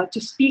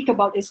to speak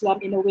about Islam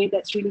in a way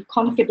that's really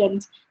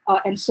confident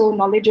and so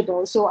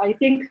knowledgeable. So I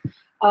think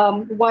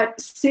what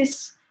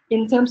CIS,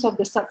 in terms of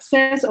the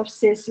success of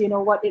CIS,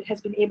 what it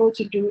has been able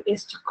to do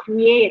is to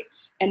create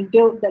and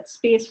build that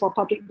space for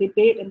public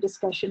debate and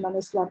discussion on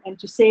Islam, and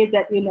to say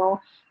that,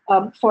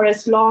 for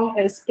as long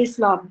as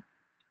Islam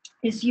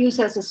is used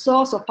as a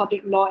source of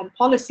public law and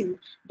policy,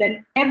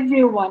 then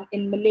everyone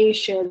in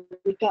Malaysia,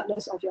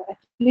 regardless of your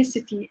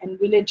ethnicity and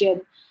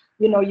religion,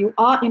 you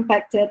are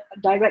impacted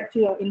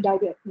directly or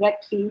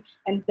indirectly,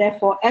 and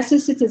therefore, as a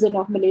citizen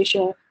of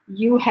Malaysia,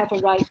 you have a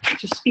right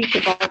to speak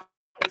about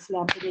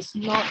Islam. It is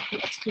not the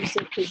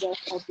exclusive preserve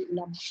of the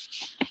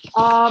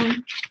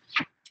ulama.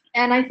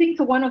 And I think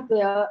one of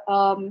the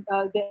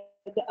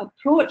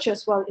approach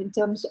as well, in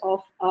terms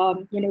of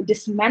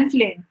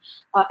dismantling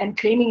and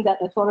claiming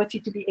that authority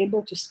to be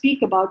able to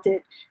speak about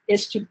it,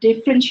 is to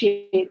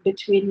differentiate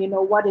between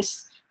what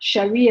is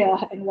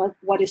Sharia and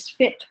what is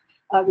fiqh,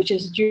 which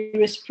is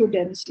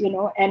jurisprudence.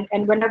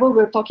 And whenever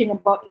we're talking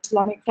about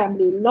Islamic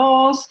family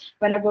laws,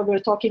 whenever we're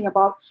talking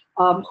about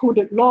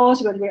hudud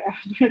laws, when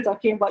we're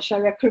talking about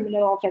Sharia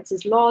criminal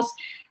offences laws,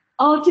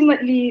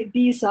 ultimately,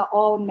 these are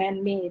all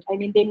man-made. I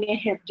mean, they may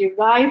have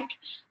derived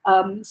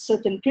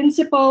certain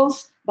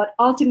principles, but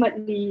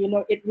ultimately,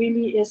 it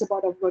really is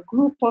about a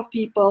group of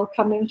people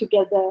coming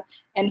together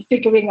and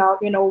figuring out,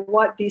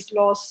 what these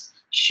laws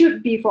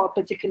should be for a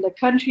particular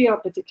country or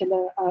a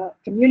particular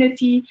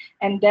community,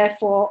 and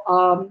therefore,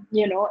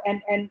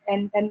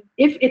 and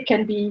if it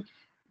can be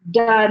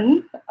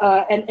done,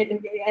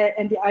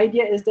 and the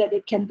idea is that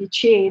it can be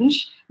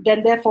changed,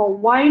 then therefore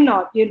why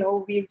not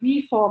we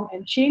reform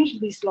and change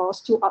these laws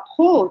to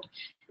uphold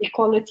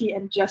equality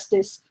and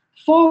justice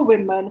for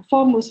women,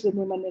 for Muslim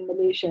women in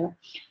Malaysia.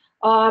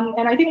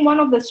 And I think one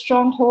of the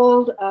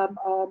stronghold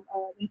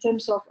in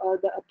terms of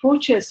the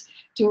approaches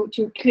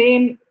to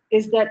claim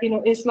is that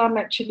Islam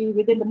actually,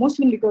 within the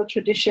Muslim legal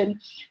tradition,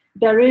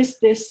 there is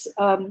this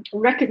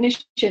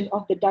recognition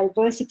of the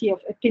diversity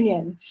of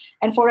opinion.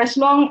 And for as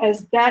long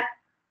as that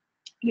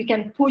we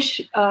can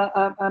push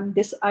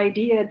this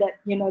idea that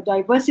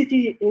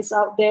diversity is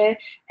out there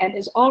and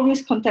is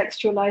always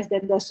contextualized,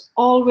 then there's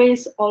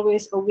always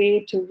a way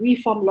to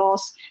reform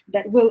laws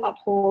that will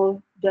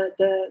uphold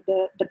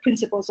the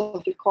principles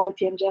of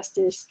equality and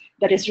justice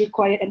that is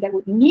required and that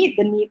would meet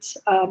the needs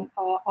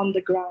on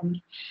the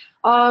ground.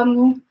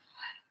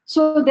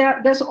 So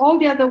there's all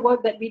the other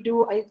work that we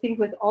do, I think,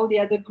 with all the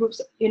other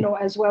groups,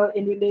 as well,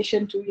 in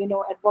relation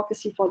to,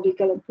 advocacy for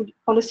legal and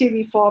policy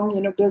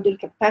reform, building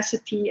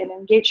capacity and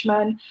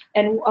engagement.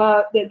 And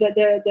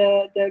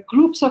the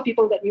groups of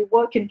people that we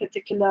work in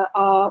particular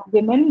are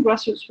women,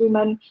 grassroots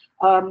women,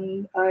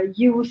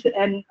 youth,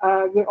 and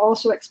we're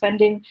also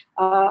expanding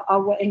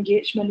our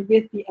engagement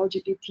with the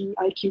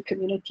LGBTIQ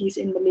communities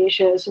in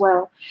Malaysia as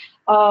well.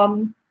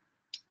 And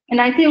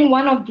I think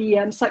one of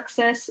the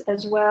success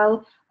as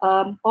well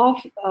of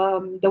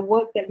the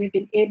work that we've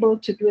been able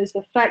to do is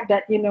the fact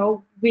that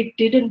we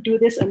didn't do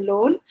this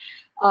alone.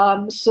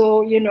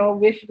 So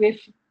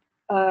we've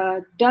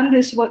done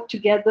this work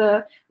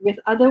together with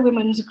other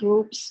women's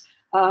groups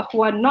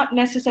who are not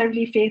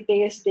necessarily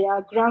faith-based. They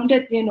are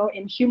grounded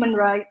in human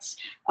rights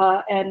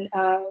and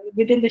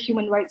within the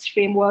human rights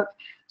framework.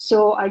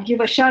 So I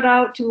give a shout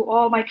out to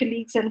all my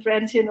colleagues and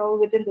friends,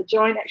 within the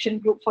Joint Action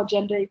Group for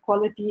Gender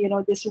Equality.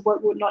 This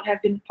work would not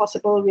have been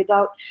possible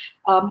without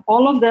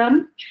all of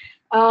them.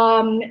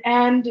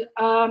 And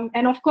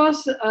of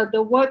course,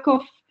 the work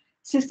of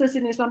Sisters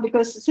in Islam,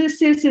 because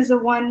CIS is the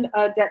one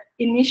that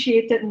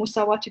initiated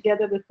Musawah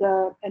together with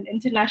an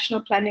international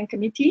planning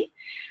committee.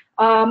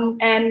 And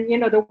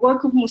the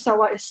work of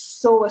Musawah is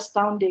so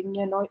astounding.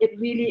 It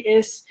really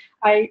is.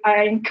 I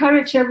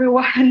encourage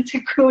everyone to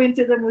go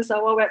into the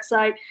Musawah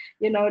website,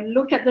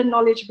 look at the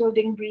knowledge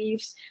building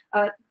briefs,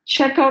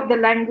 check out the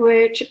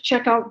language,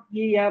 check out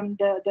the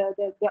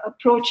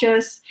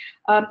approaches,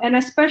 and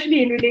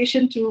especially in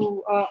relation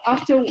to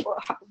after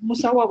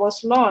Musawah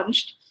was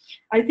launched,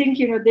 I think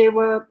they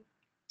were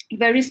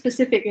very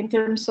specific in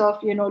terms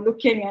of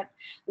looking at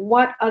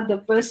what are the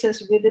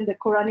verses within the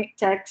Quranic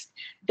text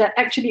that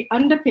actually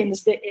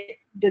underpins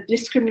the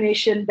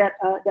discrimination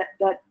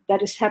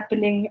that is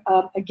happening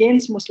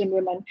against Muslim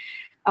women.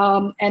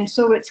 And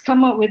so it's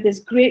come up with this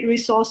great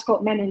resource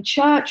called Men in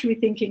Charge,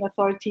 Rethinking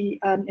Authority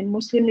in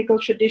Muslim Legal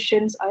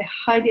Traditions. I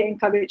highly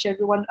encourage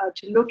everyone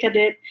to look at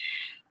it.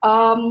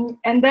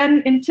 And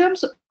then in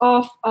terms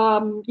of,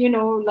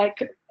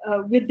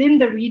 within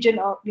the region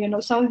of,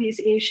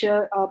 Southeast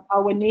Asia,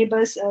 our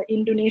neighbors,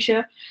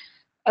 Indonesia,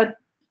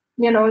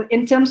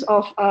 in terms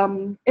of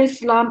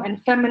Islam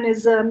and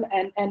feminism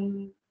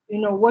and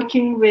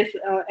working with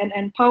and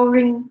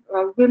empowering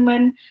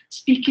women,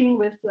 speaking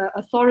with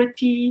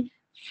authority,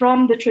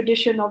 from the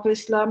tradition of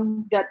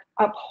Islam that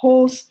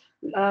upholds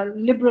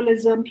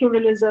liberalism,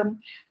 pluralism.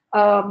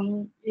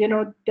 There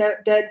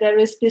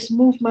is this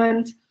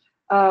movement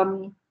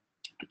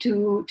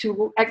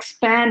to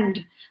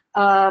expand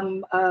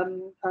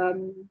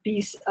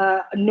these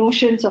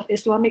notions of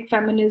Islamic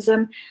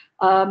feminism.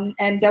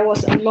 And there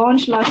was a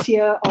launch last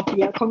year of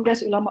the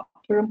Congress Ulama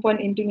Perempuan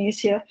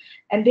Indonesia,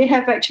 and they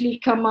have actually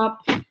come up,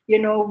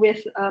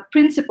 with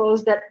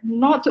principles that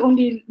not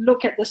only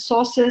look at the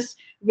sources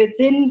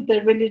within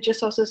the religious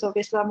sources of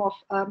Islam of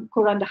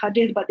Quran, the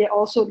Hadith, but they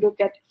also look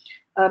at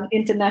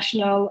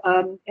international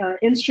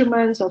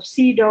instruments of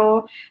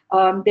CEDAW.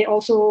 They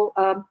also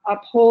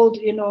uphold,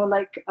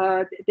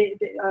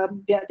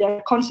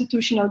 their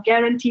constitutional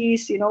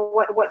guarantees,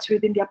 what's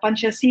within their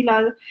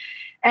Pancasila.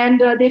 And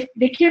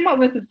they came up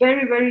with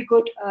very, very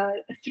good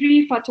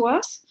 3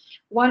 fatwas,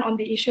 one on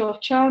the issue of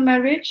child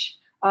marriage,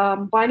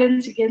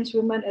 violence against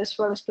women, as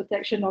well as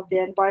protection of the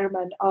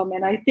environment.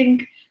 And I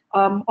think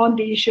on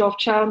the issue of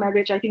child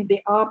marriage, I think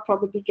they are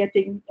probably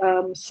getting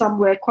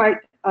somewhere quite,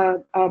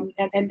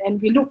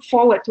 and we look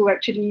forward to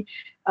actually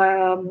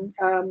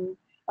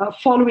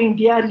following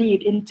their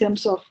lead in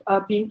terms of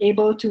being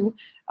able to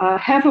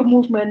have a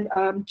movement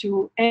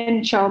to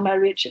end child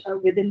marriage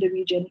within the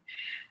region.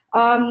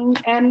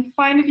 And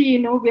finally,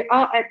 we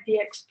are at the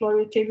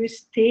exploratory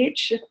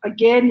stage.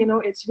 Again,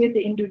 it's with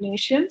the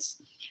Indonesians,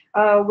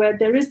 where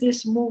there is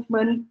this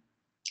movement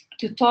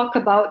to talk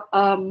about,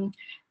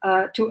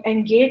 to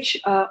engage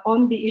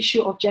on the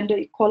issue of gender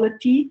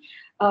equality,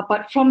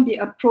 but from the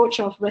approach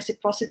of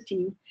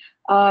reciprocity.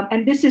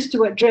 And this is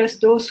to address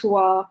those who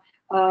are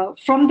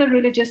from the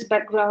religious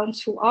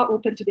backgrounds, who are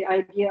open to the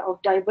idea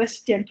of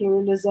diversity and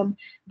pluralism,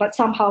 but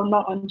somehow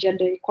not on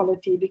gender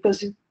equality.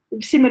 Because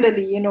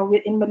similarly,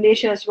 in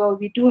Malaysia as well,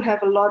 we do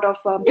have a lot of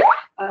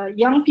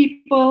young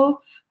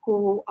people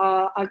who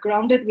are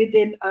grounded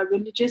within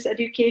religious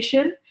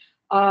education.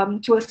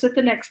 To a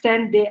certain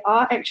extent, they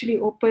are actually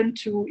open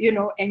to,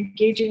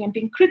 engaging and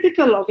being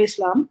critical of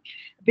Islam,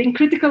 being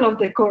critical of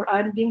the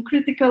Quran, being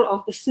critical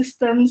of the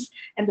systems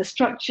and the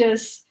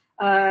structures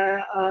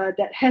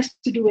that has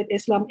to do with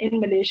Islam in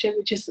Malaysia,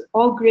 which is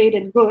all great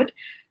and good.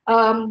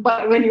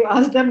 But when you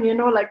ask them,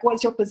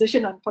 what's your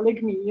position on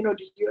polygamy? Do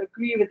you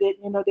agree with it?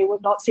 They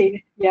would not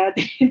say, yeah,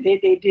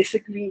 they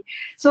disagree.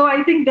 So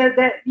I think that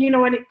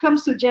when it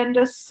comes to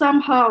gender,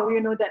 somehow,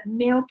 that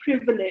male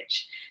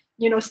privilege,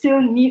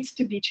 still needs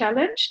to be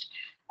challenged.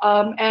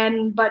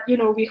 But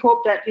we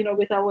hope that,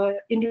 with our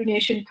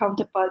Indonesian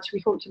counterparts, we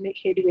hope to make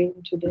headway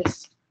into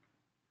this.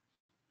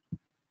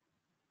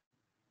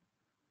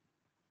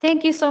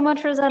 Thank you so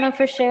much, Rozana,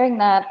 for sharing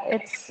that.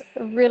 It's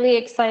really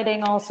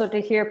exciting also to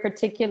hear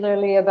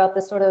particularly about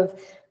the sort of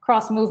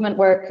cross-movement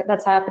work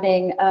that's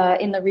happening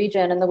in the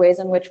region and the ways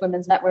in which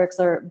women's networks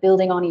are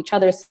building on each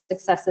other's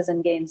successes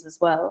and gains as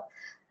well.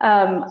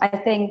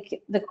 I think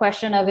the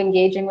question of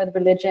engaging with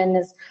religion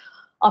is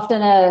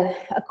often a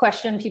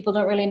question people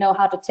don't really know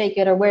how to take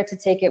it or where to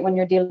take it when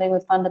you're dealing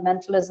with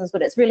fundamentalisms,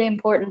 but it's really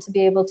important to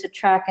be able to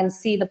track and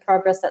see the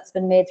progress that's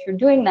been made through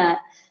doing that.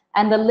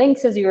 And the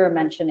links, as you were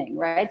mentioning,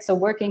 right? So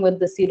working with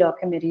the CEDAW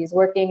committees,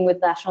 working with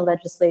national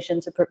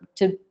legislation to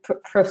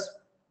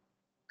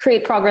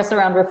create progress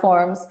around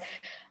reforms,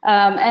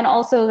 and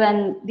also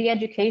then the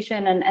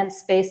education and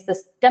space,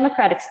 this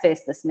democratic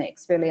space this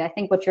makes, really. I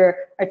think what you're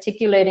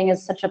articulating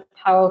is such a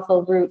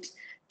powerful route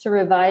to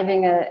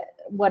reviving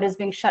what is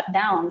being shut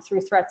down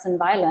through threats and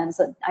violence,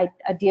 an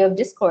idea of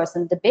discourse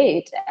and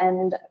debate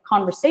and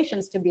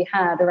conversations to be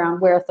had around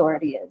where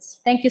authority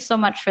is. Thank you so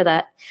much for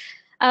that.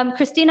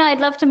 Cristina, I'd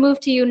love to move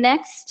to you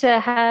next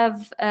to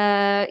have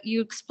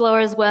you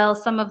explore as well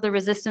some of the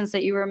resistance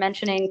that you were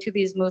mentioning to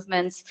these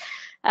movements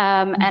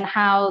and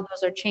how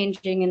those are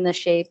changing in the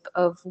shape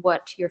of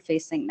what you're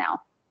facing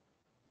now.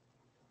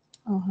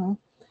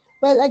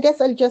 Well, I guess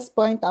I'll just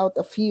point out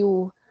a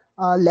few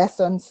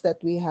lessons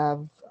that we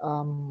have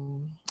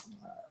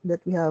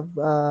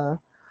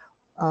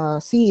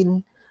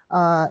seen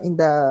in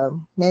the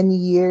many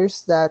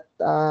years that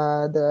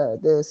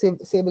the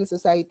civil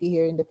society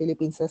here in the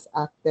Philippines has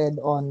acted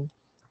on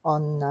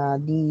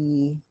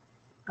the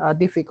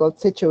difficult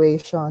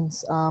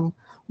situations.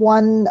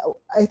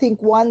 I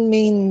think one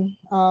main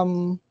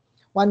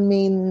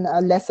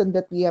lesson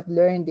that we have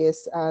learned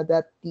is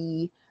that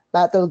the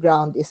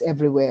battleground is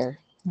everywhere.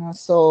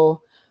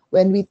 So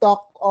when we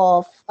talk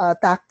of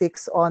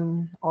tactics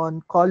on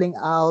calling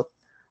out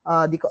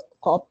the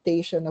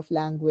cooptation of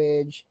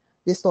language,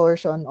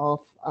 distortion of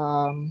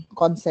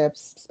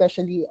concepts,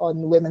 especially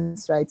on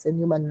women's rights and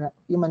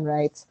human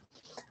rights,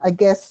 I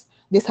guess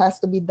this has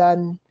to be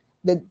done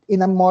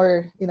in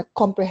a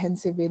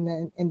comprehensive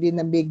and in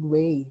a big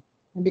way,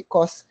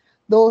 because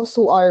those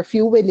who are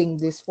fueling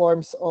these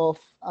forms of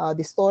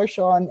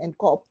distortion and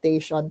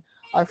cooptation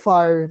are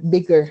far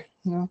bigger.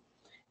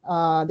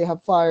 They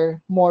have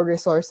far more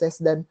resources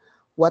than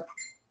what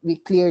we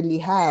clearly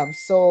have.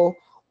 So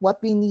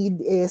what we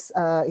need is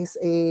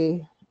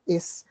the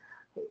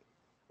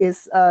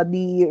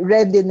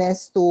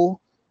readiness to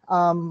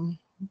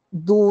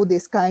do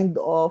this kind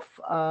of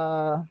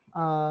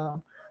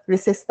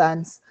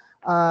resistance,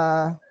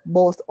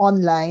 both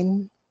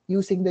online,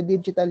 using the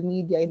digital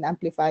media in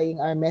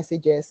amplifying our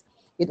messages,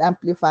 in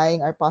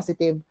amplifying our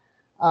positive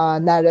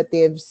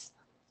narratives.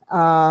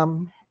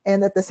 And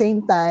at the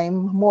same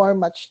time,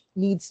 much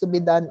needs to be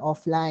done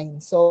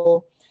offline.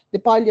 So the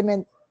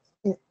parliament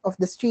of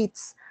the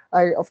streets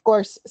are, of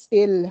course,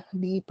 still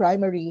the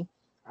primary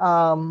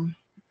of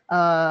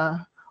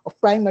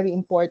primary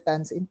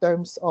importance in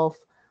terms of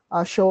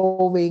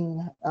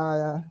showing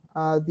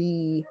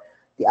the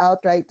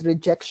outright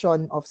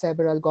rejection of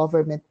several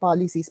government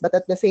policies. But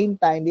at the same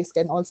time, this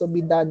can also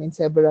be done in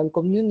several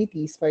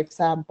communities. For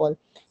example,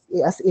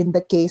 as in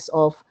the case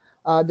of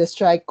the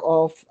strike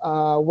of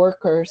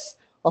workers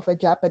of a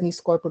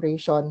Japanese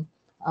corporation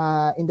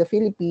in the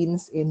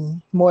Philippines,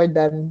 in more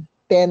than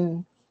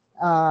 10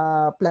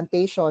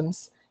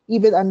 plantations,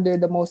 even under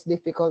the most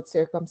difficult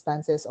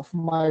circumstances of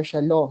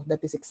martial law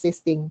that is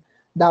existing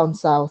down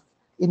south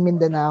in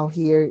Mindanao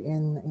here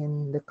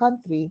in the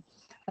country.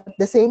 At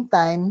the same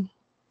time,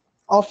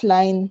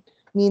 offline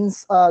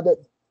means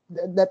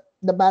that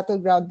the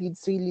battleground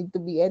needs really to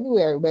be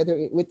anywhere, whether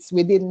it's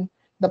within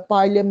the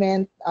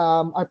parliament.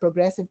 Our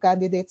progressive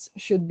candidates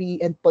should be,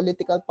 and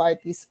political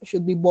parties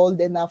should be bold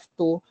enough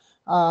to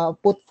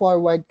put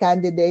forward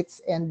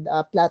candidates and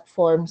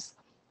platforms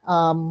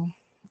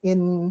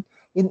in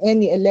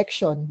any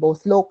election,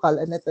 both local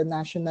and at the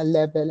national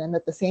level. And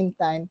at the same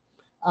time,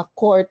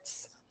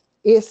 courts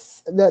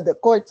the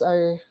courts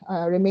are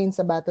remains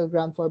a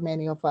battleground for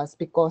many of us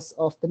because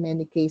of the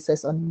many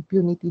cases on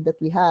impunity that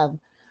we have.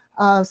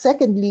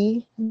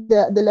 Secondly,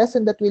 the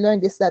lesson that we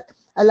learned is that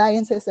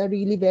alliances are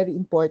really very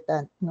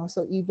important.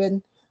 So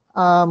even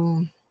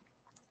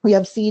we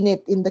have seen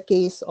it in the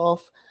case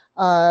of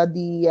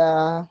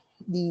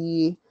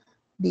the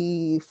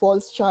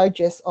false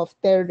charges of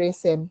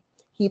terrorism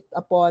heaped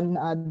upon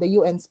the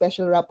UN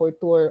Special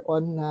Rapporteur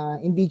on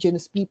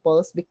Indigenous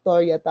Peoples,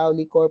 Victoria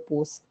Tauli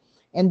Corpus,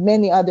 and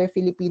many other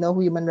Filipino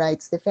human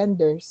rights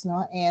defenders.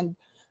 And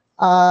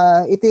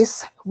it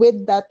is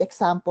with that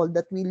example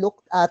that we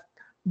looked at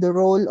the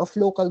role of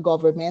local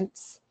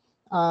governments,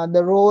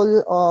 the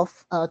role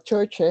of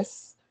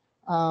churches,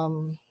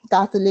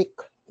 Catholic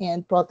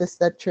and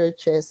Protestant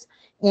churches,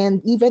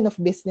 and even of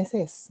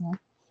businesses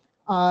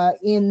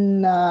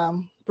in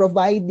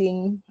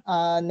providing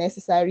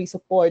necessary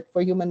support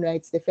for human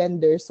rights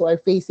defenders who are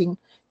facing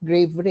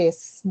grave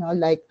risks,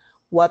 like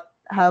what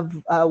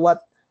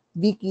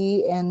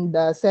Vicky and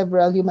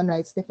several human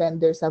rights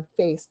defenders have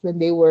faced when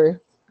they were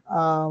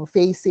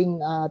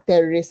facing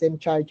terrorism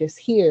charges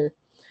here.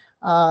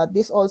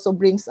 This also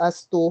brings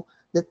us to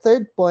the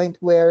third point,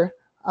 where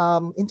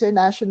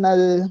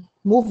international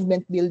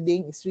movement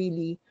building is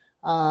really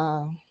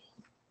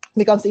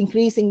becomes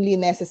increasingly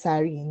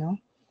necessary,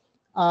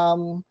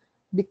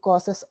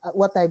 because as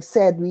what I've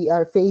said, we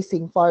are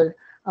facing far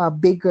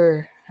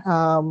bigger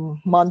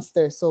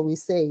monsters, so we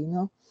say,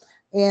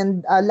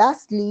 And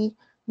lastly,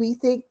 we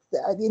think,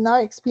 in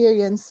our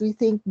experience, we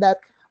think that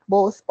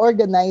both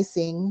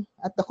organizing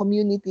at the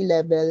community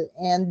level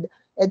and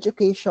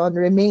education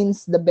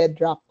remains the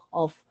bedrock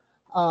of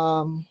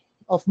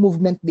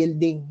movement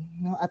building,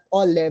 at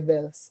all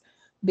levels,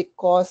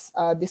 because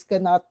this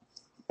cannot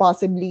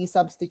possibly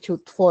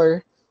substitute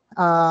for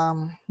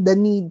the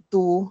need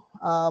to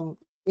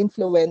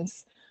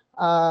influence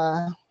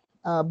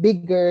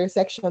bigger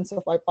sections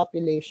of our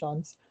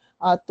populations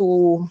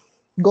to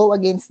go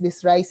against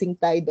this rising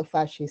tide of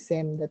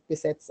fascism that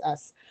besets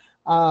us,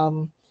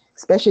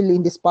 especially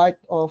in this part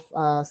of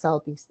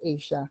Southeast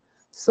Asia.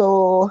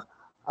 So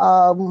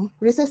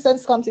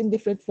resistance comes in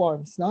different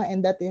forms,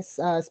 and that is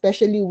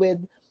especially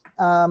with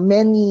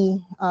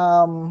many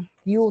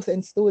youth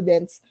and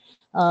students,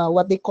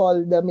 what they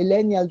call the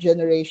millennial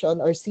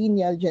generation or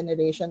senior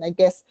generation. I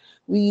guess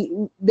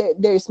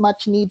there is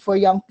much need for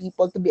young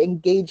people to be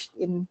engaged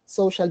in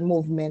social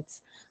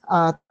movements,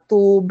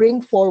 to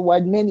bring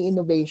forward many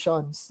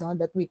innovations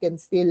that we can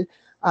still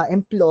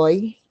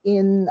employ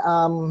in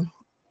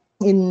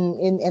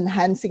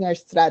enhancing our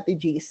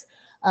strategies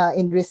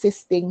in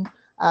resisting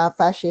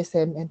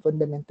fascism and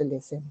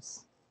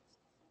fundamentalisms.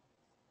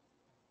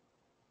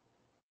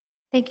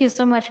 Thank you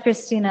so much,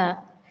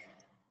 Cristina.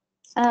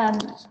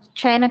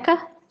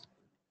 Chayanika?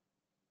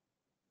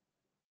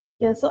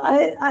 Yeah, so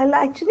I'll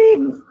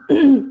actually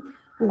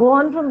go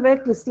on from where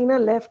Cristina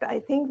left.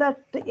 I think that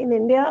in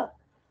India,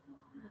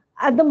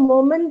 at the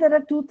moment, there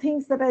are two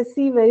things that I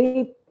see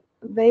very,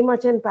 very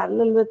much in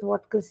parallel with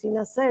what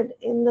Cristina said,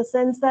 in the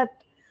sense that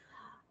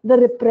the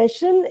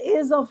repression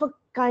is of a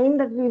kind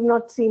that we've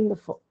not seen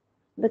before.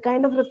 The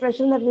kind of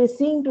repression that we're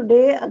seeing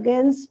today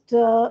against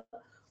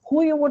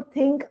who you would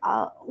think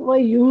were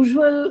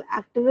usual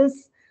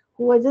activists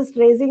who were just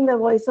raising their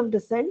voice of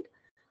dissent.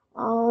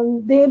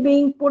 They're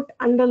being put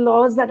under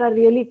laws that are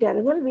really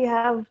terrible. We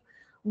have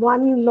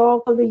one law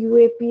called the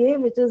UAPA,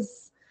 which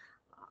is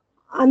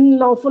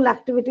Unlawful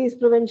Activities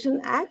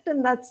Prevention Act,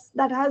 and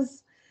that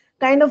has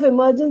kind of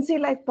emergency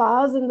like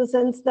powers, in the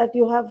sense that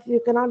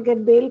you cannot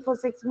get bail for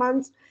 6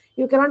 months,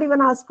 you cannot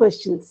even ask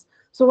questions.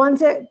 So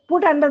once I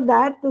put under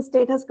that, the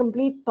state has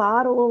complete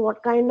power over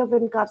what kind of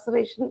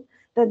incarceration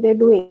that they're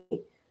doing.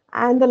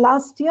 And the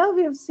last year,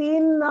 we've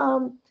seen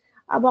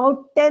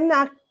about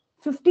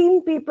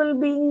 15 people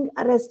being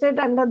arrested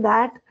under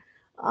that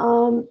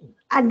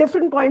at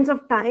different points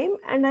of time.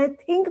 And I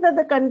think that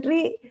the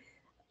country,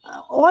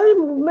 all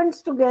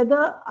movements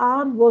together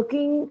are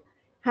working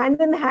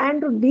hand in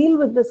hand to deal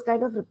with this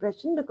kind of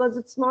repression, because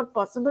it's not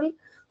possible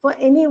for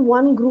any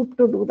one group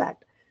to do that.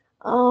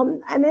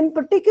 And in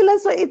particular,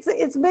 so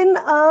it's been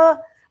a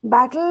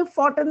battle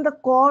fought in the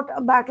court,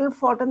 a battle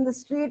fought in the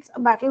streets, a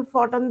battle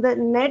fought on the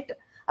net,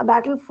 a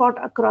battle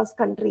fought across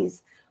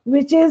countries,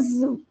 which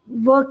is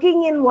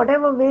working in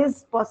whatever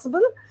ways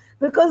possible,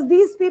 because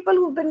these people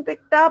who've been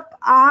picked up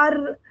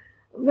are,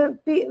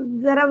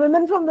 there are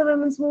women from the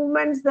women's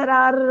movements, there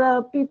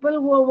are people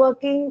who are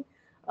working,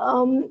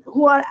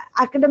 who are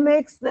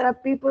academics, there are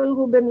people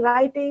who've been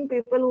writing,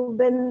 people who've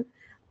been,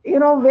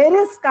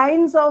 various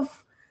kinds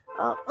of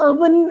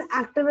urban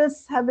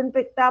activists have been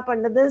picked up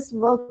under this,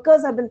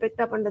 workers have been picked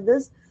up under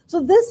this.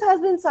 So this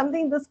has been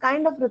something, this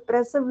kind of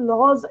repressive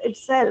laws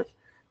itself,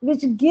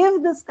 which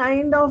give this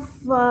kind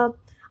of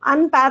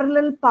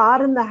unparalleled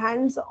power in the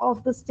hands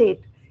of the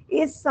state,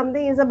 is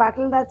a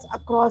battle that's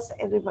across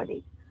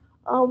everybody.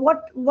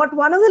 What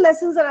one of the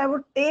lessons that I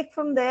would take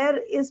from there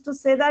is to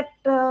say that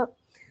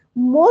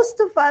most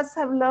of us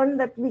have learned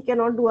that we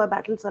cannot do our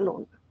battles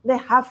alone. They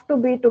have to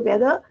be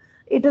together.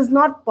 It is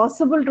not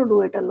possible to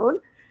do it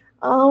alone.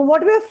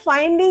 What we're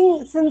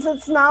finding, since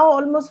it's now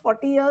almost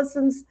 40 years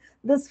since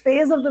this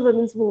phase of the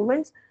women's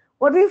movements,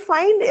 what we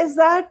find is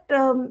that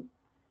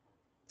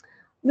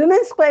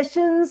women's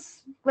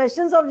questions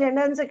of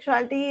gender and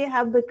sexuality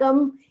have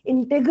become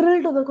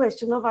integral to the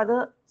question of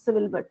other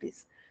civil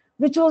liberties,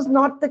 which was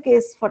not the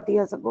case 40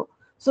 years ago.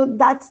 So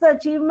that's the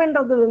achievement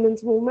of the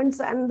women's movements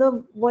and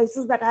the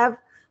voices that have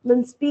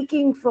been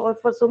speaking for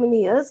so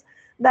many years,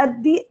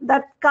 that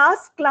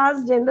caste,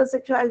 class, gender,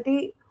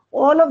 sexuality,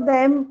 all of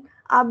them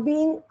are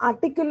being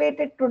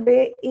articulated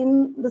today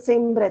in the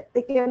same breath.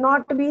 They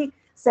cannot be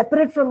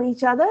separate from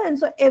each other, and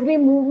so every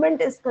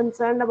movement is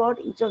concerned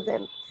about each of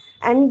them.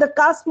 And the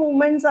caste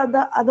movements are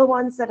the other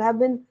ones that have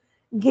been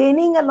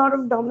gaining a lot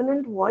of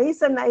dominant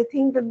voice, and I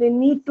think that they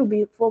need to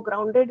be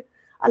foregrounded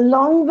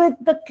along with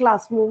the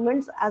class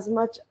movements as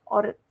much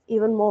or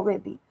even more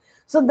maybe.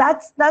 So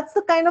that's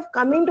the kind of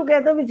coming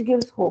together which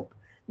gives hope.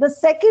 The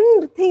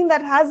second thing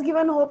that has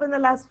given hope in the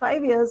last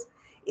 5 years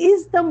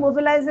is the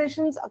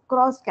mobilizations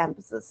across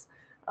campuses,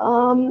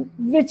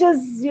 which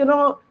is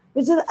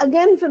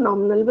again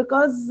phenomenal,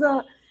 because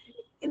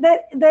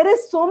there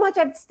is so much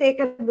at stake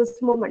at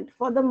this moment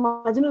for the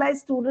marginalized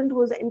student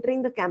who is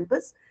entering the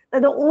campus,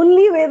 that the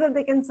only way that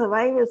they can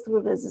survive is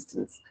through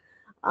resistance.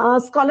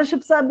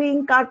 Scholarships are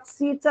being cut,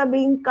 seats are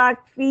being cut,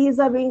 fees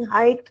are being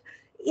hiked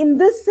in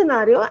this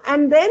scenario,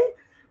 and then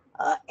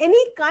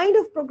any kind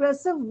of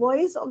progressive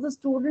voice of the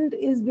student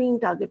is being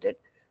targeted.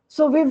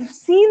 So we've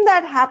seen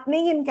that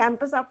happening in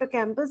campus after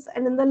campus,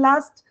 and in the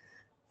last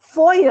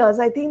 4 years,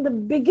 I think the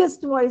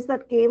biggest voice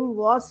that came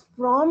was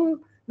from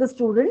the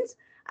students,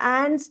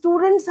 and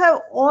students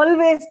have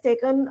always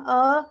taken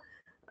a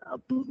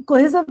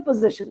cohesive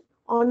position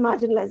on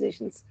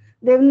marginalizations.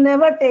 They've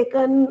never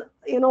taken,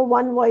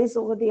 one voice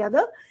over the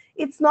other.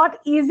 It's not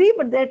easy,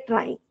 but they're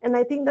trying, and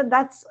I think that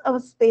that's a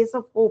space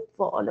of hope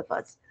for all of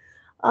us.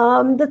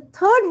 The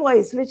third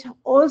voice, which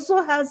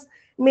also has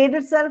made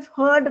itself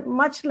heard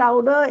much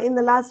louder in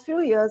the last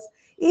few years,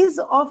 is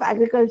of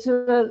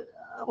agriculture,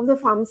 of the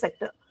farm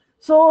sector.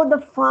 So the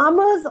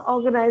farmers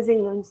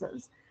organizing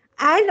themselves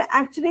and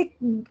actually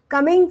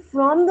coming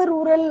from the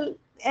rural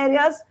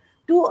areas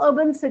to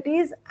urban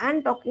cities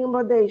and talking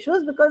about the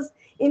issues, because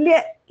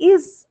India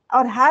is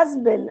or has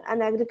been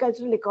an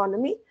agricultural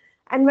economy,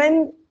 and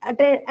when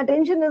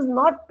attention is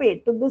not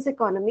paid to this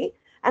economy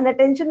and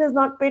attention is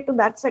not paid to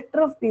that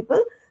sector of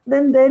people,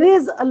 then there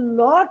is a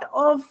lot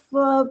of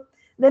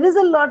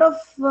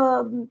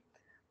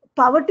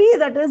poverty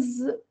that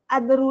is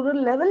at the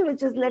rural level,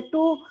 which has led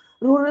to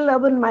rural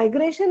urban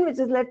migration, which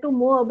has led to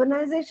more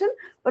urbanization,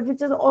 but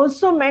which has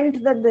also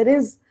meant that there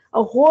is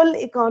a whole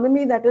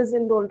economy that is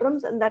in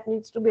doldrums, and that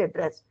needs to be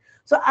addressed.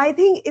 So I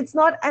think it's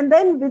not, and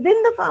then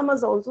within the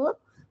farmers also,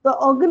 the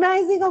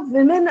organizing of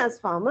women as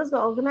farmers, the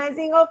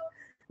organizing of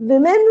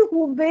women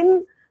who've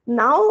been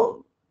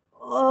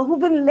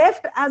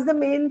left as the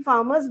main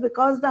farmers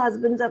because the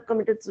husbands have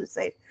committed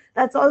suicide.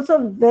 That's also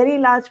a very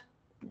large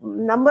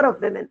number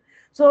of women.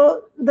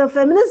 So the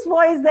feminist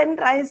voice then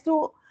tries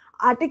to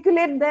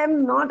articulate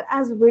them not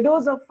as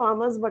widows of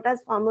farmers, but as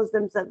farmers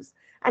themselves,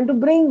 and to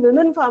bring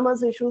women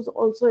farmers issues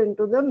also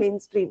into the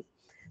mainstream.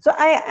 So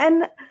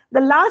and the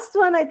last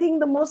one, I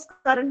think the most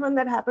current one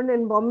that happened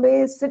in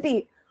Bombay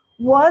city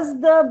was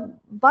the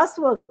bus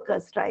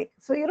workers strike.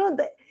 So,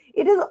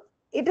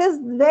 it is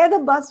where the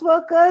bus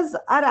workers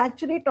are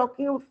actually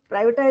talking of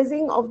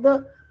privatizing of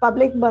the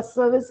public bus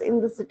service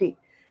in the city,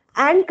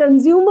 and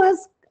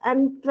consumers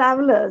and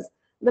travelers,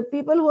 the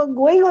people who are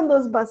going on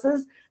those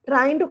buses,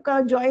 trying to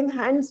join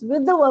hands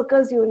with the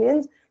workers'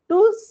 unions to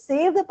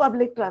save the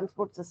public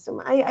transport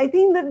system. I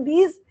think that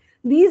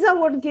these are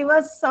what give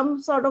us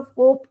some sort of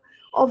hope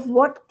of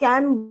what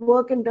can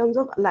work in terms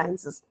of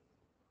alliances.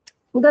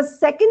 The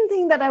second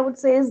thing that I would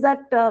say is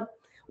that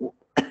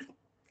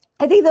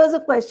I think there was a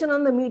question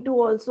on the Me Too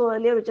also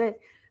earlier, which I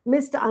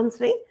missed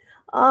answering.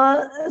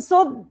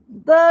 So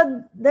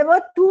there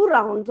were 2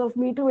 rounds of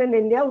Me Too in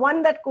India,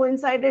 one that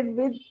coincided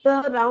with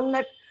the round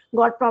that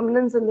got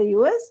prominence in the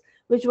US,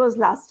 which was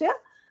last year,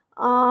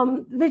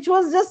 which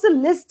was just a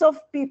list of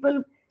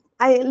people,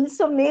 a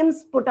list of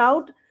names put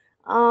out,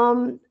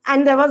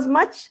 and there was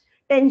much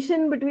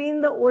tension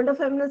between the older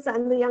feminists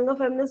and the younger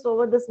feminists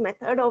over this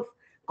method of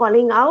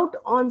calling out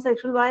on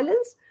sexual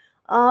violence.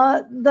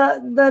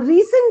 The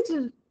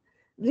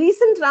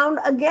recent round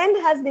again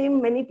has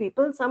named many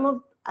people,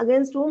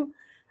 against whom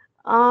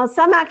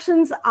some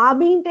actions are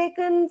being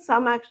taken,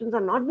 some actions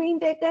are not being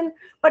taken.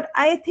 But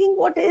I think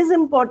what is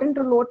important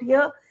to note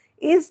here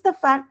is the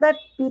fact that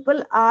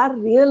people are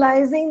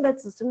realizing that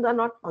systems are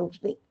not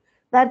functioning.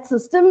 That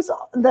systems,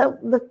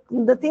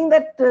 the thing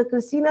that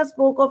Cristina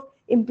spoke of,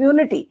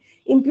 impunity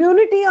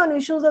on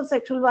issues of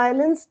sexual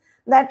violence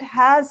that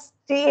has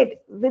stayed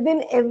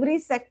within every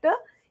sector,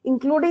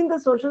 including the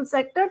social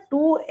sector,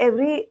 to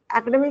every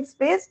academic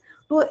space,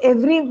 to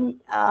every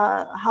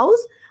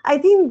house. I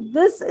think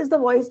this is the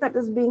voice that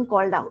is being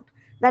called out.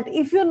 That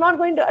if you're not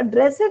going to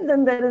address it,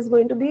 then there is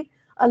going to be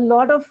a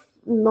lot of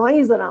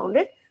noise around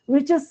it,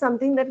 which is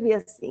something that we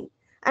are seeing.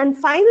 And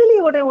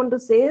finally, what I want to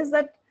say is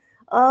that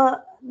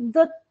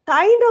the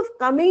kind of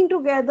coming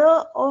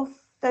together of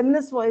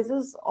feminist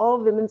voices or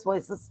women's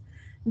voices,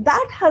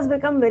 that has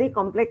become very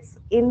complex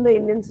in the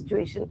Indian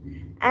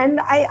situation. And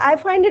I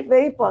find it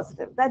very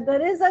positive that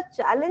there is a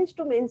challenge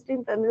to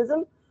mainstream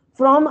feminism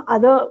from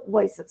other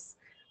voices.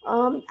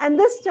 And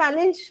this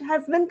challenge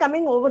has been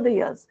coming over the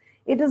years.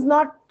 It is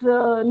not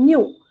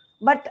new.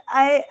 But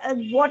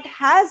what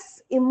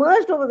has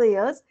emerged over the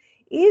years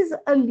is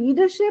a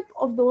leadership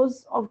of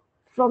those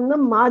from the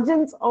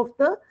margins of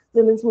the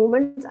women's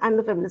movements and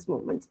the feminist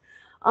movements.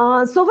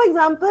 So, for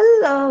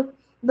example,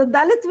 the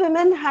Dalit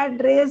women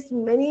had raised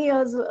many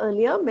years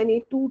earlier,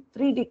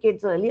 2-3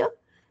 decades earlier,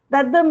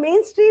 that the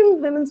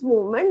mainstream women's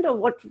movement, or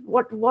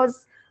what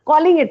was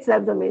calling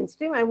itself the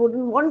mainstream, I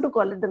wouldn't want to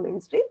call it the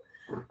mainstream,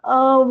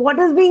 what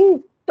is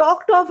being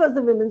talked of as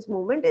the women's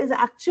movement is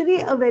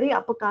actually a very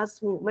upper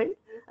caste movement,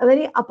 a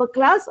very upper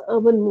class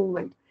urban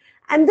movement.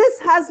 And this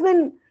has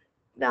been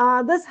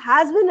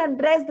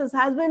addressed, this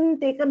has been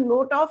taken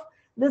note of,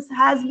 this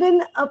has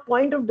been a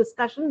point of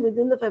discussion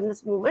within the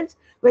feminist movements,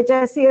 which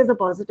I see as a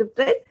positive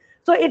trend.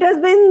 So it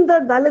has been the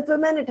Dalit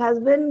women, it has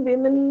been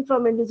women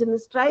from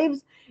indigenous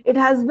tribes, it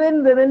has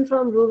been women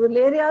from rural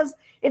areas,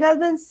 it has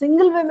been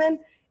single women,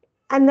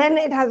 and then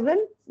it has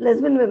been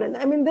lesbian women.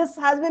 I mean, this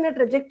has been a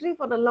trajectory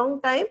for a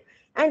long time.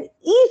 And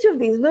each of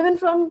these, women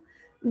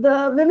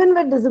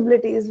with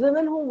disabilities,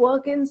 women who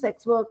work in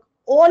sex work,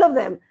 all of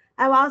them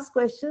have asked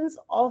questions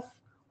of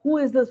who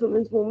is this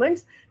women's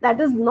movement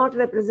that is not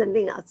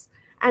representing us.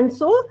 And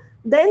so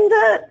then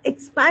the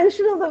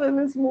expansion of the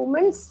women's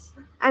movements,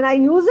 and I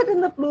use it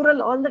in the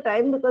plural all the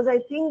time because I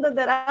think that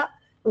there are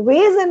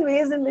ways and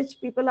ways in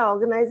which people are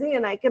organizing,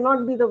 and I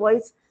cannot be the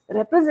voice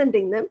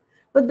representing them,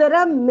 but there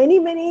are many,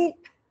 many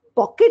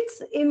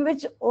pockets in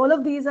which all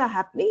of these are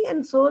happening.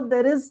 And so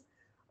there is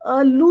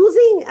a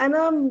losing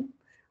and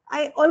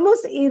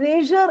almost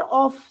erasure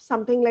of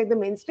something like the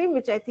mainstream,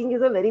 which I think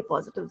is a very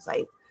positive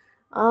side.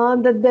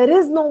 That there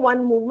is no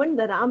one movement,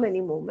 there are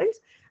many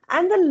movements.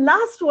 And the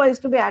last voice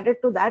to be added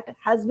to that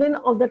has been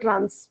of the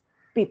trans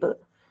people.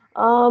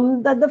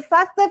 That the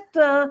fact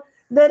that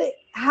there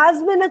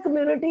has been a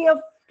community of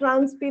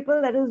trans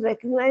people that is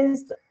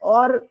recognized,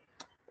 or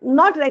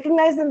not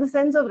recognized in the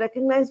sense of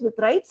recognized with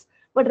rights,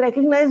 but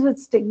recognized with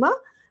stigma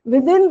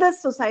within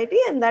this society,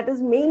 and that is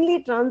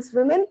mainly trans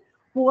women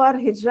who are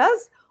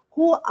hijras,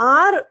 who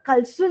are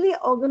culturally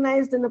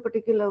organized in a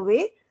particular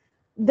way.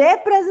 Their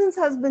presence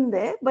has been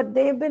there, but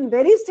they've been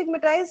very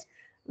stigmatized,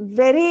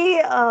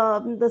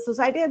 the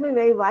society has been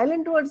very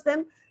violent towards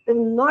them. They've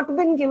not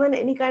been given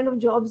any kind of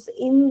jobs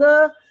in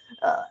the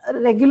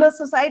regular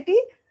society.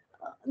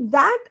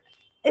 That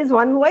is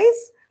one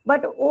voice.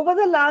 But over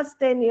the last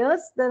 10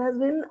 years, there has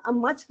been a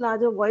much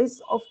larger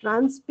voice of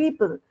trans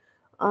people,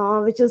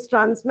 which is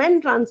trans men,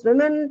 trans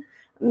women,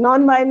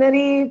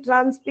 non-binary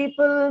trans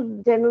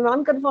people, gender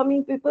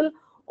non-conforming people,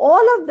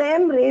 all of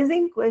them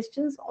raising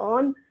questions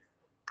on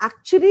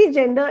actually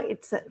gender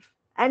itself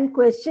and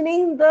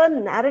questioning the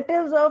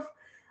narratives of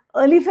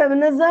early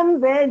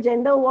feminism where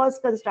gender was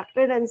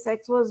constructed and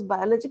sex was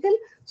biological.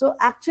 So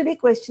actually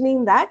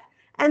questioning that,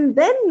 and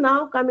then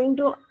now coming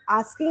to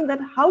asking that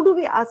how do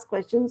we ask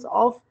questions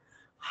of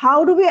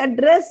how do we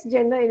address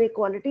gender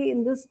inequality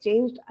in this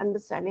changed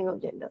understanding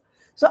of gender.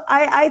 So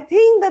I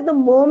think that the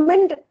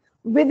moment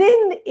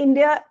within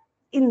India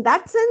in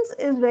that sense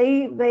is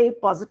very, very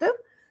positive,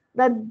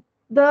 that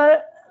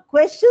the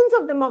questions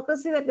of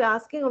democracy that we're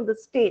asking of the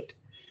state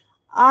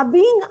are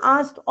being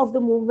asked of the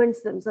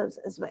movements themselves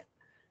as well.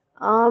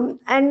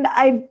 And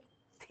I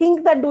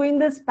think that doing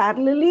this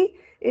parallelly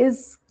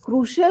is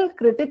crucial,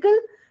 critical,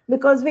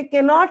 because we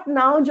cannot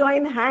now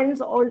join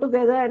hands all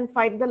together and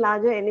fight the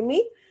larger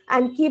enemy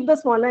and keep the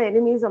smaller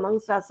enemies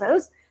amongst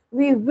ourselves.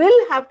 We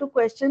will have to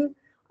question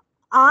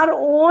our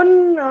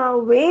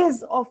own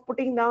ways of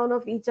putting down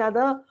of each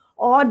other,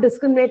 or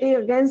discriminating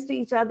against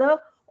each other,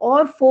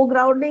 or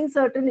foregrounding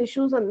certain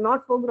issues and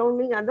not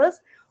foregrounding others.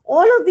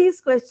 All of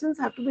these questions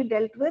have to be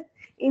dealt with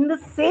in the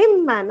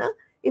same manner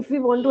if we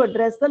want to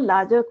address the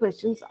larger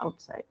questions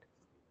outside.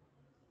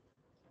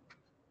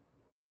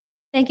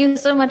 Thank you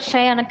so much,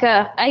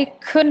 Chayanika. I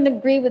couldn't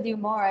agree with you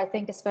more, I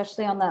think,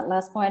 especially on that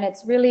last point.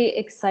 It's really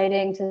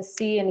exciting to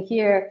see and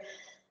hear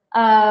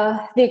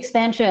the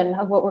expansion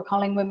of what we're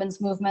calling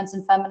women's movements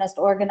and feminist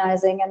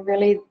organizing, and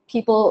really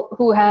people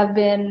who have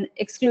been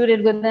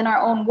excluded within our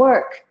own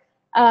work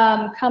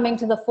coming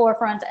to the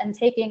forefront and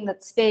taking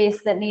that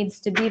space that needs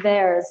to be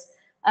theirs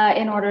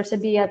in order to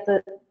be at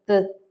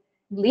the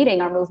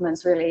leading our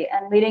movements, really,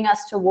 and leading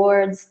us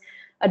towards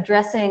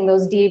addressing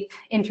those deep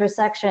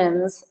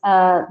intersections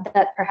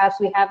that perhaps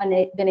we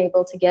haven't been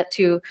able to get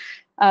to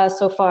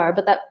so far,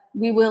 but that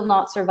we will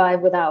not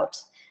survive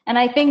without. And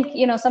I think,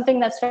 you know, something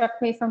that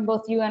struck me from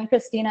both you and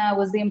Cristina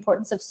was the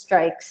importance of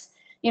strikes.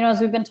 You know,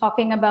 as we've been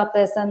talking about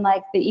this and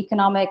like the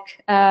economic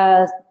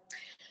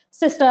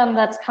system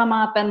that's come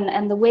up,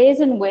 and the ways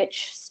in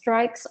which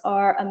strikes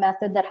are a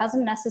method that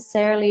hasn't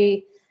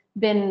necessarily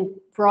been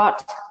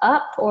brought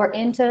up or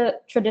into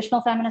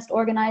traditional feminist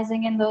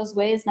organizing in those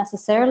ways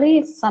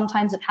necessarily.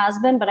 Sometimes it has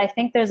been, but I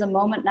think there's a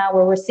moment now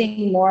where we're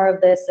seeing more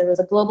of this. There was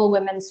a global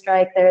women's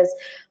strike. There's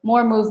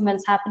more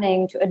movements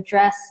happening to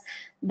address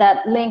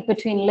that link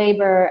between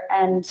labor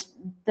and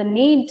the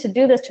need to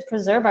do this to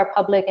preserve our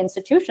public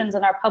institutions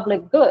and our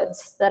public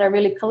goods that are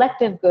really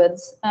collective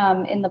goods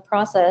in the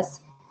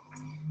process.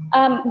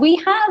 We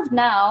have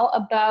now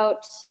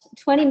about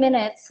 20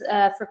 minutes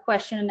for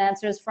question and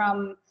answers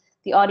from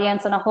the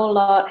audience, and a whole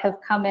lot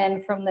have come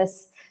in from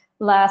this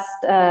last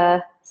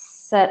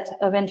set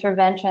of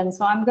interventions.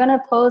 So I'm going to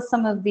pose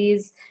some of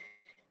these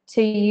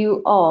to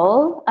you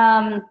all.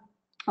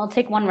 I'll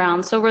take one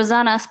round. So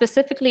Rozana,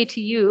 specifically to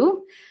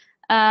you,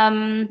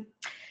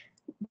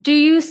 do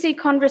you see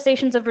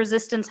conversations of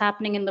resistance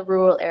happening in the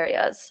rural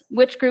areas?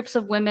 Which groups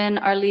of women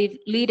are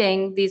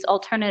leading these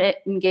alternate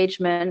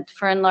engagement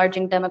for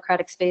enlarging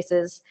democratic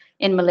spaces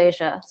in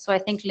Malaysia? So I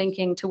think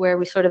linking to where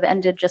we sort of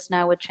ended just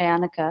now with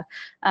Chayanika,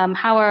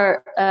 how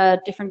are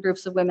different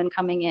groups of women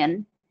coming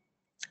in?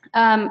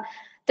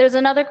 There's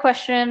another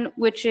question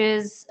which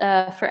is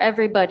for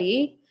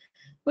everybody,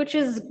 which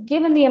is,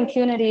 given the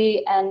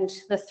impunity and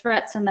the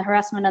threats and the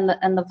harassment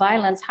and the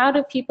violence, how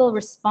do people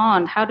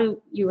respond? How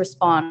do you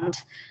respond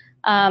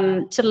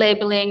to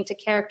labeling, to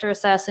character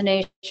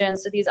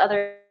assassinations, to these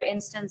other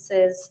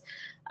instances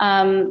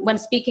when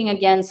speaking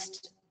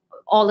against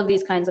all of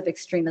these kinds of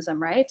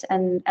extremism, right?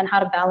 And how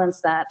to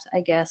balance that,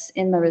 I guess,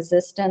 in the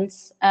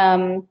resistance.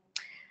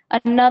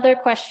 Another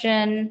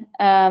question,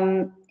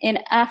 in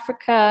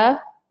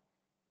Africa,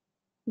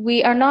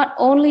 we are not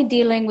only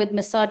dealing with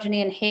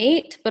misogyny and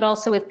hate, but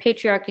also with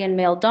patriarchy and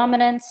male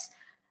dominance.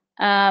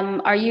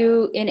 Are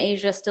you in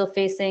Asia still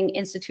facing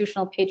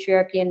institutional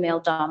patriarchy and male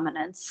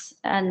dominance?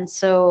 And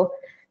so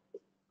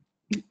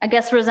I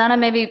guess, Rozana,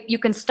 maybe you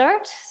can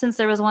start, since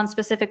there was one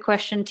specific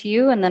question to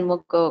you, and then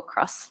we'll go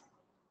across.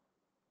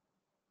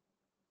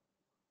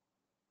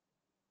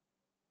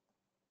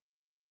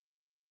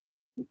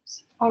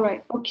 All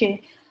right,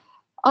 okay.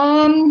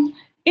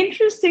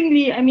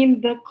 Interestingly, I mean,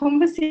 the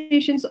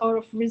conversations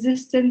of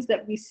resistance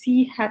that we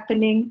see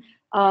happening,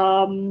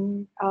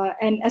 and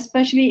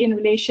especially in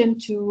relation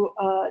to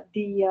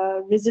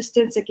the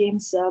resistance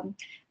against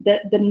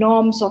the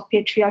norms of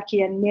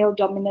patriarchy and male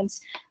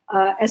dominance,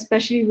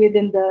 especially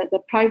within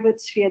the private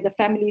sphere, the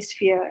family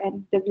sphere,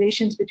 and the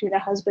relations between a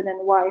husband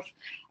and wife.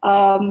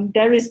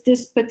 There is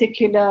this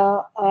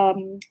particular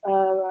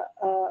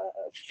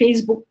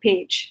Facebook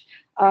page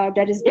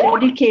that is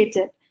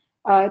dedicated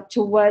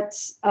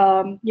towards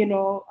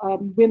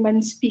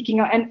women speaking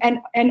out,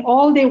 and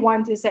all they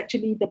want is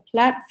actually the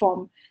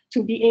platform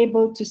to be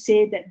able to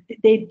say that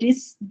they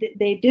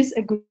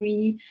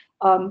disagree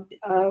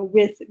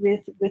with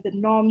the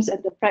norms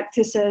and the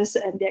practices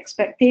and the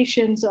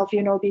expectations of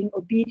being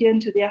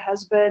obedient to their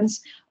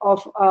husbands,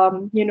 of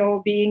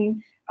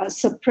being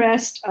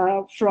suppressed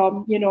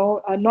from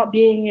not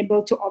being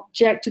able to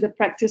object to the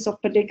practice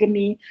of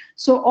polygamy.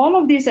 So all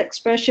of these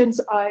expressions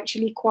are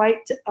actually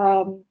quite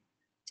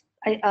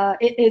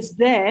it is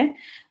there,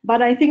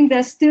 but I think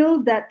there's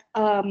still that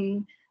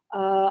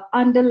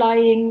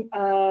underlying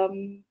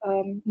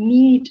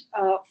need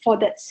for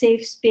that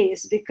safe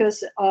space,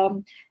 because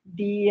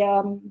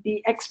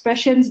the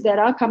expressions that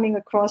are coming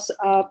across,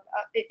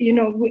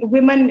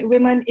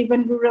 women,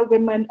 even rural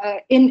women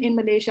in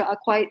Malaysia, are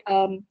quite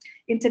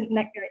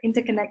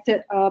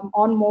interconnected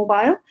on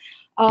mobile,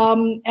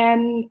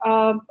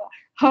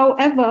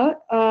 however,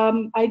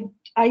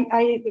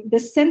 the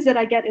sense that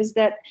I get is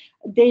that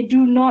they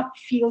do not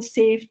feel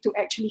safe to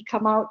actually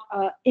come out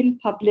in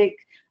public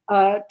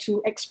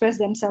to express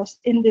themselves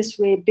in this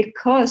way,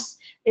 because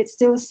it's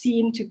still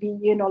seen to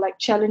be, like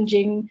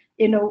challenging,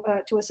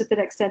 to a certain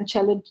extent,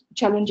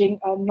 challenging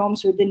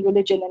norms within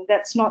religion. And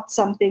that's not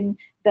something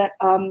that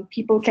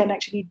people can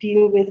actually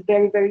deal with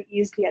very, very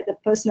easily at the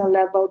personal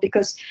level,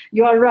 because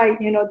you are right,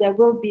 there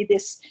will be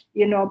this,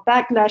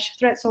 backlash,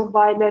 threats of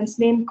violence,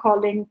 name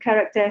calling,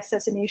 character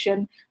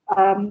assassination,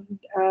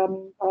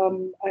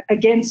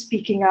 against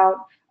speaking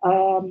out,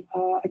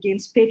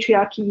 against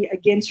patriarchy,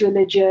 against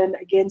religion,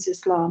 against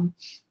Islam.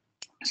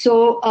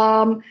 So,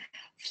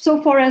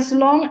 so for as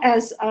long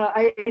as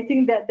I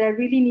think that there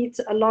really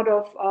needs a lot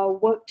of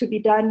work to be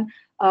done,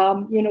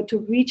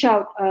 to reach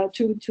out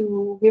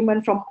to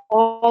women from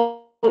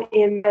all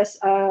areas,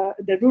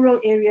 the rural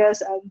areas,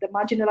 the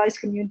marginalized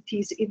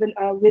communities, even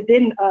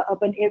within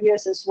urban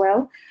areas as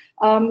well.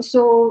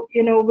 So,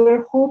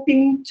 we're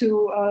hoping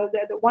to,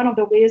 one of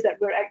the ways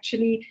that we're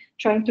actually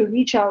trying to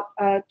reach out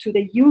to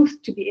the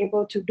youth to be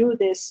able to do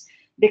this,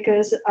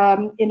 because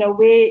in a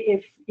way,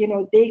 if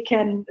they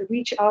can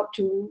reach out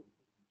to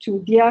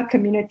their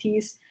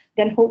communities,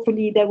 then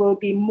hopefully there will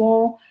be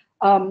more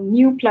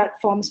new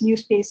platforms, new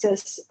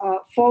spaces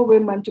for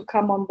women to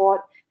come on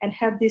board and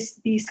have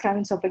these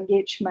kinds of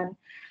engagement.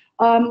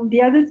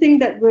 The other thing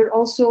that we're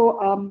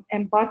also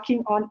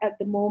embarking on at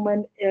the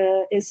moment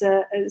is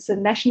a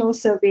national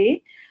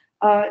survey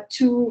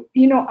to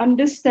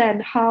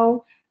understand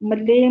how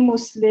Malay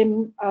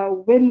Muslim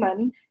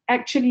women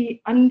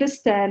actually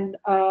understand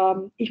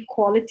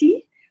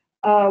equality,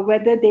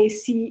 whether they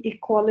see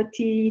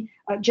equality,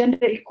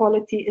 gender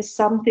equality is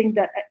something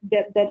that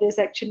is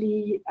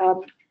actually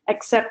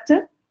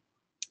accepted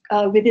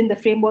within the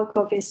framework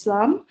of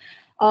Islam.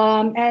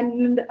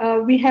 And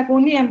we have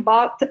only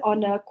embarked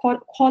on a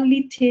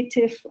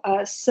qualitative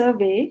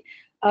survey.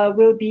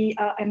 We'll be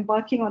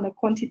embarking on a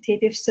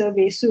quantitative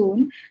survey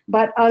soon.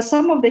 But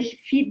some of the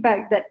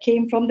feedback that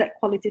came from that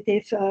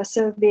qualitative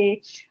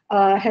survey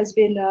has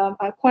been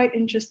quite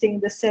interesting, in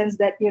the sense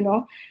that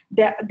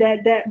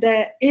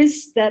there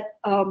is that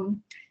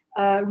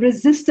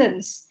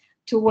resistance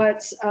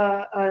towards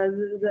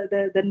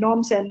the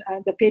norms and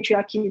the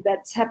patriarchy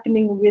that's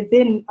happening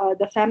within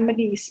the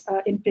families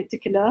in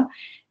particular.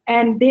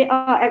 And they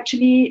are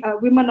actually,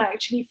 women are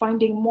actually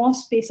finding more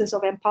spaces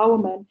of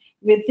empowerment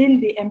within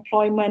the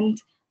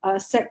employment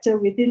sector,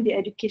 within the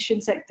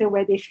education sector,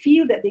 where they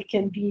feel that they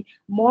can be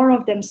more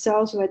of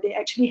themselves, where they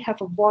actually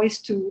have a voice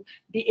to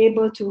be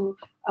able to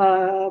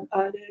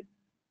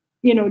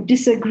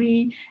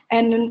disagree,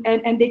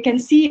 and they can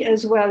see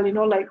as well,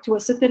 like to a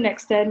certain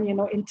extent,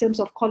 in terms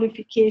of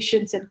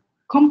qualifications and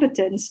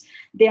competence,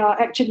 they are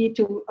actually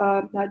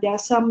there are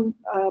some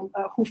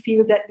who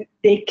feel that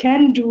they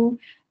can do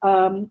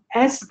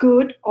as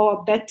good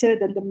or better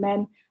than the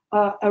men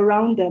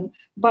around them.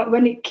 But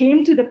when it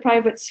came to the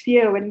private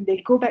sphere, when they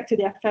go back to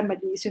their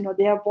families,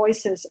 their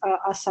voices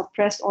are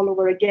suppressed all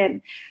over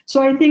again.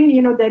 So I think,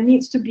 there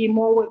needs to be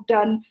more work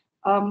done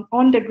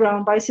on the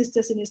ground by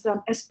Sisters in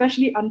Islam,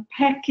 especially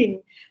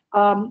unpacking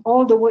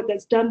all the work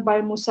that's done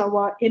by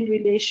Musawah in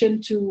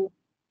relation to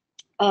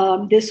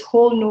this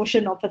whole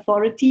notion of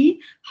authority.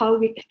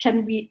 How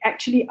can we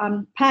actually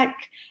unpack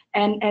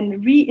and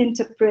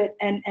reinterpret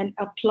and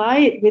apply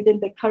it within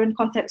the current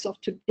context of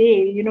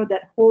today?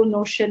 That whole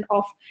notion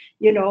of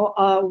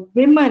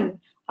women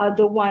are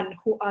the one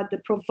who are the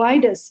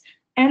providers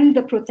and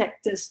the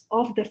protectors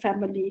of the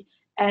family,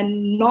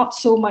 and not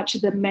so much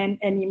the men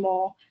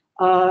anymore.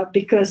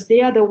 Because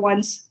they are the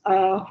ones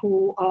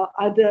who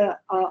either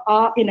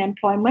are in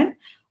employment,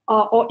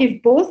 or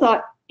if both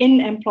are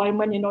in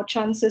employment,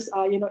 chances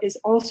are, is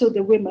also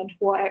the women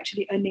who are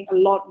actually earning a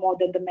lot more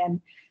than the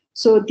men.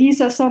 So these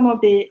are some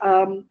of the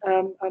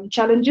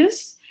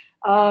challenges,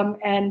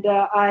 and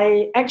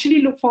I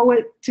actually look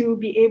forward to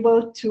be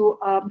able to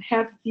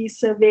have these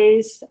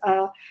surveys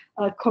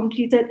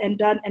completed and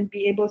done, and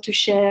be able to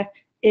share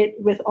it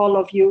with all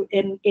of you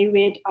in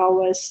AWID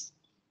hours.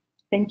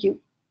 Thank you.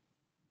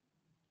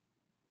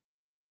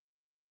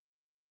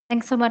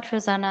 Thanks so much,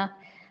 Rozana.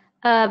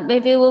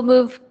 Maybe we'll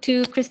move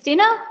to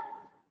Cristina.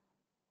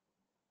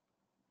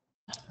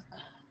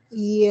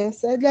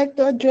 Yes, I'd like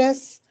to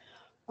address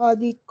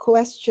the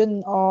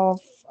question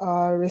of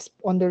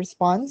on the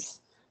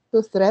response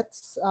to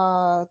threats,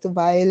 to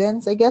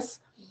violence. I guess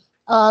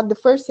the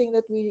first thing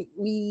that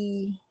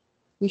we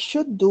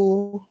should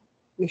do,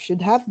 we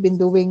should have been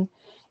doing,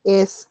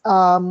 is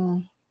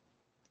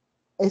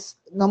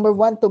number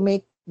one, to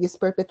make these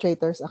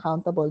perpetrators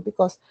accountable,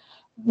 because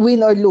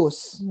win or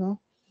lose,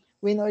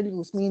 win or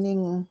lose,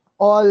 meaning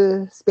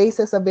all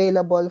spaces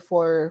available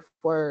for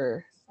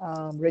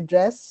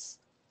redress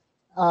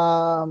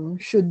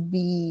should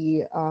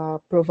be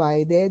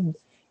provided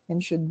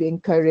and should be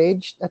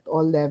encouraged at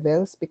all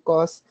levels,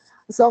 because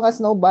as long as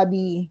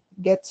nobody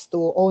gets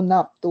to own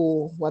up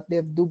to what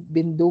they've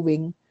been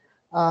doing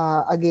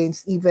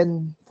against,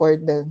 even for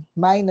the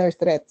minor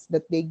threats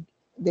that they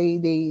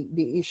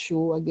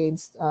issue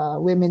against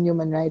women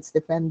human rights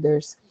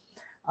defenders,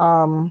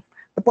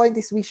 the point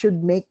is we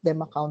should make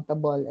them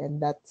accountable,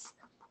 and that's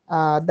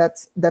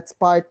That's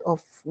part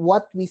of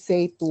what we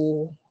say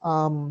to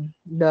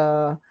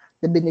the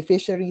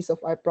beneficiaries of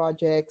our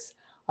projects,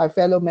 our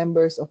fellow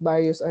members of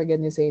various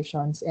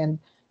organizations, and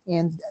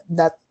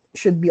that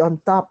should be on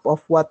top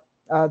of what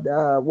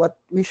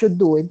we should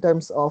do in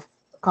terms of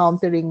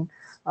countering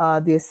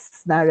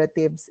these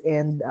narratives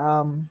and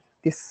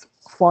these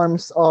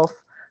forms of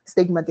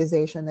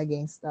stigmatization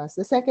against us.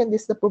 The second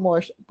is the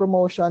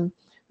promotion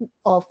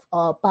of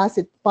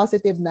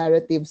positive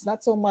narratives,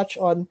 not so much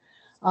on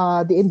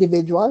the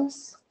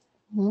individuals,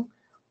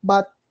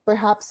 but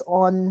perhaps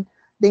on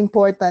the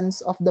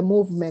importance of the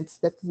movements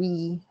that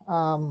we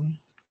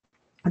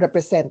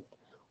represent,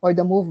 or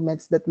the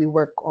movements that we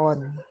work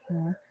on,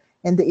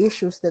 and the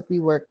issues that we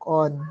work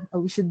on.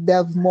 We should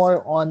delve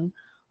more on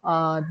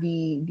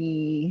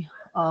the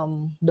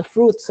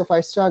fruits of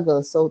our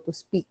struggle, so to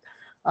speak,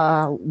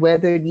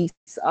 whether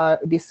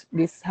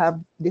this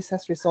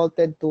has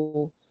resulted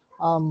to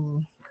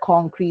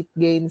concrete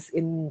gains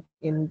in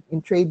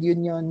trade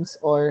unions,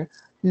 or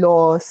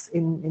laws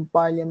in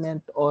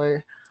parliament,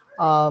 or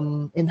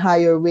in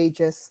higher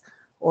wages,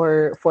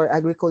 or for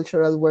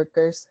agricultural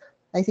workers.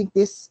 I think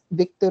these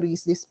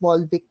victories, these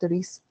small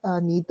victories,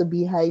 need to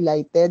be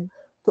highlighted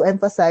to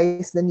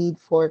emphasize the need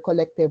for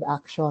collective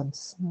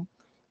actions.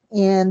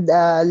 And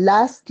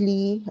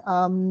lastly,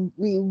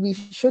 we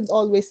should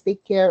always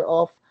take care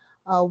of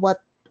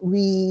what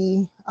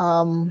we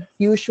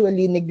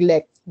usually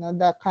neglect,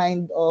 the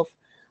kind of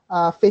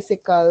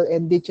physical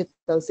and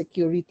digital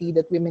security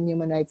that women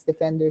human rights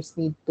defenders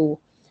need to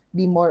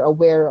be more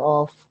aware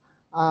of,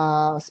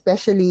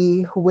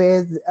 especially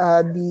with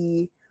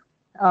the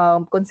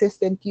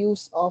consistent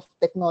use of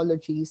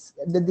technologies,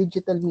 the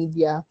digital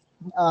media,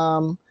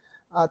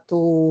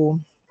 to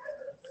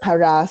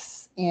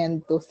harass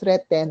and to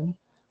threaten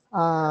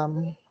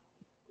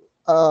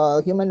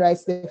human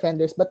rights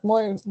defenders, but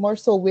more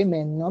so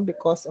women, no,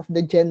 because of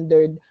the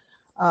gendered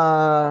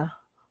uh,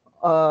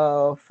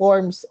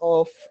 forms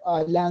of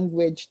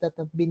language that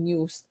have been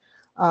used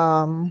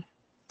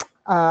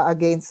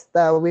against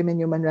women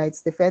human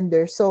rights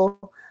defenders. So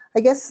I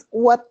guess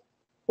what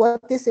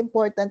is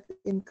important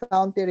in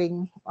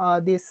countering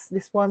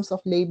these forms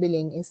of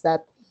labeling is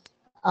that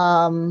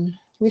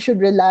we should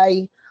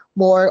rely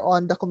more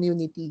on the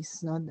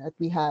communities, no, that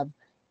we have,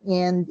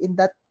 and in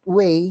that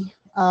way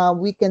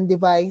we can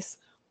devise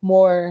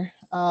more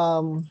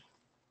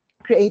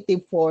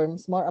creative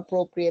forms, more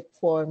appropriate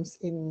forms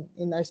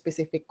in our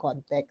specific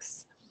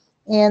context.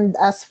 And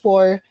as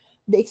for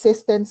the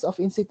existence of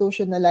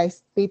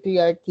institutionalized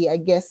patriarchy, I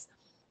guess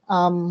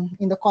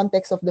in the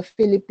context of the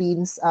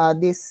Philippines,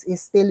 this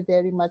is still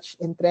very much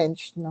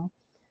entrenched, no?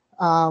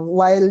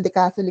 While the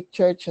Catholic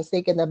Church has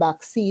taken a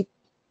back seat,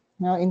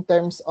 in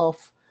terms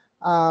of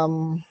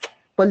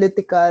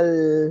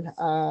political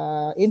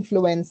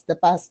influence the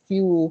past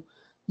few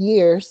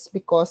years,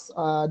 because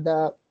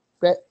the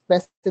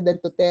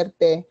President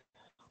Duterte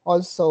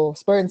also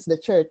spurns the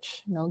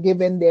church,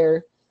 given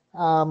they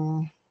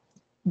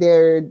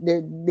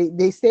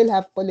still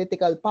have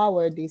political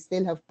power, they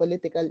still have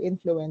political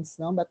influence,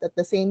 no? But at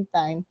the same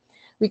time,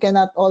 we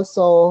cannot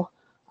also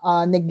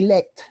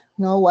neglect,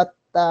 what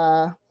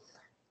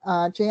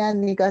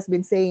Chayanika has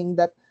been saying,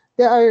 that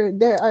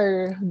there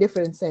are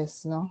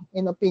differences,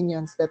 in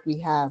opinions that we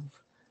have,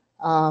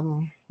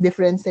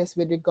 differences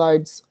with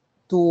regards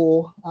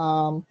to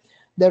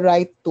the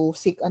right to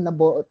seek an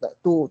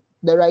to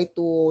the right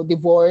to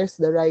divorce,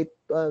 the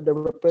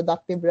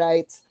reproductive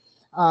rights,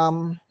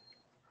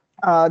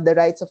 the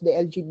rights of the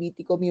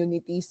LGBT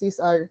communities. These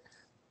are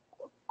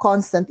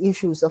constant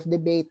issues of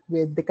debate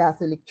with the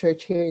Catholic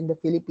Church here in the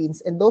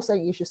Philippines, and those are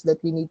issues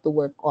that we need to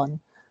work on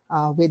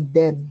with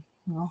them,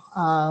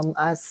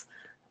 as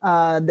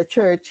the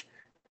church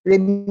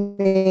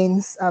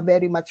remains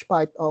very much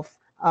part of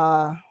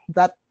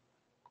that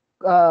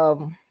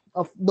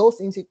of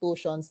those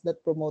institutions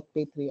that promote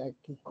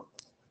patriarchy.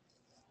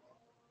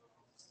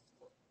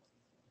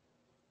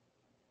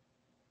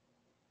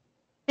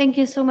 Thank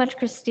you so much,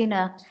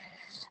 Cristina.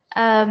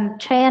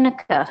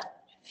 Chayanika,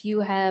 if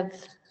you have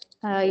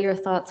your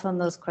thoughts on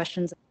those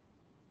questions.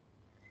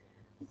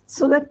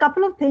 So there are a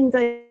couple of things.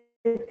 I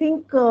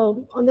think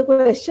on the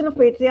question of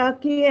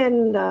patriarchy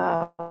and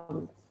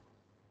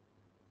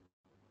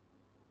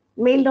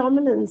male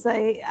dominance,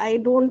 I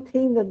don't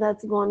think that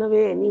that's gone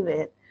away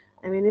anywhere.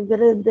 I mean, if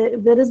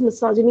there is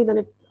misogyny,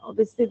 then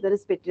obviously there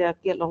is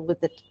patriarchy along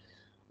with it.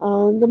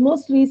 The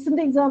most recent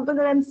example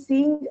that I'm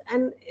seeing,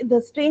 and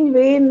the strange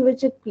way in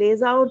which it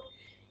plays out,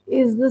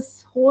 is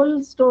this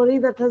whole story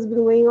that has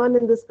been going on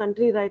in this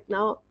country right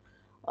now.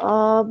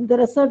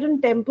 There are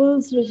certain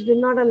temples which did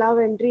not allow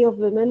entry of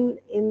women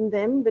in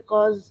them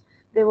because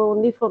they were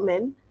only for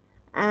men.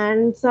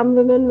 And some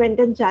women went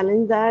and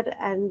challenged that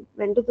and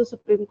went to the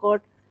Supreme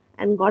Court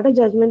and got a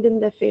judgment in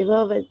their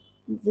favor, where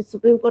the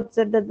Supreme Court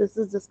said that this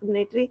is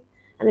discriminatory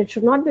and it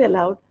should not be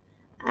allowed.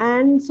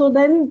 And so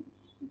then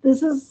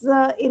this is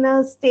in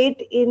a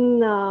state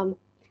in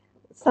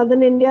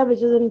southern India,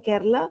 which is in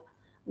Kerala,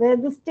 where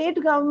the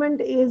state government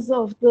is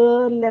of the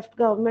left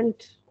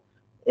government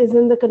is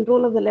in the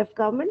control of the left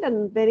government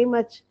and very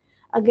much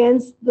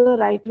against the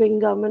right-wing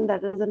government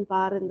that is in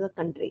power in the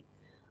country.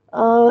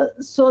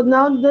 So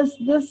now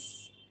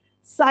this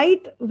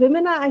site,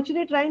 women are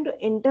actually trying to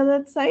enter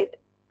that site,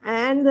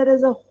 and there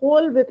is a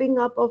whole whipping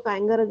up of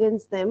anger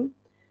against them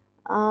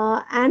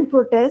and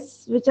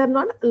protests which are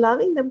not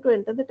allowing them to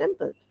enter the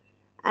temple.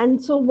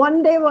 And so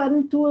one day,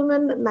 two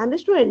women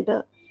managed to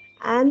enter,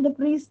 and the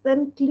priest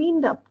then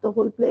cleaned up the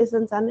whole place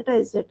and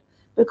sanitized it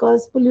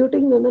because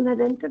polluting women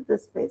had entered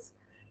this place.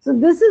 So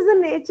this is the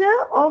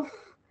nature of,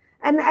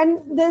 and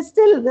there's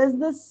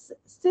this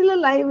still a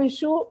live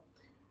issue.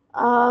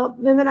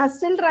 Women are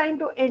still trying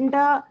to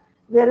enter.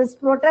 There is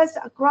protest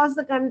across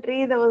the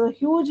country. There was a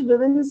huge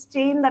women's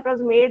chain that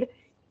was made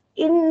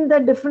in the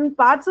different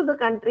parts of the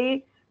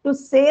country to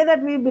say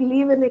that we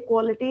believe in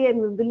equality and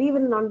we believe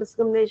in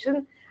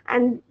non-discrimination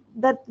and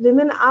that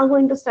women are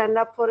going to stand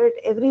up for it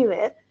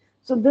everywhere.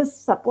 So this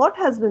support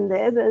has been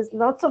there. There's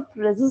lots of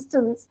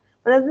resistance,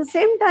 but at the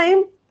same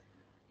time,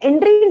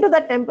 entry into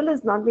that temple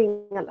is not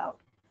being allowed.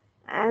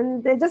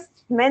 And they're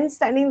just men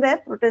standing there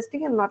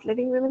protesting and not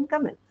letting women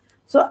come in.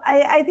 So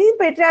I think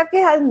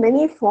patriarchy has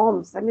many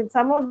forms. I mean,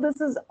 some of this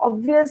is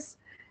obvious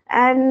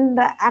and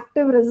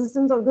active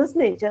resistance of this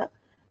nature.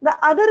 The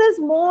other is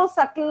more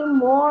subtle,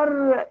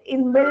 more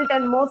inbuilt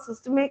and more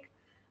systemic,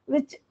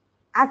 which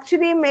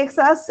actually makes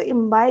us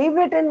imbibe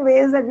it in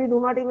ways that we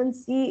do not even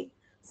see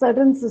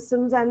certain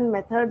systems and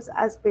methods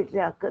as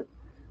patriarchal.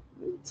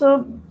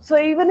 So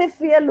even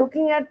if we are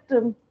looking at,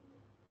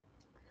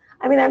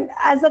 I mean,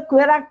 as a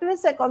queer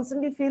activist, I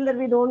constantly feel that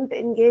we don't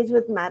engage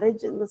with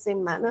marriage in the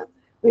same manner.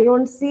 We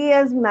don't see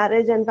as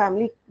marriage and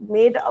family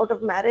made out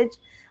of marriage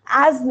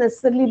as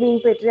necessarily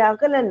being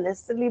patriarchal and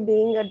necessarily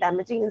being a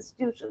damaging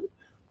institution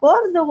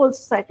for the whole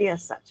society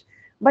as such.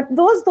 But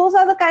those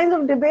are the kinds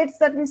of debates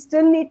that we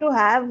still need to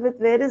have with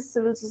various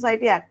civil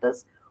society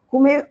actors who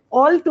may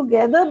all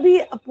together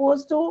be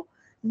opposed to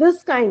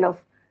this kind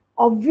of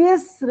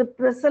obvious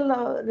repression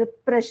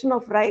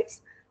of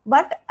rights,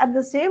 but at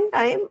the same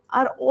time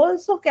are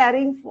also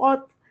carrying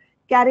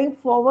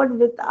forward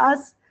with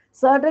us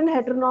certain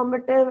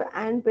heteronormative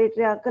and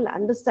patriarchal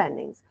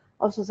understandings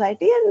of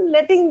society and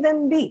letting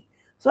them be.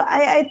 So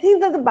I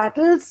think that the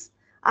battles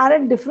are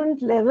at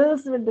different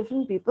levels with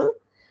different people.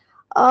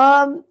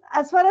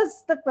 As far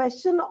as the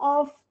question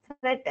of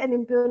threat and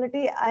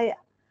impunity,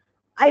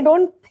 I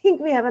don't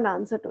think we have an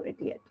answer to it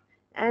yet.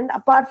 And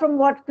apart from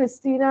what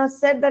Cristina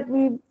said, that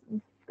we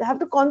have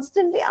to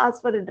constantly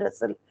ask for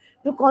redressal,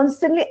 to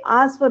constantly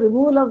ask for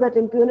removal of that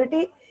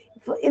impunity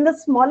in the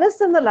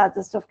smallest and the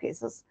largest of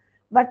cases.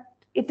 But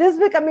it is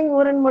becoming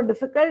more and more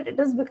difficult. It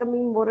is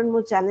becoming more and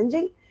more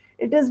challenging.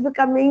 It is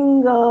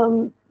becoming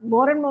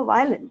more and more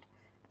violent.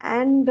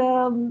 And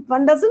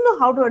one doesn't know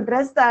how to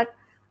address that.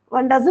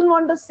 One doesn't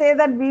want to say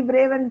that be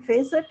brave and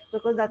face it,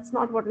 because that's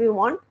not what we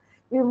want.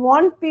 We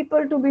want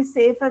people to be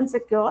safe and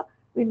secure.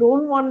 We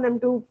don't want them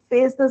to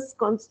face this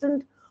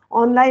constant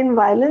online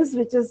violence,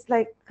 which is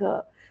like,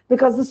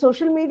 because the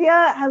social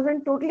media has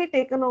been totally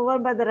taken over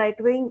by the right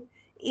wing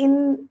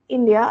in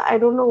India. I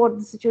don't know what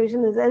the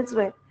situation is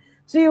elsewhere.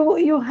 So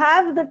you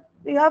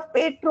have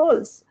paid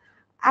trolls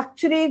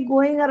actually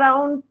going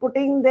around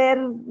putting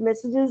their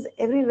messages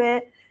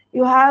everywhere.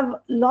 You have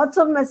lots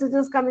of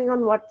messages coming on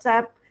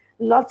WhatsApp,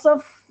 lots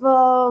of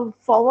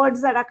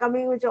forwards that are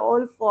coming which are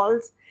all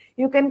false.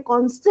 You can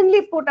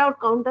constantly put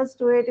out counters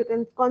to it. You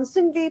can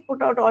constantly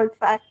put out alt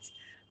facts,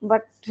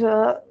 but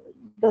the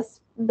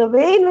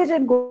way in which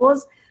it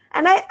goes,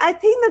 and I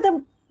think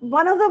that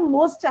one of the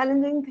most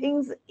challenging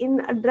things in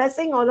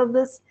addressing all of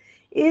this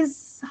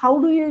is how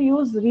do you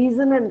use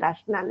reason and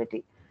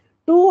rationality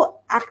to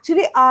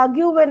actually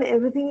argue when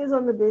everything is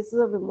on the basis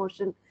of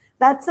emotion.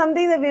 That's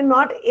something that we're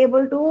not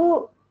able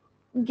to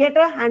get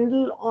a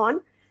handle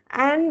on.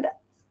 And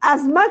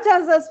as much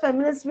as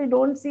feminists we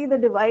don't see the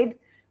divide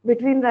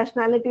between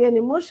rationality and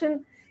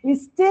emotion, we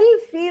still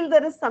feel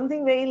there is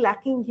something very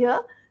lacking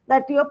here,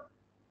 that you're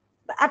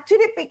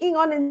actually picking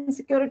on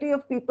insecurity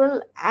of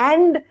people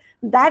and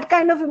that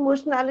kind of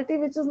emotionality,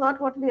 which is not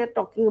what we are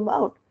talking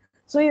about.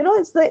 So,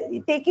 it's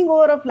the taking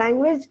over of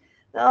language,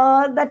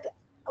 that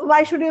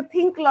why should you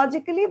think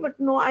logically? But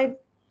no,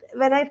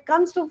 when it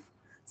comes to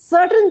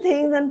certain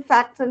things and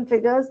facts and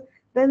figures,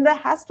 then there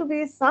has to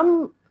be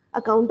some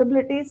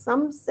accountability,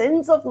 some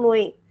sense of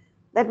knowing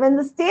that when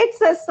the state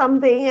says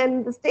something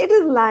and the state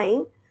is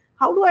lying,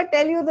 how do I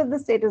tell you that the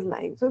state is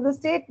lying? So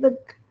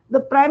the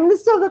Prime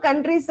Minister of the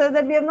country says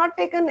that we have not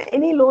taken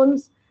any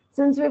loans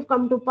since we've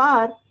come to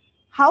power.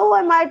 How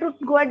am I to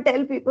go and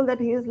tell people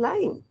that he is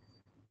lying?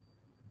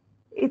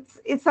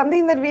 It's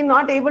something that we're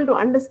not able to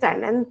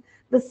understand. And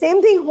the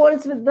same thing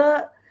holds with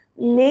the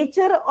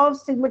nature of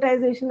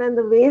stigmatization and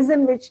the ways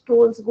in which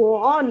trolls go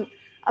on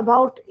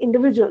about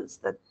individuals,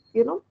 that,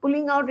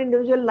 pulling out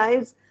individual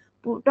lives,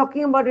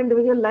 talking about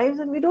individual lives,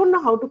 and we don't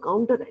know how to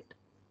counter it.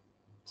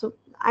 So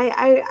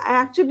I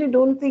actually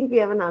don't think we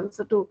have an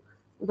answer to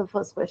the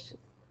first question.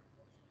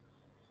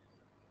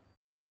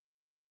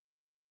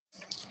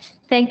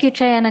 Thank you,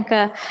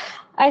 Chayanika.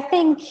 I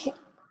think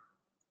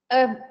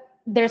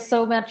there's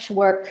so much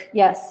work,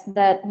 yes,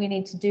 that we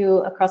need to do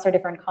across our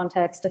different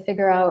contexts to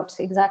figure out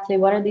exactly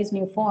what are these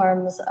new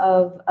forms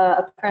of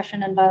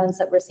oppression and violence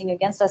that we're seeing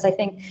against us. I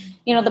think,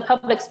 you know, the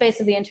public space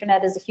of the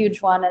internet is a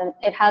huge one, and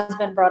it has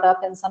been brought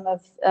up in some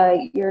of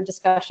your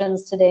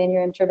discussions today and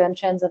your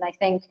interventions, and I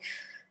think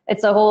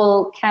it's a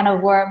whole can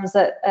of worms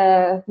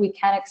that we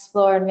can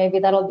explore, and maybe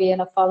that'll be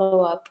in a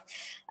follow-up.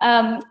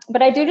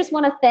 But I do just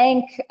want to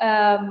thank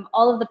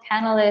all of the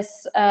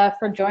panelists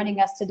for joining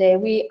us today.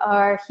 We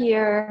are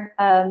here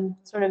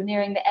sort of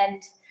nearing the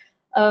end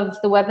of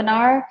the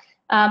webinar.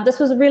 This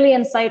was really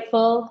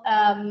insightful.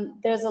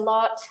 There's a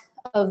lot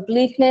of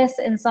bleakness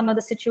in some of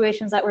the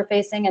situations that we're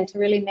facing, and to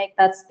really make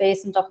that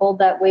space and to hold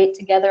that weight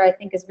together, I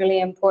think is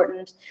really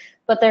important.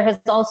 But there has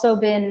also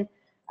been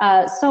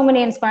so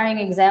many inspiring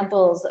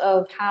examples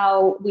of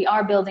how we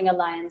are building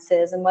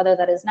alliances, and whether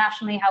that is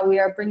nationally, how we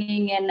are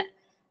bringing in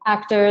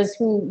actors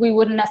who we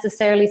wouldn't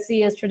necessarily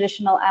see as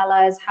traditional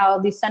allies, how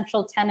the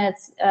central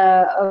tenets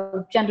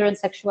of gender and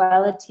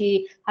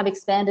sexuality have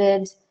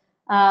expanded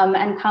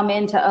and come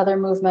into other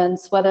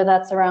movements, whether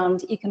that's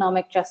around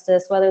economic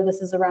justice, whether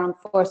this is around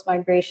forced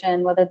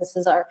migration, whether this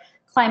is our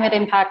climate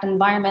impact,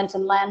 environment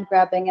and land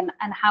grabbing, and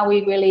how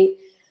we really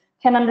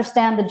can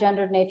understand the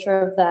gendered nature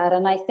of that.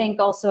 And I think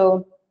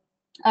also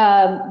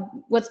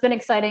what's been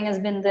exciting has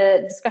been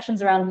the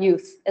discussions around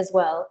youth as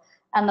well,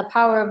 and the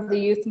power of the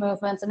youth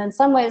movements, and in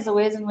some ways the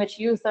ways in which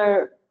youth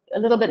are a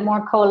little bit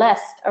more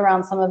coalesced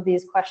around some of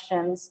these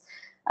questions,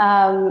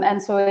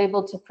 and so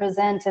able to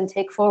present and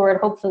take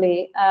forward,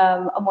 hopefully,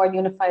 a more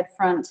unified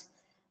front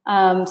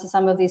to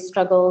some of these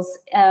struggles,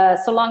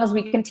 so long as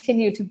we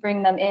continue to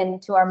bring them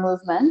into our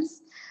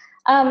movements.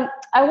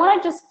 I want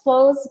to just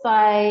close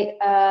by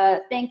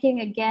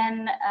thanking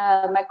again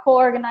my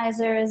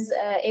co-organizers,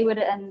 AWID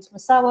and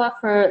Musawah,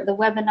 for the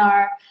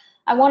webinar.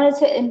 I wanted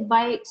to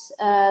invite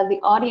the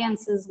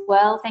audience as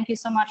well. Thank you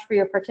so much for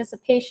your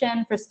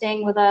participation, for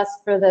staying with us,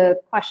 for the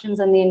questions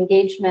and the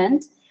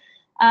engagement.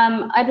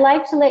 I'd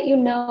like to let you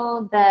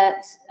know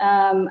that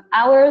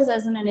ours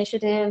as an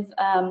initiative,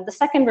 the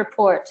second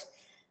report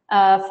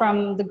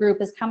from the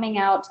group is coming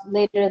out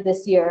later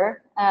this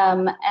year.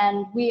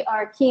 And we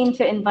are keen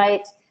to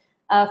invite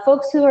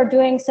folks who are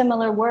doing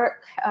similar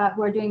work,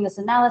 who are doing this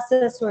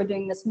analysis, who are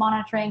doing this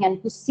monitoring, and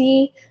who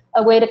see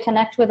a way to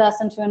connect with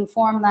us and to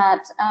inform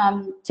that,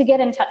 to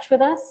get in touch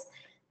with us.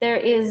 There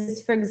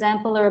is, for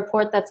example, a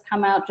report that's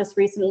come out just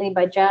recently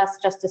by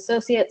Just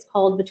Associates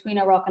called Between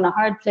a Rock and a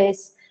Hard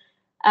Place,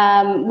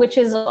 which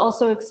is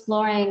also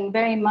exploring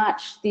very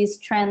much these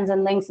trends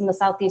and links in the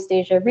Southeast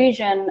Asia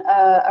region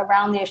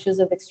around the issues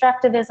of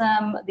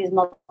extractivism, these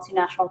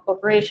multinational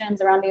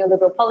corporations, around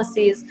neoliberal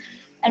policies,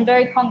 and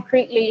very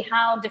concretely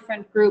how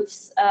different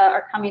groups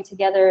are coming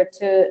together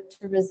to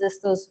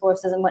resist those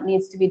forces and what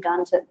needs to be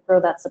done to grow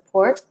that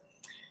support.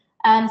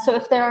 And so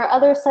if there are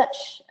other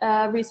such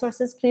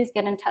resources, please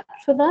get in touch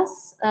with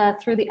us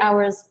through the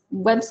Hours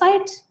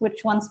website,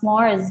 which once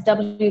more is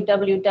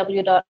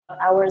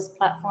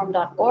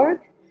www.hoursplatform.org.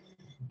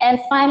 And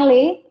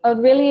finally, I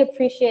would really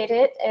appreciate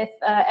it if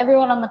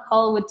everyone on the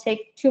call would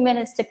take 2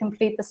 minutes to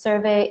complete the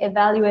survey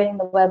evaluating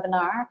the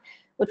webinar,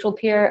 which will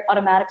appear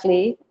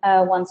automatically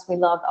once we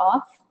log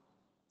off.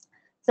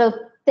 So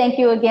thank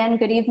you again,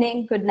 good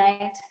evening, good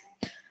night,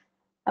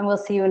 and we'll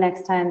see you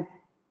next time.